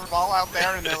empty Ultra Ball out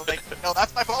there, and they'll like, no,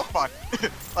 that's my Pokemon.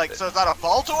 Like, so is that a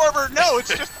Voltorb or no?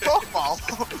 It's just a Pokeball.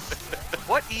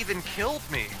 What even killed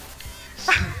me?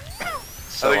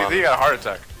 So, I think you got a heart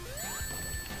attack.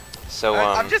 So,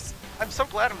 I'm so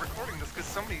glad I'm recording this because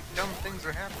so many dumb things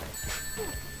are happening.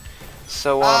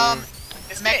 So,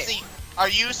 Mexi, are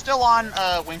you still on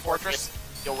Wing Fortress?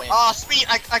 You'll win. Oh, sweet!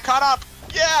 I caught up.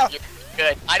 Yeah. You're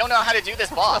good. I don't know how to do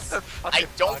this boss. I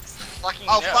don't fucking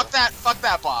know. Oh, fuck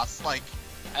that boss. Like,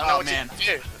 I don't know what man. to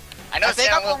do. I know I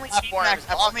think I've only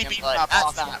beaten that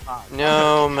boss.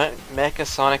 no, Mecha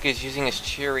Sonic is using his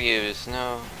Cheerios.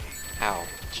 No. How?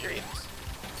 Cheerios.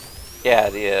 Yeah,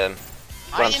 the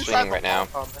I'm streaming right now.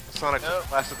 Sonic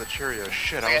last of the Cheerios.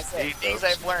 Shit, Like I said, things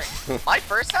I've learned. My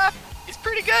first half is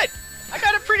pretty good. I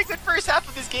got a pretty good first half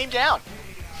of this game down.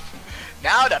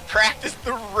 Now to practice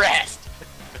the rest.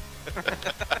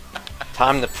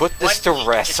 Time to put this to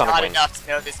rest, It's son of not a enough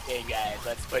to know this game, guys.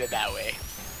 Let's put it that way.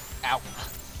 Ow.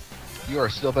 You are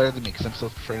still better than me because I'm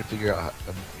still trying to figure out.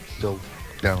 I'm still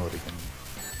downloading, and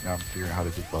now I'm figuring out how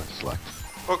to do bug select.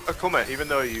 Well, Clement, even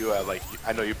though you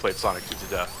I know you played Sonic 2 to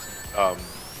death.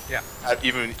 Yeah.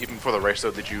 Even for the race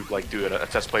though, did you like do a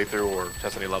test playthrough or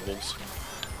test any levels?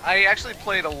 I actually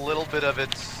played a little bit of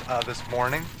it this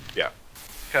morning. Yeah.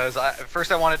 Because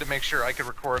first I wanted to make sure I could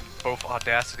record both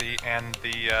Audacity and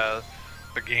the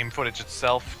game footage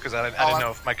itself, because I didn't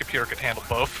know if my computer could handle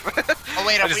both. Oh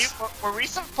wait, were we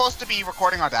supposed to be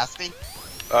recording Audacity?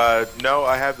 No,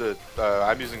 I have the.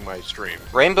 I'm using my stream.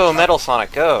 Rainbow Metal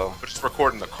Sonic, go! Which is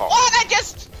recording the call. What?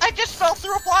 I just fell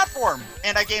through a platform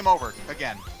and I game over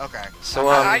again. Okay. So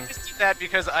I just did that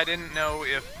because I didn't know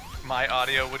if my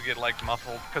audio would get like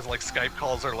muffled, because like Skype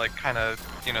calls are like kind of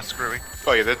screwy.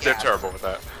 Oh yeah, they're terrible with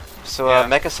that. So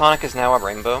Mecha Sonic is now a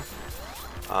Rainbow.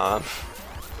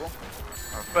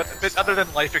 But other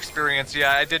than life experience,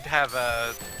 yeah, I did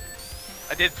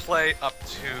play up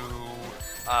to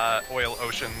Oil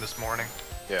Ocean this morning.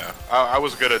 Yeah, I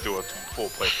was gonna do a full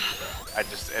playthrough. I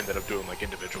just ended up doing like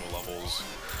individual levels.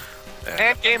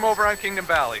 And game over on Kingdom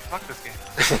Valley. Fuck this game.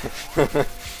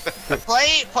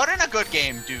 Put in a good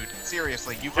game, dude.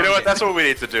 Seriously, you know what? That's what we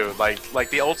need to do. Like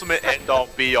the ultimate end all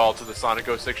be all to the Sonic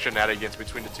 06 shenanigans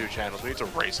between the two channels. We need to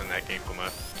race in that game,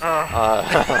 Clement.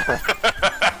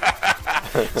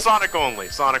 Sonic only.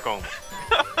 Sonic only.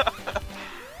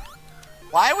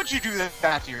 Why would you do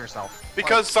that to yourself?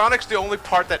 Because Sonic's the only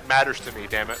part that matters to me.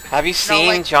 Damn it. Have you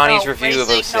seen Johnny's review of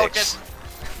 06? No, just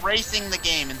racing the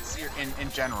game in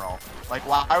general. Like,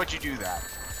 why would you do that?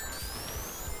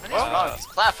 Well, these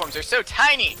platforms are so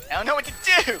tiny. I don't know what to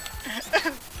do.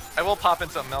 I will pop in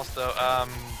something else though.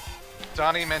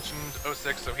 Donnie mentioned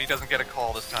 06, so he doesn't get a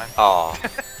call this time. Aw.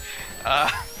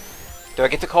 Do I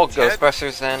get to call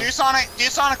Ghostbusters then? Do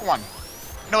Sonic 1.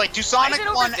 No wait, do Sonic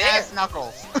 1 as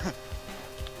Knuckles.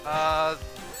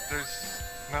 There's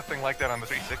nothing like that on the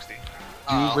 360.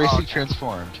 Do Racing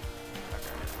Transformed.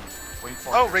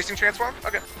 Oh, Racing Transformed?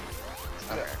 Okay.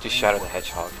 Do Shadow the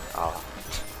Hedgehog.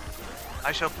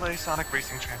 I shall play Sonic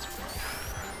Racing Transformed.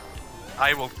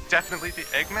 I will definitely be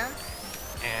Eggman,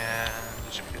 and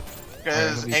it should be good.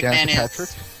 Because Eggman is... Patrick?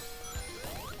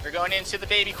 We're going into the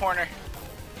baby corner.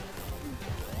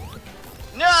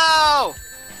 No!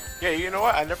 Yeah, you know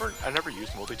what? I never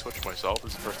used multi-twitch myself.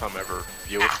 This is the first time I ever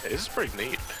view it. This is pretty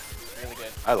neat. Really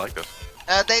good. I like this.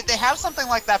 They have something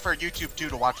like that for YouTube too,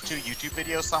 to watch 2 YouTube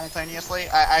videos simultaneously.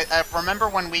 I remember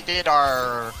when we did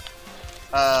our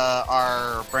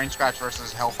Brain Scratch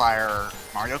versus Hellfire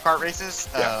Mario Kart races,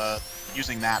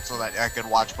 using that so that I could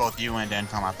watch both you and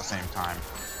Encom at the same time.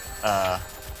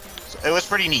 So it was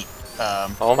pretty neat.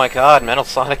 Oh my god, Metal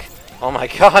Sonic. Oh my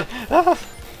god. No!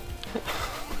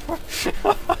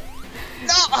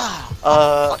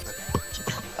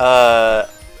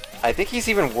 I think he's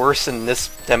even worse in this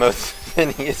demo than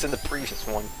he is in the previous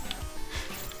one.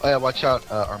 Oh yeah, watch out,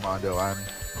 Armando. I'm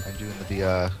doing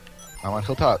the I'm on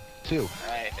Hilltop too.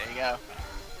 Alright, there you go.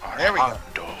 There we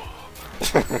go.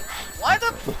 Why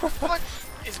the fuck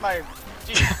is my...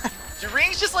 Dude, do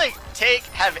rings just like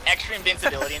have extra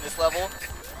invincibility in this level?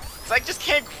 Cause I just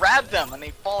can't grab them and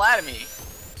they fall out of me.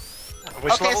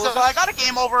 Which Okay, level so is I got a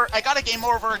game over. I got a game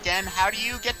over again. How do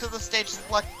you get to the stage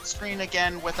select screen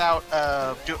again without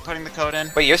putting the code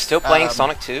in? Wait, you're still playing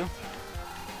Sonic 2?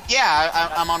 Yeah,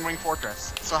 I'm on Wing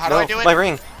Fortress. So how do No, I do it? my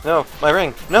ring! No, my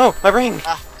ring! No, my ring!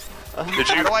 Did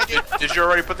you How do I do? did you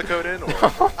already put the code in? Or?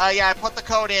 Yeah, I put the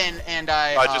code in and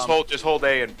I. Just hold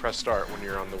A and press start when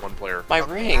you're on the one player. My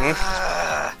ring!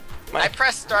 I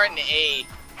press start and A.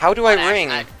 How do I ring?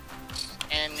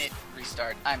 And it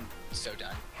restart. I'm so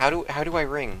done. How do I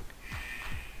ring?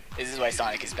 This is why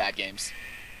Sonic is bad games.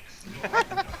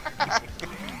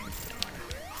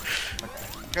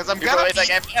 Because I'm People gonna. are always like,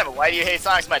 yeah, but why do you hate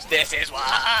Sonic so much? This is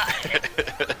why.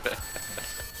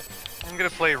 I'm gonna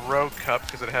play Rogue Cup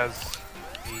because it has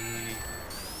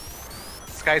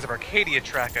the Skies of Arcadia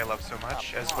track I love so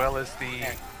much, as well as the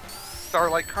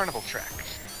Starlight Carnival track.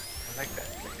 I like that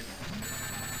place.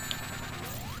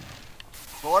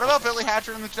 But what about Billy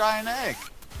Hatcher and the Giant Egg?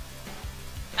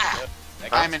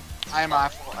 I'm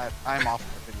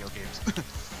off the video games.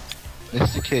 This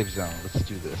is the cave zone. Let's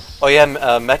do this. Oh yeah,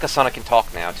 Mecha Sonic can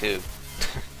talk now too.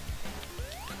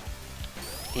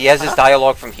 He has his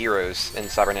dialogue from Heroes in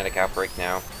Cybernetic Outbreak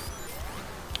now.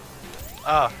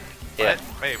 Yeah.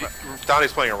 Wait, what?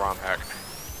 Donnie's playing a ROM hack.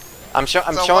 I'm So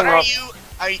showing what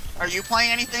Rob. are you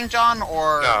playing anything, John?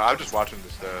 Or No, I'm just watching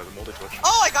this the multi twitch.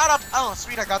 oh, I got up. Oh,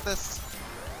 sweet, I got this.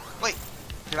 Wait,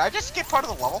 did I just skip part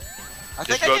of the level? I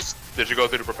think I just. Did you go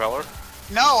through the propeller?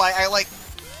 No, I like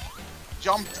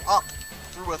jumped up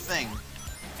through a thing,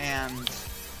 and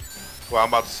Well, I'm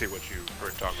about to see what you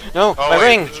were talking about. No, Oh, my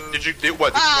wait, ring! Did you do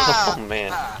what? Did you, Oh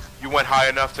man. you went high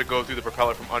enough to go through the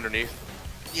propeller from underneath?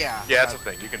 Yeah. Yeah, that's a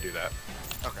thing. You can do that.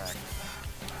 Okay.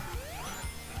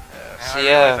 I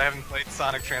Yeah. realize I haven't played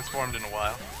Sonic Transformed in a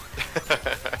while.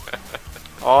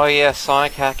 Oh yeah,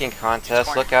 Sonic hacking contest.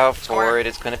 Square. Look out for Square. it.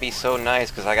 It's gonna be so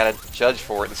nice because I gotta judge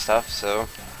for it and stuff. So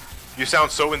You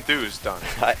sound so enthused, Donnie.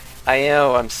 I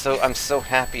know. I'm so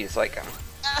happy. It's like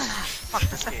Fuck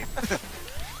this game.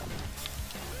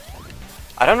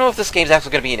 I don't know if this game's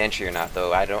actually gonna be an entry or not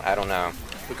though. I don't know.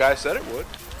 The guy said it would.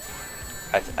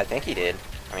 I think he did.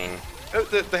 I mean,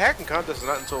 The hacking contest is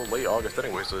not until late August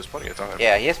anyway, so there's plenty of time.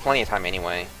 yeah, he has plenty of time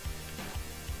anyway.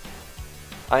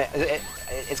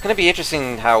 It's gonna be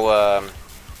interesting how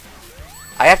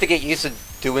I have to get used to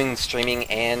doing streaming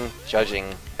and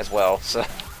judging as well. So,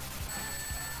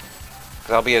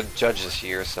 because I'll be a judge this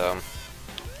year. So,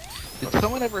 Did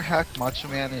someone ever hack Macho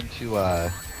Man into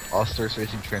All Stars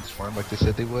Racing Transform like they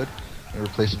said they would, and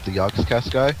replace him with the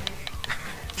Yogscast guy?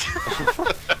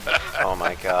 oh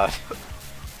my god.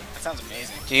 That sounds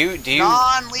amazing. Do you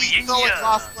Non-lethal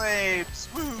exhaust blades.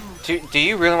 Woo. do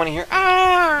you really want to hear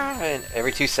and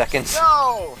every 2 seconds? No!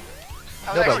 I was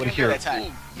No, but I actually want to gonna hear do that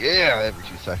time. yeah every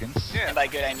 2 seconds. And by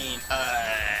good I mean,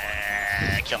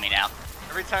 kill me now.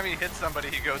 Every time he hits somebody,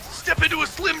 he goes, "Step into a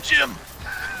Slim Jim!"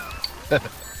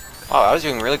 Oh, I was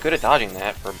doing really good at dodging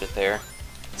that for a bit there.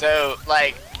 So,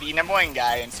 like, the #1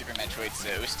 guy in Super Metroid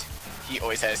Zoast, he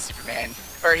always has Superman,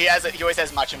 or he always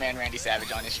has Macho Man Randy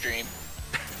Savage on his stream.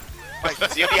 So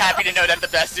you'll be happy to know that the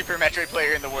best Super Metroid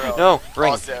player in the world No,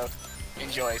 ring. also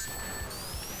enjoys.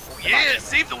 Yeah,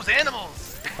 save those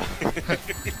animals!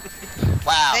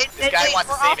 Wow, this guy wants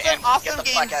to save animals. Awesome Get the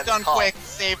games fuck out of done this call. quick.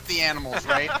 Save the animals,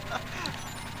 right?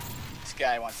 This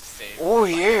guy wants to save. Oh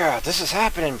yeah, this is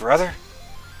happening, brother.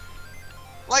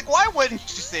 Like, why wouldn't you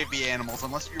save the animals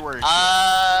unless you were?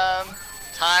 Time.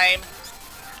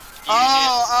 Shall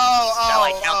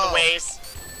I count the ways?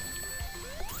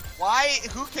 Why?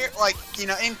 Who cares? Like, you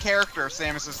know, in character,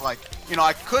 Samus is like, you know,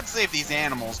 I could save these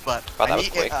animals, but Oh, that was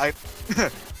quick.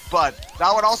 but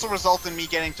that would also result in me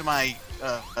getting to my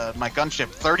my gunship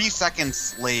 30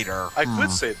 seconds later. I could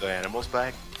save the animals,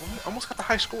 but I almost got the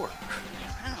high score.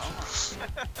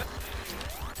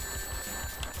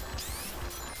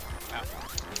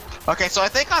 Okay, so I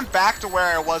think I'm back to where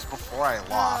I was before I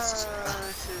lost.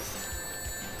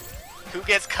 Who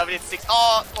gets coveted 6?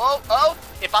 Oh!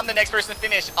 If I'm the next person to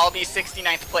finish, I'll be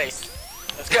 69th place.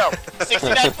 Let's go.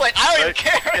 69th place. I don't even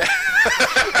care.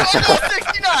 I'm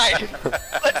 69.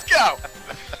 Let's go.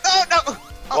 No.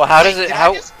 Well, how does wait, it? did I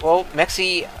How? just- Well,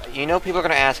 Mexi, You know people are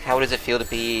gonna ask how does it feel to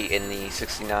be in the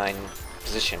 69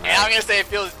 position, right? And I'm gonna say it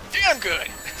feels damn good.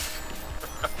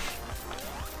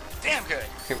 Damn good.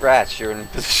 Congrats, you're in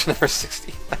position number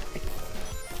 69.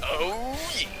 Oh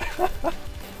yeah.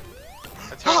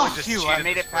 I totally just phew, I cheated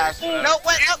made this it past. race, No,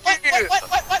 what?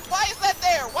 Why is that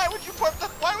there? Why would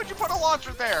you put a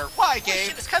launcher there? Why, Holy Gabe?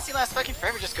 shit, this cutscene lasts fucking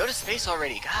forever. Just go to space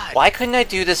already. God. Why couldn't I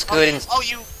do this good in...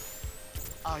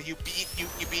 You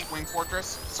beat Wing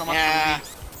Fortress so much Yeah.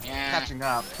 for Yeah. catching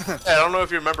up. I don't know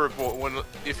if you remember, but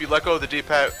if you let go of the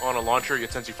D-pad on a launcher,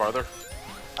 it sends you farther.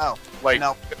 Oh, Like,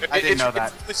 no, I didn't know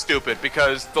that. It's really stupid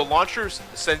because the launchers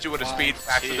sends you at a speed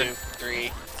faster 2, than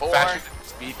 3, 4. the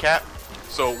speed cap.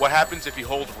 So what happens if you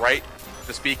hold right?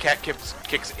 The speed cap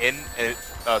kicks in and it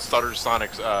stutters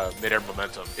Sonic's mid-air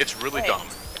momentum. It's really Wait, dumb.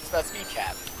 It's about speed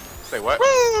cap. Say what?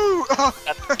 Woo!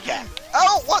 That's speed cap.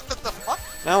 Oh, what the fuck?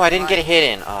 No, I didn't get a hit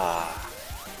in. Ah.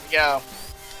 Here we go.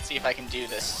 Let's see if I can do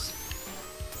this.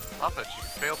 Papa, you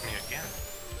failed me again.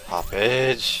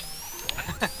 Hoppage.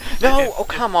 No! Oh,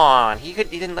 come on! He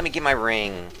didn't let me get my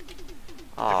ring. It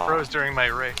Aw. froze during my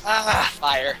race. Ah,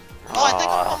 fire. Oh, I think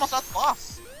I'm Aw. almost at the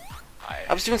boss. Fire.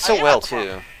 I was doing so yeah, well, that's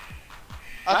too.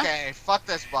 Okay, fuck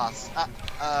this boss.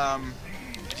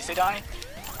 Did you say Donnie?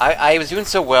 I was doing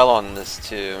so well on this,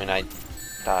 too, and I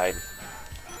died.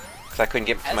 Because I couldn't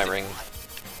get to my ring.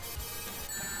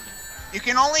 You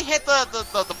can only hit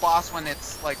the boss when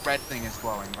its like red thing is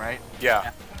glowing, right?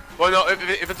 Yeah. Well, no,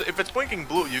 if it's blinking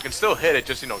blue, you can still hit it.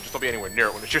 Just just don't be anywhere near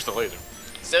it when it's just a laser.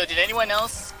 So did anyone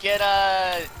else get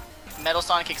Metal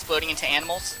Sonic exploding into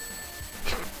animals?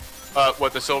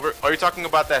 What, the silver? Are you talking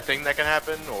about that thing that can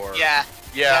happen, or? Yeah.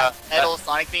 Yeah. Metal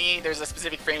Sonic thingy. There's a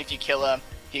specific frame if you kill him,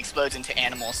 he explodes into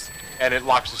animals. And it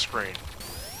locks the screen.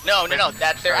 No.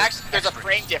 There's a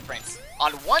frame difference.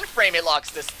 On one frame it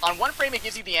locks this. On one frame it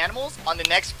gives you the animals. On the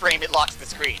next frame it locks the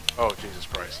screen. Oh, Jesus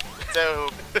Christ. So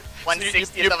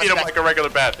 1/60th you of a beat him second. like a regular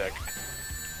bad deck.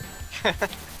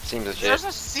 Seems legit. There's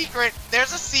a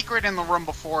secret in the room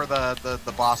before the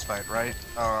boss fight, right?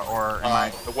 Or am I?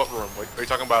 The what room? Are you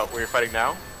talking about where you're fighting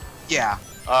now? Yeah.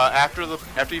 After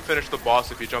you finish the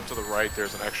boss, if you jump to the right,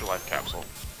 there's an extra life capsule.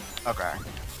 Okay.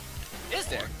 Is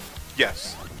there?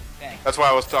 Yes. Dang. That's why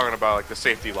I was talking about like the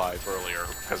safety live earlier,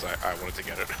 because I wanted to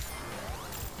get it.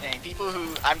 Dang. People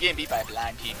who I'm getting beat by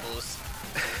blind peoples.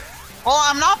 Well,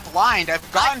 I'm not blind. I've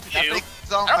gotten to that you. big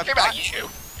zone. I don't care about you.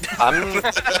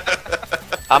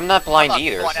 I'm not blind I'm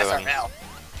either, on so... I mean- SRL.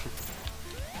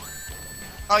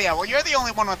 Oh yeah, well you're the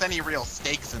only one with any real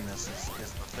stakes in this is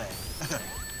the thing.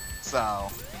 So.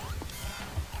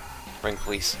 Ring,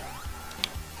 please.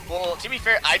 Well, to be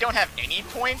fair, I don't have any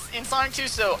points in Sonic 2,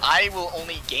 so I will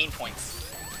only gain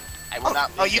points. I will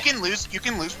not. Oh, lose you any.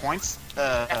 can lose points.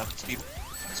 You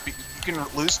can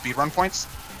lose speedrun points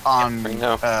on. Ring,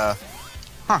 no.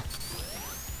 What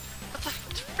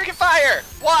the freaking fire?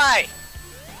 Why?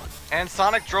 And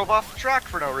Sonic drove off the track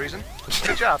for no reason.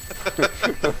 Good job.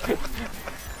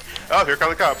 Oh, here come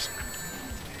the cops.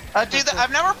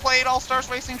 I've never played All Stars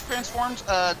Racing Transformed.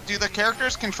 Do the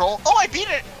characters control? Oh, I beat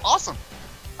it! Awesome.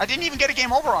 I didn't even get a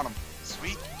game over on them.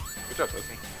 Sweet. Good job,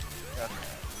 Leslie.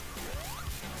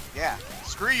 Yeah.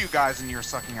 Screw you guys and you're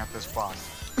sucking at this boss.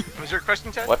 Was your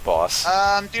question, Ted? What boss?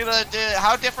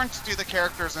 How different do the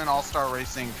characters in All Star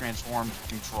Racing Transformed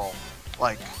control?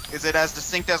 Like, is it as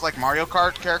distinct as like Mario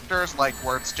Kart characters, like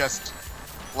where it's just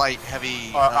light,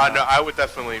 heavy? No, I would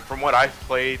definitely, from what I've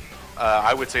played,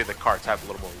 I would say the carts have a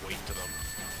little more weight to them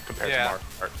compared to Mario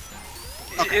Kart.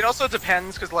 It also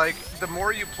depends, because like the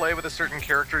more you play with a certain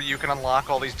character, you can unlock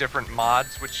all these different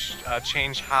mods, which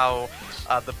change how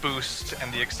the boost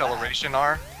and the acceleration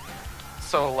are.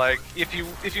 So like, if you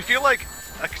feel like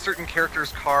a certain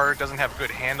character's car doesn't have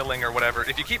good handling or whatever,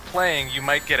 if you keep playing, you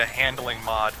might get a handling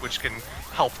mod, which can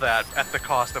help that at the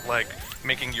cost of like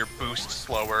making your boost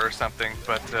slower or something.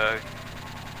 But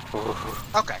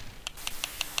Okay.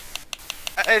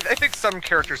 I think some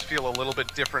characters feel a little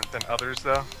bit different than others,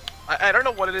 though. I don't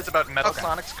know what it is about Metal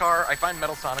Sonic's car. I find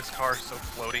Metal Sonic's car so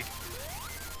floaty.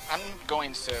 I'm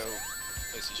going so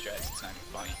pussy strats. It's not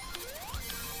funny.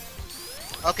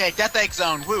 Okay, Death Egg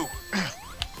Zone. Woo.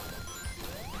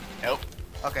 Nope.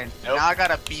 Okay, Nope. now I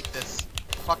gotta beat this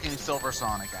fucking Silver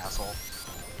Sonic asshole.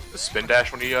 Just spin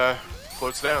dash when he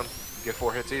floats down. Get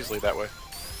 4 hits easily that way.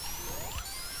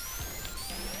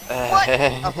 What?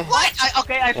 What?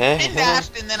 I spin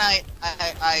dashed and then I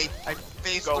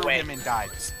phased Go through away. him and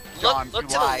died. John, Look you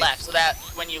to the lied. left, so that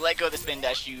when you let go of the spin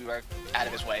dash, you are out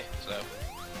of his way. So.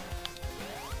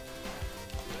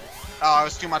 Oh, I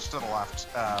was too much to the left.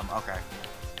 Okay.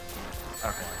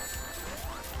 Okay.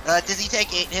 Does he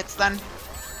take 8 hits then?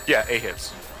 Yeah, 8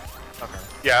 hits. Okay.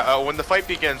 Yeah, when the fight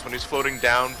begins, when he's floating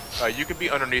down, you can be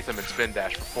underneath him and spin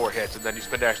dash for 4 hits, and then you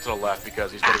spin dash to the left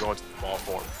because he's going to go into the ball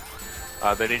form.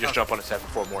 Then you just jump on his head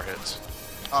for 4 more hits.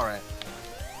 Alright.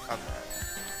 Okay.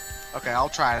 Okay, I'll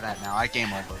try that now. I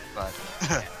game over, but...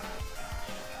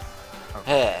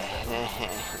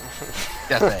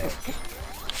 Death Egg.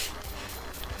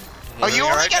 Oh, you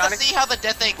only get to see how the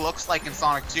Death Egg looks like in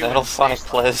Sonic 2. Metal Sonic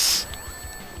Pliz.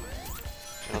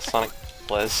 Metal Sonic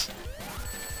Pliz.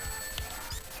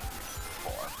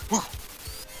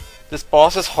 This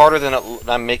boss is harder than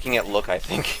I'm making it look, I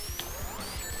think.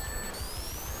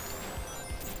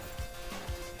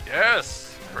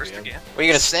 Yes! First again. What are you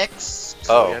gonna... 6?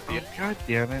 Oh. God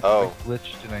damn it. Oh. I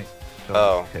glitched and I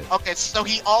Oh. hit. Okay, so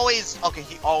he always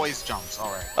jumps,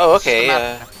 alright. Oh, okay,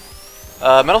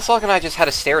 Metal Sonic and I just had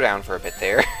a stare down for a bit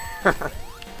there.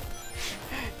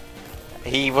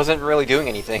 He wasn't really doing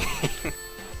anything.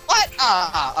 What?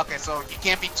 Okay, so you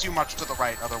can't be too much to the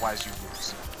right, otherwise you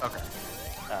lose. Okay.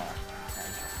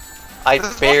 I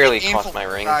This is barely mostly crossed painful my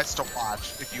for ring. guys to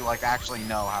watch if you like actually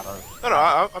know how to.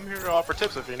 No, I'm here to offer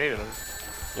tips if you need them.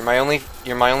 You're my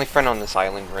only friend on this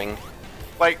island, Ring.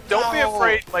 Like, don't be No.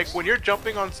 afraid. Like, when you're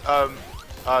jumping on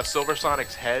Silver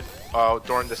Sonic's head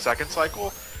during the second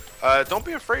cycle, don't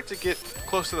be afraid to get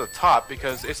close to the top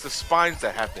because it's the spines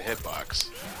that have the hitbox.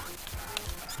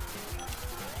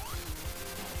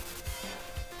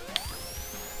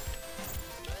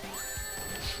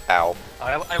 Ow.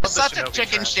 I love It's the such a Shinobi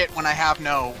chicken trap. shit when I have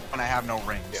no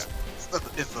rings. Yeah.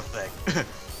 It's the thing.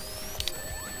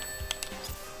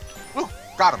 Woo,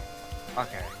 got him.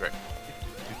 Okay. Great.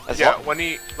 As Yeah, long- when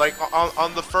he like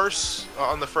on the first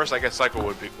I guess cycle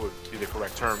would be the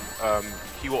correct term.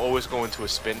 He will always go into a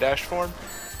spin dash form,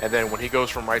 and then when he goes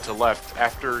from right to left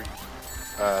after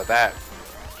that,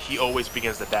 he always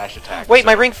begins the dash attack. Wait, so-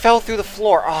 my ring fell through the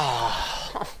floor.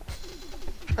 Oh.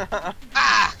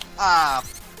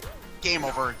 Game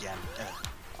over again.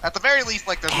 At the very least,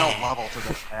 like, there's no level to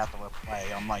this I have to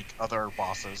replay, unlike other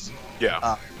bosses.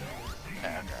 Yeah.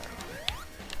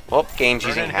 Well, game's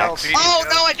using Burning hell, hacks. beating Oh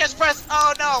hell. no, I just pressed.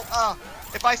 Oh no.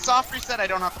 If I soft reset, I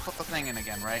don't have to put the thing in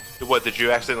again, right? What did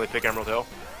you accidentally pick Emerald Hill?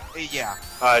 Yeah.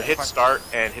 Hit start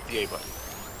and hit the A button.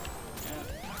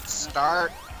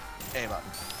 Start. A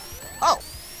button. Oh.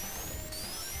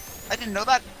 I didn't know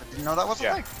that. I didn't know that was a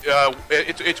Yeah. thing.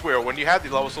 It's weird when you have the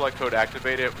level select code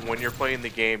activated. When you're playing the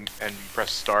game and you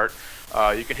press start,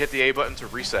 you can hit the A button to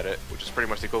reset it, which is pretty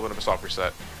much the equivalent of a soft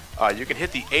reset. You can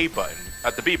hit the A button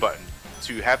the B button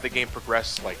to have the game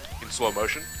progress like in slow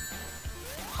motion,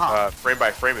 frame by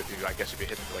frame. If you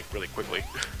hit it like really quickly.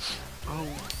 Oh.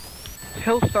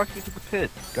 Hell stalked me to the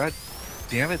pit. God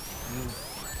damn it.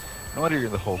 No wonder you're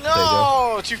in the hole,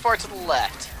 Sega. No, too far to the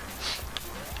left.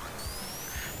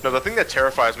 No, the thing that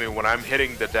terrifies me when I'm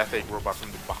hitting the Death Egg robot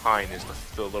from behind is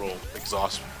the little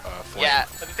exhaust flame. Yeah,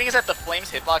 but the thing is that the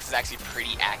flame's hitbox is actually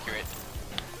pretty accurate.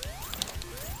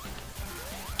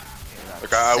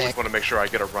 Like I always want to make sure I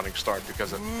get a running start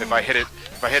because if I hit it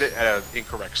at an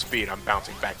incorrect speed, I'm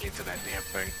bouncing back into that damn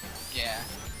thing. Yeah.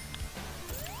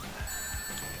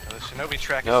 The Shinobi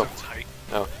track No. is so tight.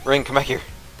 No, Ring, come back here.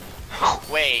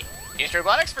 Wait, is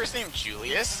Robotnik's first name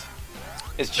Julius?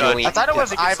 It's Julian. I thought it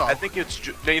was Ivo. I think it's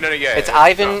yeah. It's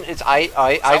Ivan. It's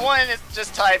Someone has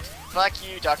just typed "fuck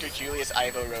you, Dr. Julius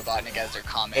Ivo Robotnik" as their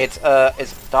comment. It's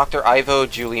Dr. Ivo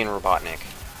Julian Robotnik.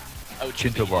 Oh,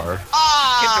 Kintobar.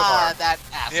 Ah, Kintobar. that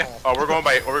asshole. Yeah. Oh, we're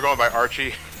going by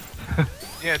Archie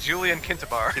Yeah, Julian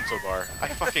Kintabar. Kintobar. I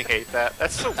fucking hate that.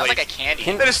 That's so Sounds lazy. like a candy.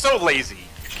 Kin- That is so lazy.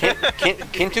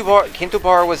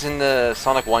 Kintobar was in the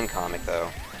Sonic 1 comic,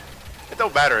 though. It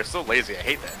don't matter. It's so lazy. I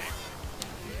hate that name.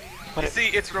 But You see,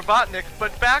 it's Robotnik,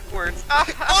 but backwards. I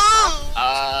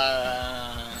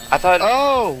thought.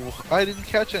 Oh, I didn't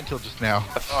catch it until just now.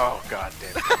 Oh god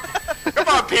damn it. Come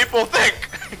on, people, think.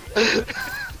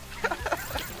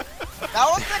 That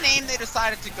was the name they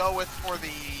decided to go with for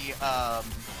the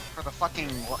fucking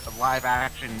live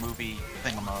action movie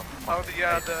thingamabob. Oh, the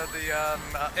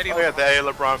Eddie. Oh yeah, the Eddie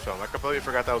LeBron film. I completely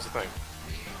forgot that was a thing.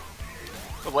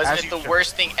 But wasn't As it you the should.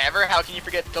 worst thing ever? How can you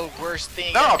forget the worst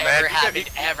thing No, that man, ever you happened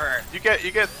get- ever? You get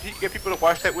people to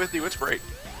watch that with you. It's great.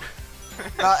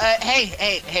 Hey,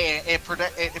 it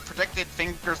predicted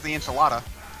Fingers the Enchilada.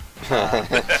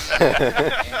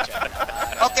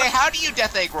 Okay, how do you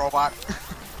Death Egg Robot?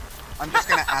 I'm just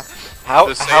gonna ask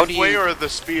The safe how do way you or the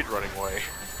speed running way?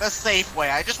 the safe way.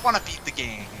 I just want to beat the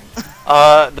game.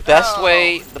 the best Oh.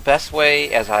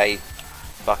 way as I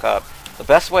fuck up, the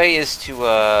best way is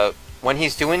to when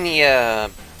he's doing the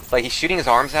like he's shooting his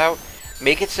arms out,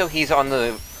 make it so he's on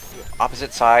the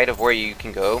opposite side of where you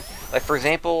can go. Like, for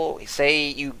example, say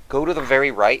you go to the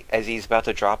very right as he's about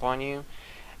to drop on you,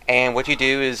 and what you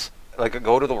do is, like,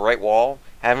 go to the right wall,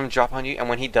 have him drop on you, and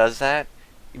when he does that,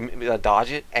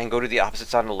 dodge it, and go to the opposite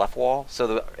side of the left wall, so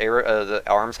the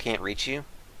arms can't reach you.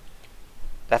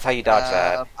 That's how you dodge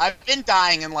that. I've been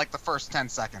dying in, like, the first 10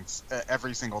 seconds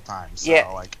every single time, so, Yeah.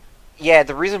 like... Yeah,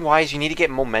 the reason why is you need to get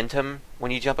momentum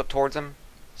when you jump up towards him,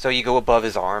 so you go above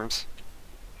his arms.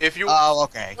 If you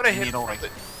okay.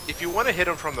 if you want to hit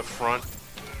him from the front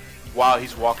while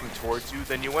he's walking towards you,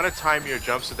 then you want to time your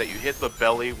jump so that you hit the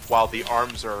belly while the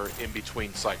arms are in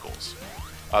between cycles.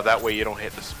 That way you don't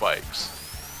hit the spikes.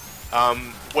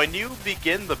 When you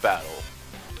begin the battle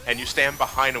and you stand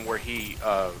behind him where he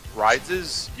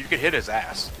rises, you can hit his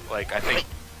ass. Like, I think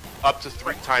up to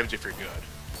 3 times if you're good.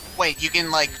 Wait, you can,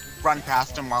 like, run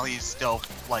past him while he's still,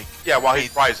 like... Yeah, while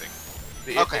he's rising.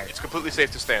 Okay. It's completely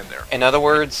safe to stand there. In other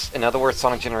words,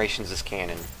 Sonic Generations is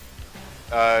canon.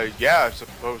 Yeah, I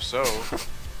suppose so.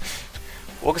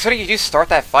 Well, consider you do start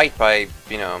that fight by,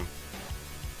 you know,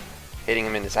 hitting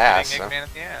him in his ass. Hitting Eggman in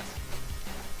the ass.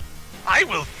 I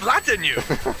will flatten you!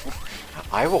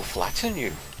 I will flatten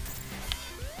you.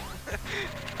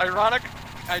 Ironic,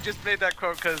 I just made that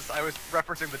quote because I was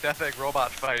referencing the Death Egg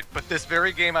robot fight, but this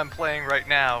very game I'm playing right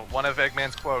now, one of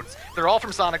Eggman's quotes, they're all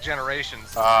from Sonic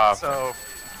Generations. So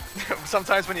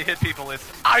sometimes when you hit people,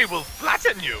 it's, I will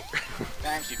flatten you!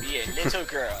 Time to be a little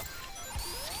girl.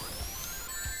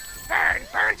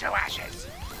 Burn to ashes!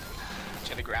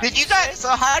 To the ground. Did you guys... So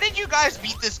how did you guys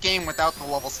beat this game without the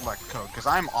level select code? Because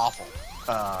I'm awful.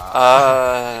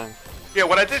 Yeah,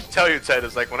 what I did tell you, Ted,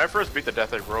 is like when I first beat the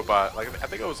Death Egg robot, like I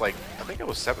think I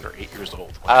was 7 or 8 years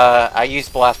old. I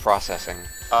used blast processing.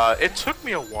 It took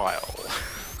me a while.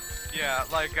 Yeah,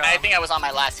 like I think I was on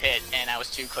my last hit and I was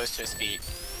too close to his feet.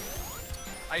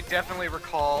 I definitely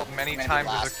recall many times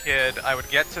as a kid, I would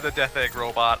get to the Death Egg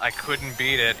robot, I couldn't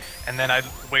beat it, and then I'd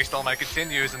waste all my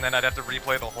continues, and then I'd have to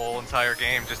replay the whole entire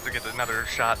game just to get another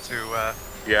shot to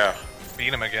Yeah.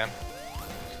 beat him again.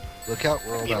 Look out,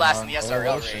 world. He last in the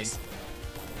SRL race.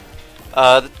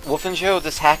 Wolf and Joe,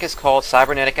 this hack is called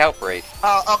Cybernetic Outbreak.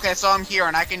 Oh, okay, so I'm here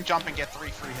and I can jump and get 3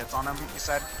 free hits on him, you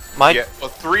said? Yeah, well,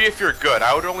 3 if you're good.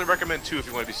 I would only recommend 2 if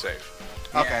you want to be safe.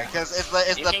 Okay, because is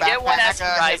the can get one as he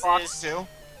hitbox rises. too?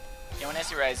 Yeah, when as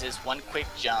he rises, 1 quick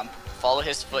jump, follow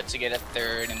his foot to get a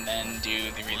 3rd, and then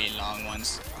do the really long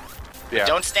ones. Yeah.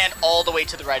 Don't stand all the way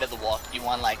to the right of the wall. You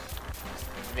want, like,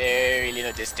 very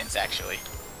little distance, actually.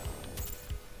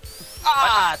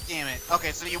 Ah, damn it.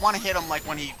 Okay, so you want to hit him like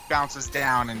when he bounces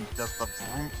down and does the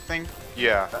vroom thing?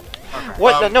 Yeah. Okay.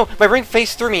 What? No, my ring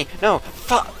faced through me. No,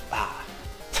 fuck.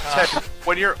 Ted,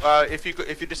 when you're if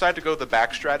you decide to go the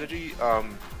back strategy,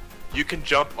 you can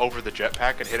jump over the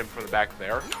jetpack and hit him from the back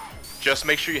there. Just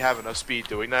make sure you have enough speed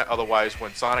doing that. Otherwise,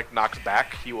 when Sonic knocks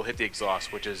back, he will hit the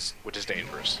exhaust, which is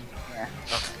dangerous. Yeah.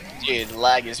 Dude, the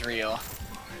lag is real.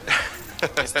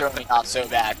 It's throwing me off so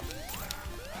bad.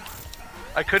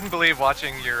 I couldn't believe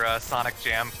watching your Sonic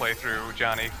Jam playthrough,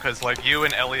 Johnny, because like you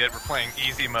and Elliot were playing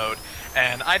easy mode,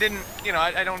 and I didn't, you know,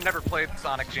 I don't never played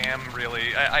Sonic Jam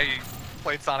really. I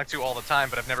played Sonic 2 all the time,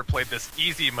 but I've never played this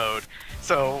easy mode.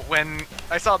 So when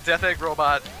I saw Death Egg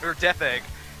Robot, or Death Egg,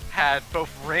 had both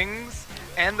rings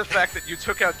and the fact that you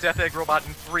took out Death Egg Robot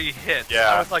in 3 hits, Yeah.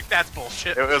 I was like, that's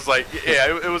bullshit. It was like,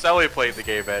 yeah, it was Elliot playing the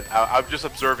game, and I'm just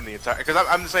observing the entire, because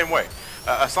I'm the same way.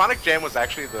 A Sonic Jam was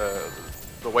actually the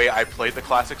way I played the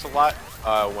classics a lot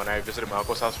when I visited my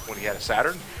uncle's house when he had a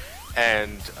Saturn,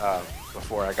 and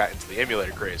before I got into the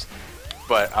emulator craze.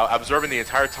 But I was observing the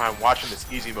entire time watching this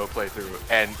easy mode playthrough,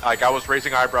 and like I was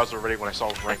raising eyebrows already when I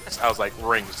saw rings. I was like,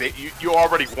 rings? You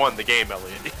already won the game,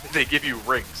 Elliot. They give you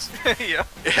rings. Yeah.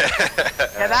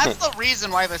 Yeah, that's the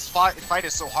reason why this fight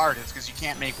is so hard. Is because you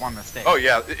can't make one mistake. Oh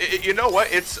yeah, you know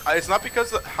what? It's not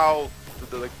because of how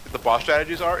the boss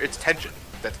strategies are. It's tension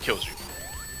that kills you.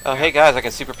 Oh, hey guys, I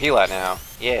can super peel out now.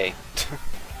 Yay.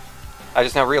 I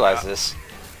just now realized this.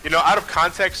 You know, out of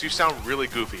context, you sound really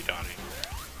goofy, Donnie.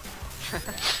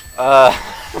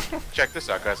 Check this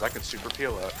out, guys. I can super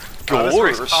peel out. This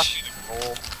race cost me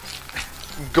a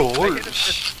goal. I hit it Gorge.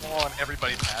 just fall on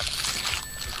everybody's path.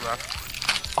 It was rough.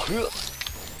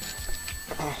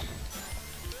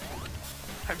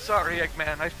 I'm sorry,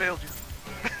 Eggman. I failed you.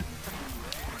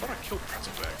 I thought I killed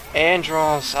Pretzel Bag.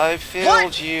 Andros, I failed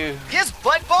What? you. He has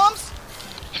butt bombs?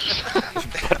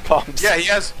 Butt bombs. Yeah, he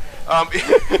has.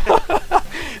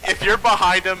 If you're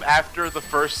behind him after the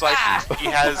first cycle, he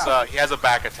has a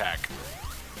back attack.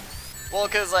 Well,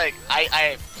 cause like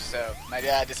so my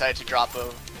dad decided to drop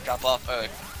off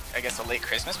I guess a late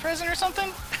Christmas present or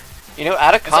something. You know,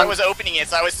 out of and so I was opening it,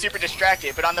 so I was super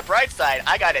distracted. But on the bright side,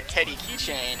 I got a Teddy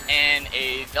keychain and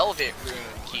a Velvet Room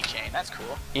keychain. That's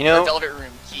cool. You know, Velvet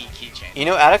Room keychain. You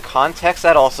know, out of context,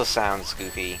 that also sounds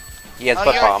goofy. He has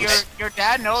butt bombs. Your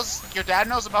dad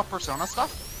knows about Persona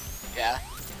stuff? Yeah.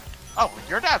 Oh,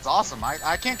 your dad's awesome.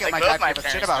 I can't get like, my both dad my to give a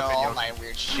shit parents about know all videos. my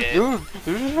weird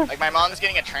shit. Like, my mom's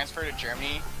getting a transfer to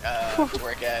Germany to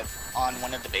work on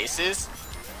one of the bases,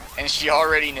 and she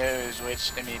already knows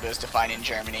which amiibos to find in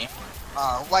Germany.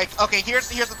 Okay, here's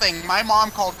the thing. My mom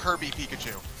called Kirby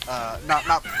Pikachu. Not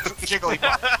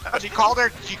Jigglypuff. She called her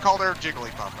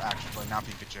Jigglypuff, actually, not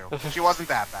Pikachu. She wasn't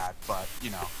that bad, but you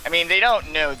know. I mean, they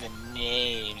don't know the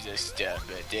names of stuff,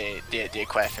 but they're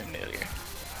quite familiar.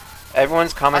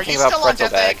 Everyone's commenting about Pretzel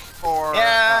Bag. Or,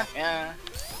 yeah.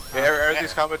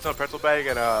 Everything's commenting on Pretzel Bag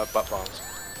and butt bombs.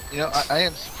 You know, I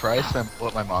am surprised at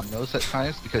what my mom knows at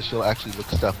times because she'll actually look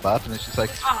stuff up and then she's like,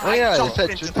 oh yeah, I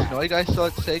said Jun Snowy guy still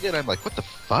at Sega, and I'm like, what the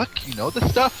fuck? You know this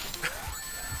stuff?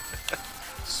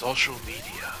 Social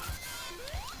media.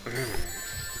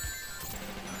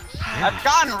 I've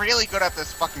gotten really good at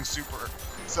this fucking Super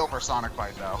Silver Sonic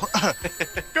fight, though.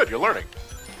 Good, you're learning.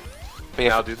 But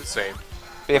now do the same.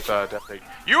 You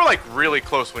were like really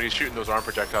close when he's shooting those arm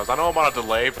projectiles. I know I'm on a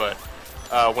delay, but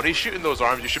when he's shooting those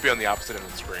arms, you should be on the opposite end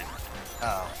of the screen.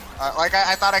 Oh,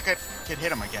 I thought I could hit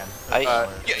him again. Yeah,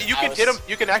 you can hit him.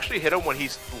 You can actually hit him when he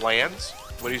lands,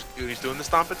 when he's doing the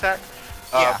stomp attack.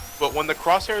 Yeah. But when the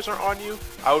crosshairs are on you,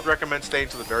 I would recommend staying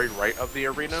to the very right of the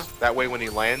arena. That way, when he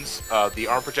lands, the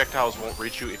arm projectiles won't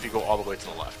reach you if you go all the way to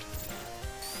the left.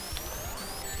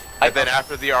 And then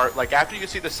after after you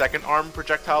see the second arm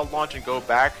projectile launch and go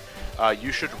back,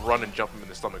 you should run and jump him in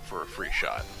the stomach for a free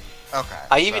shot. Okay.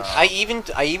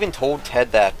 I even told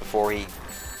Ted that before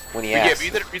when he asked.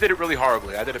 Yeah, but you did it really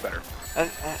horribly. I did it better. Oh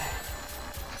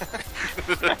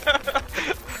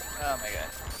my god.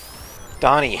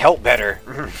 Donnie, help better.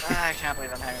 I can't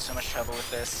believe I'm having so much trouble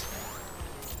with this.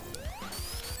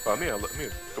 Well, let me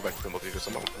go back to the multi because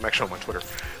I'm actually on my Twitter.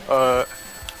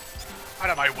 Out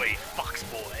of my way, Fox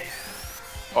boy.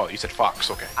 Oh, you said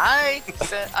Fox, okay. I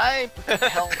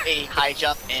held a high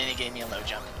jump and it gave me a low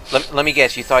jump. Let me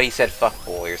guess, you thought he said fuck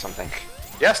boy or something.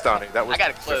 Yes, Donnie, that was... I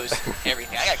gotta close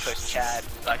everything. I gotta close chat,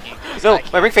 fucking... No,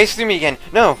 my ring faces through me again.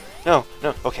 No,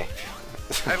 okay.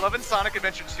 I love in Sonic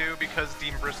Adventure 2 because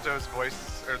Dean Bristow's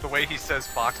voice, or the way he says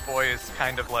Fox Boy is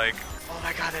kind of like... Oh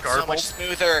my god, it's garbled. so much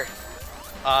smoother.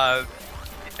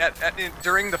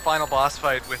 During the final boss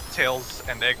fight with Tails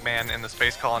and Eggman in the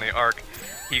Space Colony arc,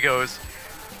 he goes,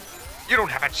 "You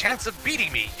don't have a chance of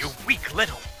beating me, you weak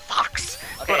little fox."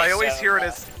 Okay, but I always hear it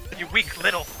as, "You weak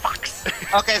little fox."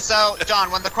 Okay, so John,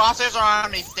 when the crosshairs are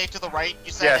on me, stay to the right.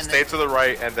 You said. Yeah, stay to the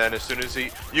right, and then as soon as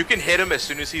you can hit him as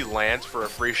soon as he lands for a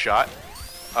free shot.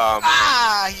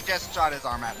 He just shot his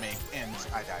arm at me, and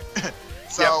I died.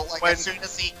 So, yeah, as soon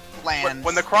as he lands,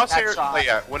 when the crosshairs,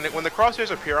 when the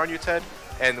crosshairs appear on you, Ted,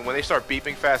 and when they start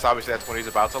beeping fast, obviously that's when he's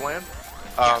about to land.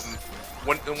 Yes.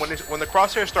 When the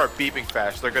crosshairs start beeping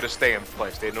fast, they're gonna stay in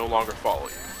place. They no longer follow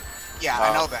you. Yeah,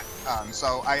 I know that.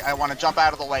 So I want to jump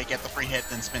out of the way, get the free hit,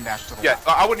 then spin dash to the left.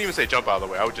 Yeah, I wouldn't even say jump out of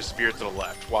the way. I would just veer to the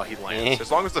left while he lands.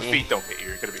 As long as the feet don't hit you,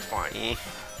 you're gonna be fine.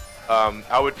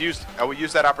 I would use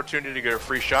that opportunity to get a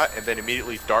free shot and then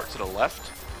immediately dart to the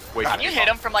left. Can you hit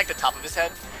him from like the top of his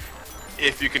head?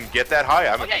 If you can get that high,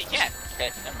 yeah, you can.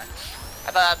 Okay, never mind.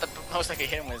 I thought the most I could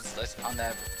hit him was on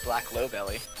that black low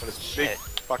belly. But his big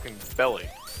fucking belly.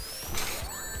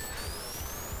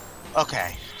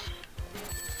 Okay.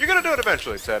 You're gonna do it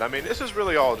eventually, Ted. I mean, this is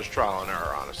really all just trial and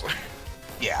error, honestly.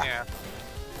 Yeah.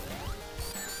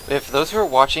 If those who are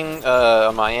watching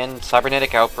on my end,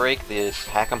 Cybernetic Outbreak, the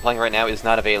pack I'm playing right now, is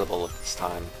not available at this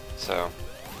time. So,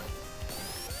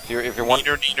 if you're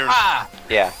wondering,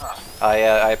 yeah,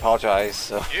 I apologize.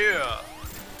 So. Yeah.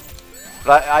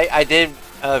 But I did.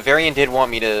 Varian did want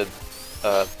me to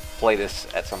play this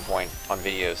at some point on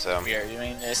video. So. We are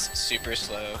doing this super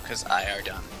slow because I are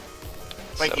done.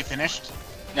 Wait, you finished?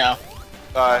 No.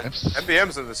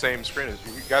 MBM's in the same screen as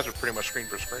you guys are pretty much screen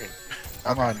for screen.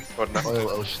 I'm on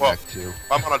Oil Ocean Act 2.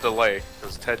 I'm on a delay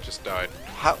because Ted just died.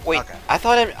 Wait, okay. I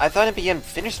thought MBM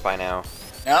finished by now.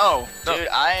 No, dude,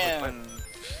 I am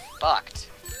fucked.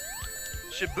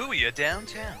 Shibuya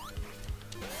downtown.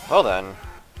 Well then.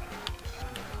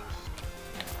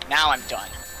 Now I'm done.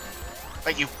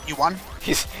 Wait, you won?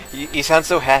 You sound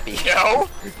so happy. No.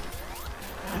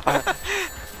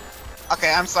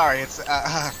 Okay, I'm sorry. It's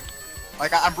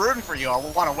like I'm rooting for you. I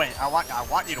want to win. I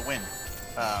want you to win.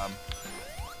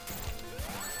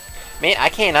 Man, I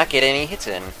cannot get any hits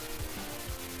in.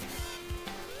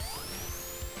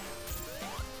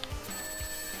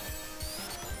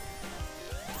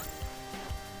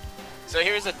 So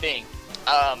here's the thing.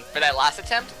 For that last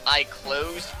attempt, I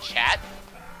closed chat,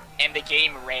 and the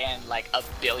game ran like a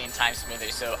billion times smoother.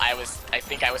 So I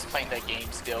think I was playing the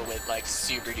game still with like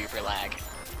super duper lag.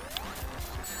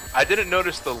 I didn't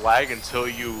notice the lag until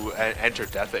you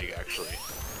entered Death Egg, actually.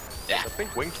 Yeah. I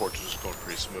think Wing Torch was just going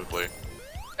pretty smoothly.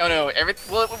 Oh no,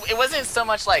 well, it wasn't so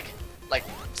much like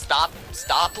stop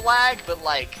lag, but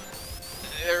like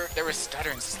there was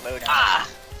stutter and slowdown. Ah,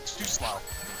 it's too slow.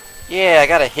 Yeah, I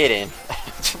got a hit in.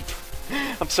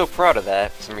 I'm so proud of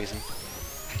that for some reason.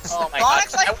 Oh my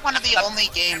Sonic's god! like one of the only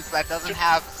games that doesn't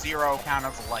have 0 count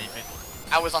as life.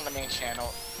 I was on the main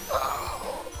channel.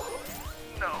 Oh,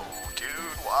 no, dude,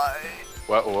 why?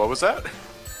 What was that?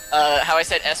 How I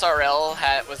said SRL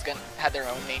had their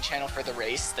own main channel for the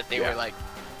race that they were like,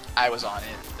 I was on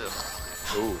it.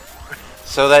 Ugh. Ooh.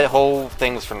 So that whole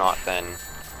thing was for naught then,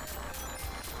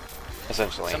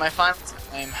 essentially. So my final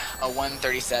time, a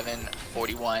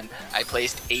 137.41. I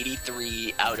placed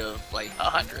 83 out of like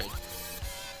 100.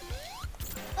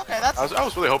 Okay, that's. I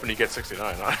was really hoping to get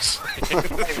 69, honestly.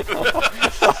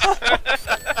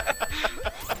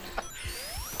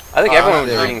 I think everyone was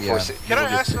there, rooting yeah. for. Can I You'll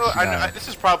get ask? I 69. this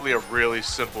is probably a really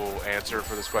simple answer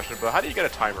for this question, but how do you get a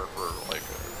timer for like?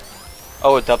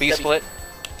 Oh, a W split?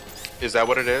 Is that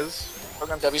what it is?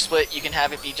 Program W split, you can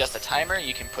have it be just a timer,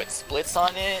 you can put splits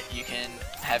on it, you can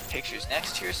have pictures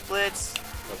next to your splits.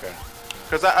 Okay.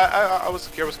 Because I was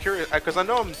curious because I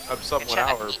know I'm sub 1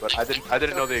 hour, but I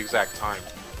didn't know the exact time.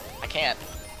 I can't.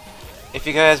 If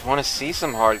you guys want to see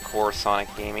some hardcore Sonic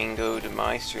gaming, go to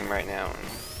my stream right now.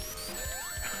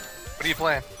 What are you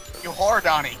playing? You whore,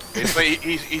 Donnie.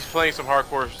 He's playing some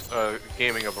hardcore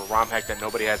gaming of a ROM hack that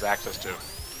nobody has access to.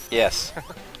 Yes.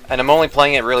 And I'm only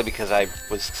playing it really because I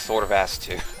was sort of asked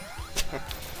to.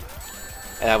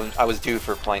 And I was due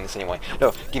for playing this anyway.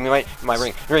 No, give me my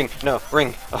ring. Ring. No,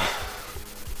 ring.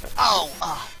 Oh,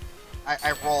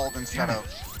 I rolled instead of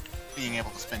being able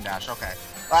to spin dash. Okay.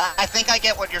 I think I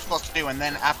get what you're supposed to do, and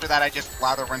then after that I just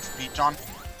lather, rinse, repeat, John.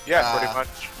 Yeah, pretty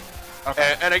much.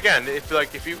 Okay. And again, if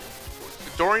you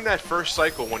during that first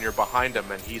cycle when you're behind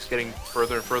him and he's getting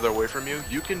further and further away from you,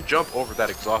 you can jump over that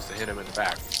exhaust and hit him in the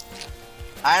back.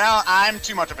 I know I'm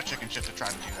too much of a chicken shit to try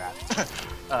to do that.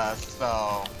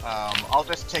 I'll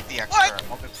just take the extra. What?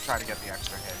 I'll just try to get the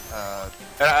extra hit.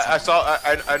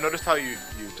 And I noticed how you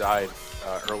died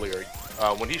earlier.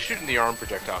 When he's shooting the arm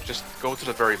projectile, just go to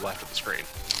the very left of the screen.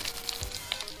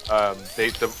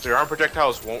 The arm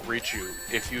projectiles won't reach you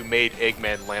if you made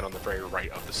Eggman land on the very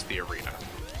right of the arena.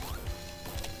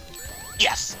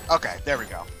 Yes. Okay. There we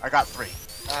go. I got 3.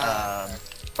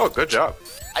 Oh, good job.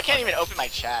 I can't even open my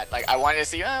chat. Like, I wanted to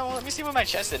see, well, let me see what my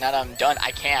chat said. Now that I'm done,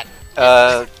 I can't.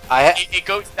 It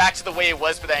goes back to the way it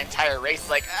was for that entire race.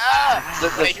 Like, when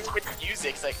I hear it with the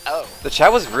music, it's like, oh. The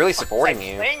chat was really supporting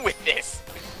you. Playing with this.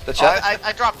 The chat.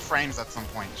 I dropped frames at some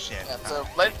point. Shit. Yeah, so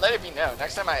let it be known.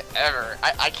 Next time I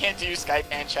can't do Skype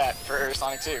and chat for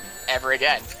Sonic 2 ever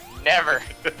again. Never.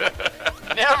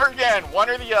 Never again. One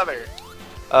or the other.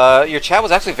 Your chat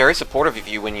was actually very supportive of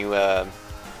you when you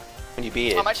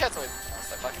beat it. Oh, my chat's always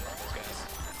I fucking love those guys.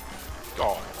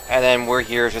 Oh. And then we're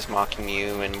here just mocking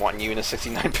you and wanting you in a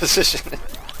 69 position.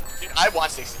 Dude, I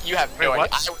want 60. You have no idea.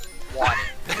 I want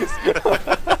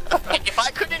it. If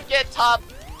I couldn't get top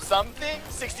something,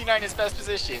 69 is best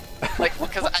position. Like,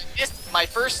 because I missed my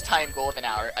first time goal of an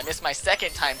hour. I missed my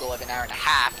second time goal of an hour and a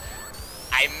half.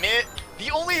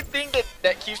 The only thing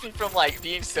that keeps me from, like,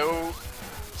 being so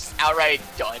outright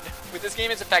done with this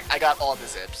game is the fact I got all the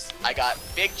zips. I got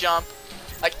big jump.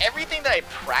 Like, everything that I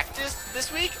practiced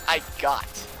this week, I got.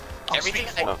 Everything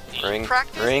I didn't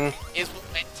practice went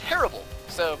terrible.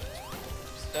 So,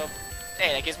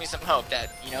 hey, that gives me some hope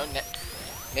that, you know,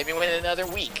 maybe within another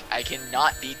week, I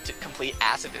cannot be complete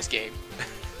ass at this game.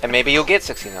 And maybe you'll get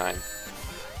 69.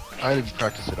 I didn't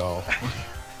practice at all.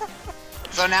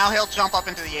 So now he'll jump up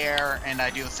into the air, and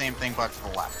I do the same thing, but to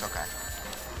the left. Okay.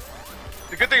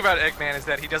 The good thing about Eggman is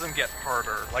that he doesn't get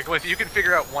harder. Like, if you can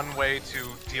figure out one way to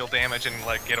deal damage and,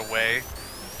 like, get away,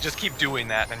 just keep doing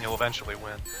that and you'll eventually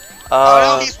win.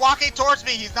 Oh no, he's walking towards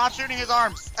me. He's not shooting his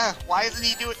arms. Why isn't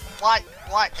he doing? Why?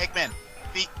 Eggman,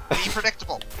 be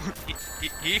predictable.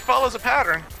 He follows a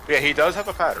pattern. Yeah, he does have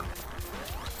a pattern.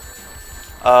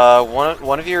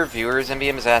 One of your viewers,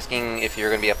 MBM, is asking if you're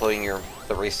going to be uploading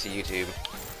the race to YouTube.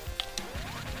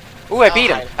 Ooh, I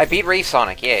beat him! I beat Ray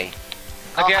Sonic, yay.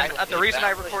 Again, the reason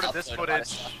I recorded this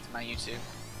footage... My YouTube.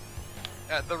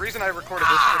 The reason I recorded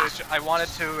this footage, I wanted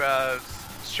to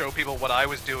show people what I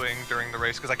was doing during the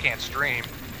race, because I can't stream.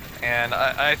 And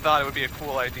I thought it would be a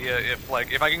cool idea if I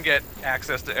can get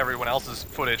access to everyone else's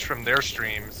footage from their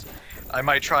streams, I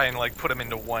might try and, like, put them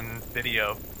into one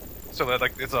video. so that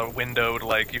like it's a window to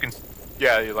like you can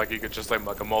Yeah, you could just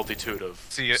like a multitude of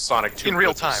see it Sonic 2 in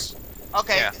real glitches. time.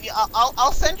 Okay, Yeah. yeah,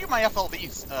 I'll send you my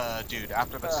FLVs, dude,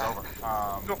 after this is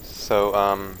over. So,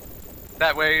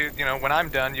 That way, you know, when I'm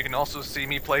done, you can also see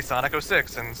me play Sonic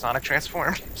 06 and Sonic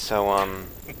Transformed. so,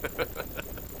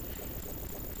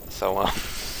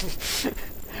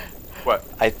 What?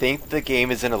 I think the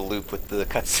game is in a loop with the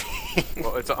cutscene.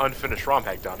 Well, it's an unfinished ROM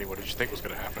hack, Donnie. What did you think was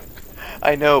going to happen?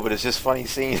 I know, but it's just funny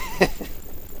seeing it.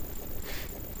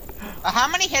 How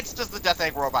many hits does the Death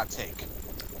Egg robot take?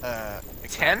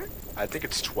 10? I think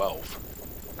it's 12.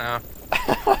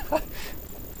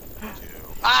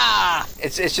 Ah!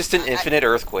 It's just an infinite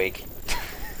earthquake.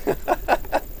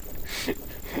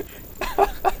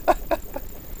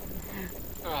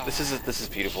 This is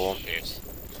beautiful. Shoot.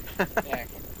 Yeah.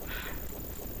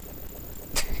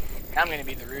 I'm gonna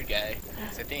be the rude guy,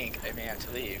 'cause I think I may have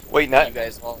to leave. Wait, not You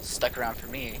guys all stuck around for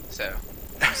me, so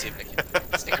let me see if I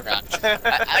can stick around.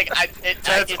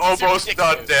 That's it's almost ridiculous.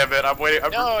 done, damn it. I'm waiting.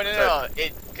 No.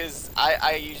 Because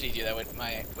I usually do that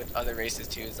with other races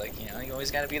too. Is like, you know, you always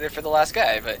gotta be there for the last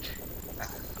guy, but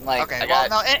I'm like, Okay,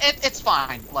 it's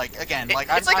fine. Like, again, like,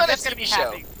 it's I'm like on a just gonna TV be show.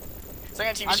 happy. It's like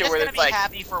on a TV I'm show just where gonna it's be like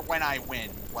happy for when I win.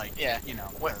 Like, Yeah. you know,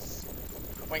 What- 'cause-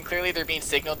 when clearly they're being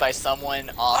signaled by someone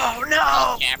off Oh, no!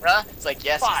 off camera. It's like,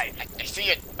 yes, Fine. I see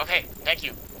it. Okay, thank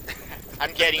you.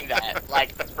 I'm getting that,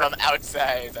 like, from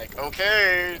outside. It's like,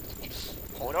 okay,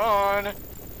 hold on.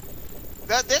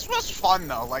 This was fun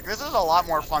though. Like, this is a lot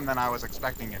more fun than I was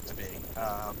expecting it to be.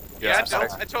 Yeah, so-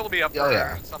 I'd totally be up Oh, for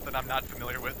yeah. something I'm not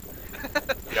familiar with.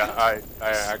 Yeah,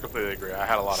 I completely agree. I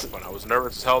had a lot of fun. I was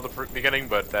nervous as hell at the beginning,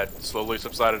 but that slowly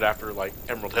subsided after, like,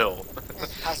 Emerald Hill.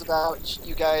 How's about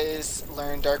you guys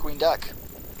learn Darkwing Duck?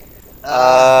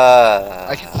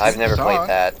 I can I've sing never the played song.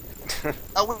 that.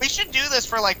 We should do this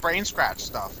for like brain scratch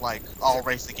stuff. Like, I'll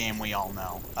race the game we all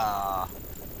know.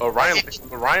 Oh, Ryan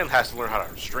has to learn how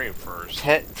to stream first.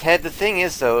 Ted, the thing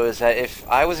is though, is that if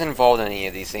I was involved in any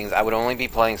of these things, I would only be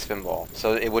playing Spinball,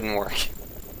 so it wouldn't work.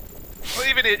 Well,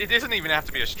 even it doesn't even have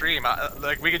to be a stream.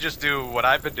 Like, we could just do what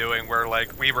I've been doing, where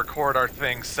like we record our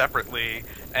things separately,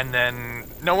 and then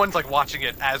no one's like watching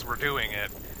it as we're doing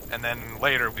it, and then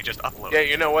later we just upload. Yeah, it.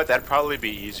 you know what? That'd probably be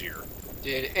easier.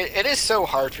 Dude, it is so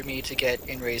hard for me to get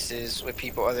in races with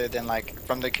people other than like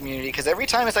from the community, because every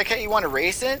time it's like, hey, you want to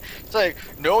race it? It's like,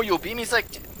 no, you'll beat me. It's like,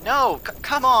 no,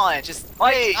 come on, just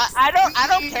wait. I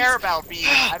don't care about being.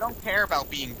 I don't care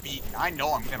about being beaten. I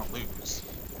know I'm gonna lose.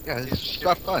 Yeah, it's just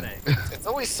not fun. It's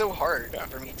always so hard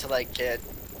for me to like get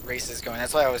races going.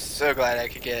 That's why I was so glad I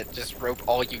could just rope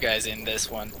all you guys in this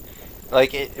one.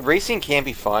 Like, racing can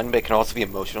be fun, but it can also be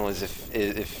emotional, as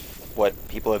if what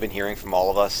people have been hearing from all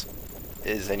of us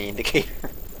is any indicator.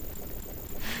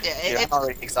 Yeah, Dude, I'm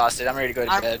already exhausted. I'm ready to go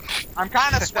to bed. I'm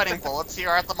kind of sweating bullets here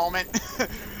at the moment.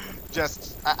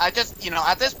 I just, you know,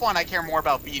 at this point, I care more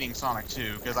about beating Sonic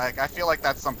 2 because I feel like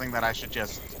that's something that I should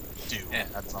just do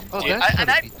at some point. Dude,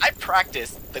 that's I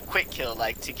practiced the quick kill,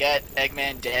 like, to get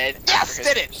Eggman dead. Yes, after his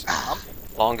did it! jump.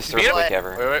 Longest You beat him? earthquake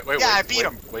ever. Wait, Yeah, I wait, beat wait,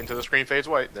 him. Wait until the screen fades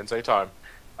white, then say time.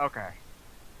 Okay.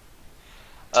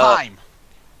 Uh, Time.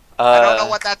 I don't know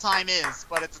what that time is,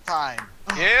 but it's a time.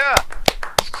 Yeah.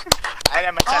 I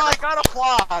am a Oh, I got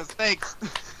applause. Thanks.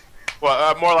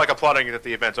 Well, more like applauding that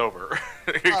the event's over.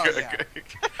 yeah.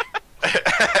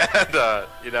 And,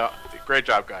 you know, great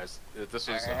job, guys. This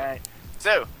was. Alright.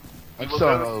 So, we I'm will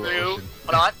so go through. ocean.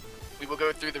 Hold on. We will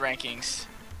go through the rankings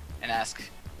and ask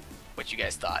what you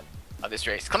guys thought of this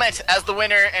race. Clement, as the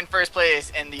winner and first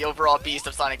place in the overall beast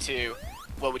of Sonic 2,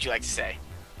 what would you like to say?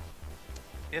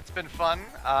 It's been fun.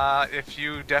 If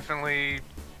you definitely,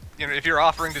 you know, if you're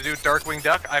offering to do Darkwing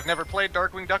Duck, I've never played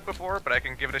Darkwing Duck before, but I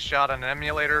can give it a shot on an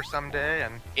emulator someday.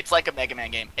 And It's like a Mega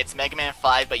Man game. It's Mega Man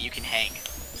 5, but you can hang.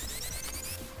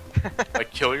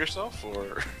 Like, kill yourself,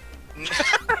 or?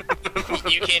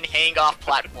 You can hang off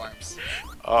platforms.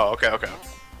 Oh, okay.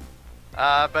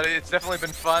 but it's definitely been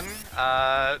fun.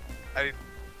 I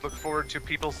look forward to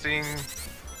people seeing,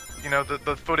 you know,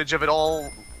 the footage of it all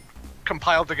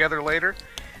compiled together later.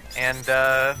 And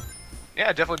yeah,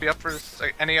 I'd definitely be up for this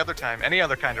any other time, any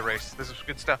other kind of race. This is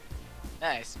good stuff.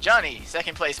 Nice. Johnny,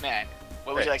 second place man.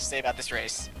 What would Hey. you like to say about this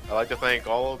race? I'd like to thank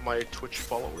all of my Twitch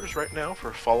followers right now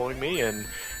for following me and,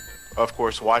 of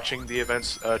course, watching the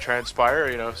events transpire.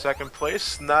 You know, second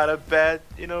place, not a bad,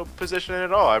 you know, position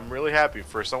at all. I'm really happy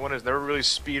for someone who's never really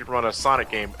speed run a Sonic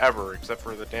game ever, except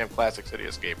for the damn classic City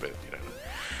Escape. It, you know,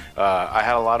 I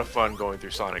had a lot of fun going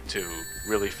through Sonic 2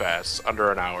 really fast,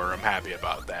 under an hour. I'm happy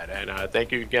about that, and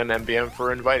thank you again, MBM,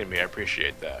 for inviting me. I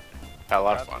appreciate that. Had a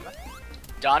lot of fun.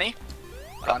 Donnie,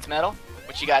 Continental,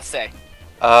 what you got to say?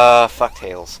 Fuck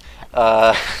Tails.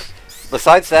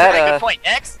 Besides that, Good point.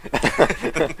 Next.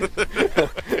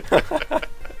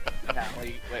 No,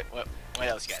 what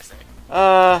else you guys think?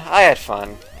 I had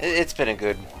fun. It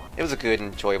was a good,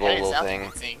 enjoyable little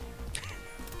thing.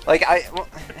 Like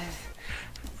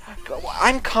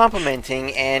I'm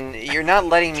complimenting, and you're not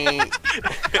letting me.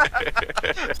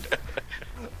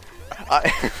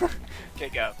 Okay,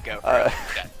 go.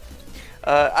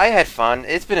 I had fun.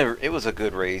 It was a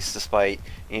good race, despite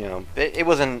it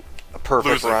wasn't a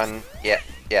perfect run.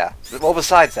 Yeah. Well,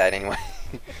 besides that, anyway.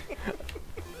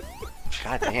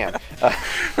 God damn.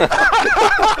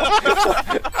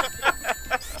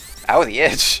 Ow, the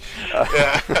edge.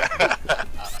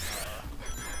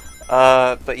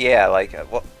 But yeah, like,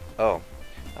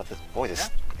 this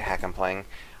hack I'm playing.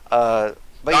 But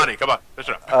Donnie, come on, finish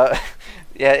it up.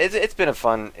 Yeah, it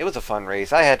was a fun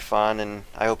race. I had fun, and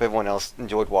I hope everyone else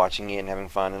enjoyed watching it and having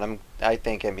fun. And I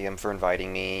thank MBM for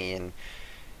inviting me, and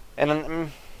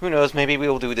who knows, maybe we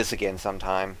will do this again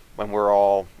sometime when we're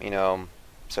all,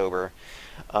 sober.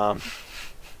 Yeah,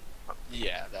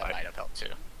 that might have helped too.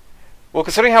 Well,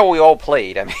 considering how we all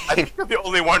played, I mean... I think you're the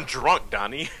only one drunk,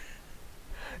 Donnie.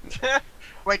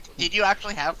 Wait, did you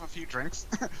actually have a few drinks?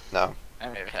 No. I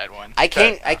may have had one. I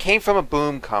came from a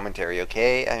boom commentary,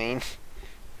 okay? I mean...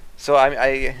 So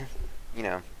I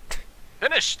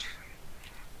Finished!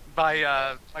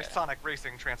 By Sonic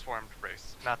Racing Transformed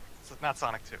race, not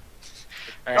Sonic 2.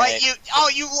 All right.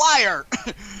 You liar!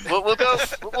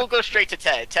 We'll go straight to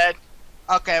Ted. Ted.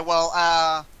 Okay, well,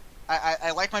 I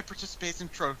like my participation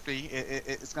trophy.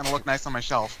 It's gonna look nice on my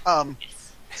shelf.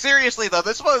 Seriously though,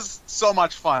 this was so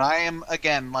much fun. I am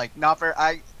again not very.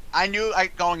 I knew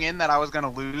going in that I was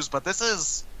gonna lose, but this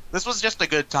was just a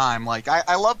good time. Like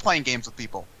I love playing games with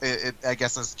people. I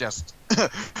guess is just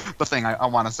the thing I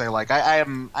want to say. Like I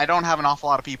don't have an awful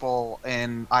lot of people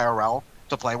in IRL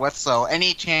to play with, so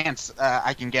any chance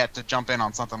I can get to jump in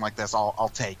on something like this,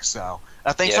 I'll take. So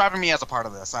thanks for having me as a part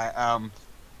of this.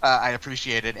 I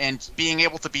appreciate it, and being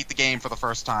able to beat the game for the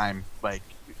first time, like,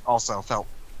 also felt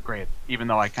great. Even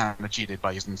though I kind of cheated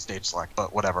by using stage select,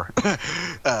 but whatever.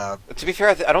 To be fair,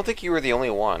 I don't think you were the only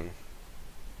one.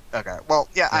 Okay, well,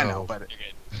 yeah, I know, No. but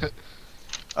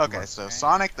okay, so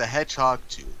Sonic the Hedgehog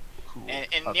 2. Cool.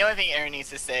 And the only thing Aaron needs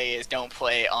to say is don't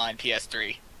play on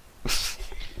PS3.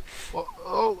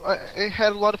 Well, I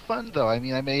had a lot of fun though. I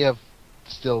mean, I may have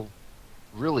still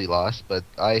really lost, but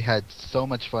I had so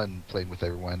much fun playing with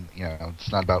everyone.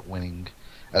 It's not about winning,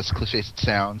 as cliche as it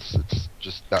sounds. It's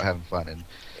just about having fun, and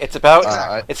it's about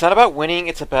it's not about winning.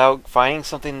 It's about finding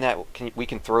something that we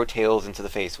can throw Tails into the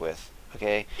face with.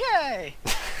 Okay. Yay!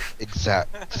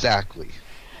 Exactly.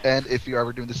 And if you're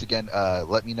ever doing this again,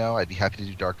 let me know. I'd be happy to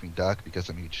do Darkwing Duck because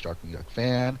I'm a huge Darkwing Duck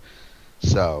fan.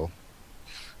 So.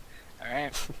 All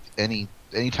right.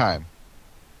 Anytime.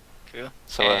 Cool.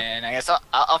 So, and I guess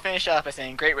I'll finish off by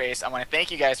saying, great race. I want to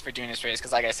thank you guys for doing this race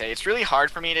because, like I say, it's really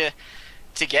hard for me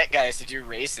to get guys to do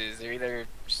races. They're either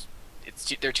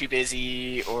they're too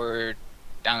busy, or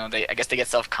I don't know. I guess they get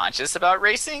self-conscious about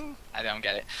racing. I don't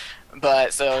get it.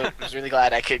 But so I was really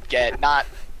glad I could get not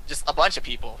just a bunch of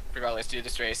people, regardless, to do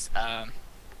this race. I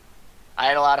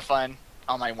had a lot of fun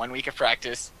on my 1 week of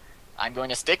practice. I'm going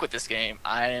to stick with this game.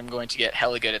 I am going to get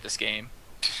hella good at this game.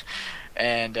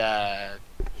 And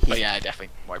but yeah, I definitely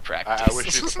more practice. I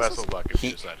wish you the best of luck if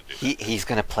you decide to do that. He's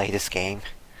gonna play this game.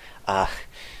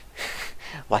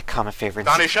 Like, comment, favorite.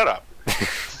 Donnie, shut up.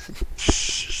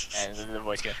 And the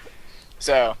voice good.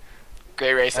 So,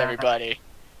 great race, everybody.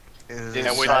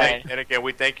 And again,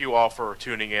 we thank you all for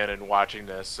tuning in and watching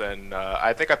this. And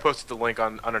I think I posted the link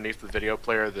underneath the video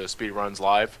player, the speed runs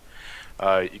live.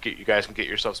 You guys can get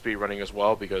yourself speed running as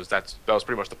well, because that was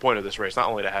pretty much the point of this race, not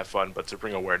only to have fun but to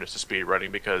bring awareness to speed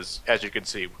running, because as you can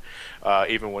see,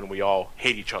 even when we all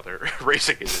hate each other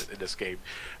racing in this game,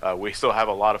 we still have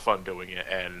a lot of fun doing it,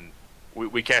 and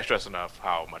we can't stress enough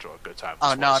how much of a good time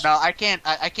this was. No, I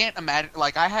can't imagine.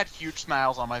 Like, I had huge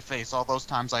smiles on my face all those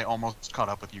times I almost caught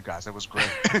up with you guys. It was great.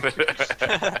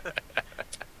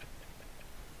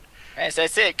 Alright, so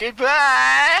that's it.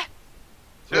 Goodbye!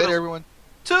 Later, everyone.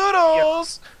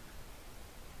 Toodles!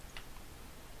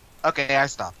 Okay, I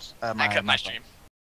stopped. I cut my stream.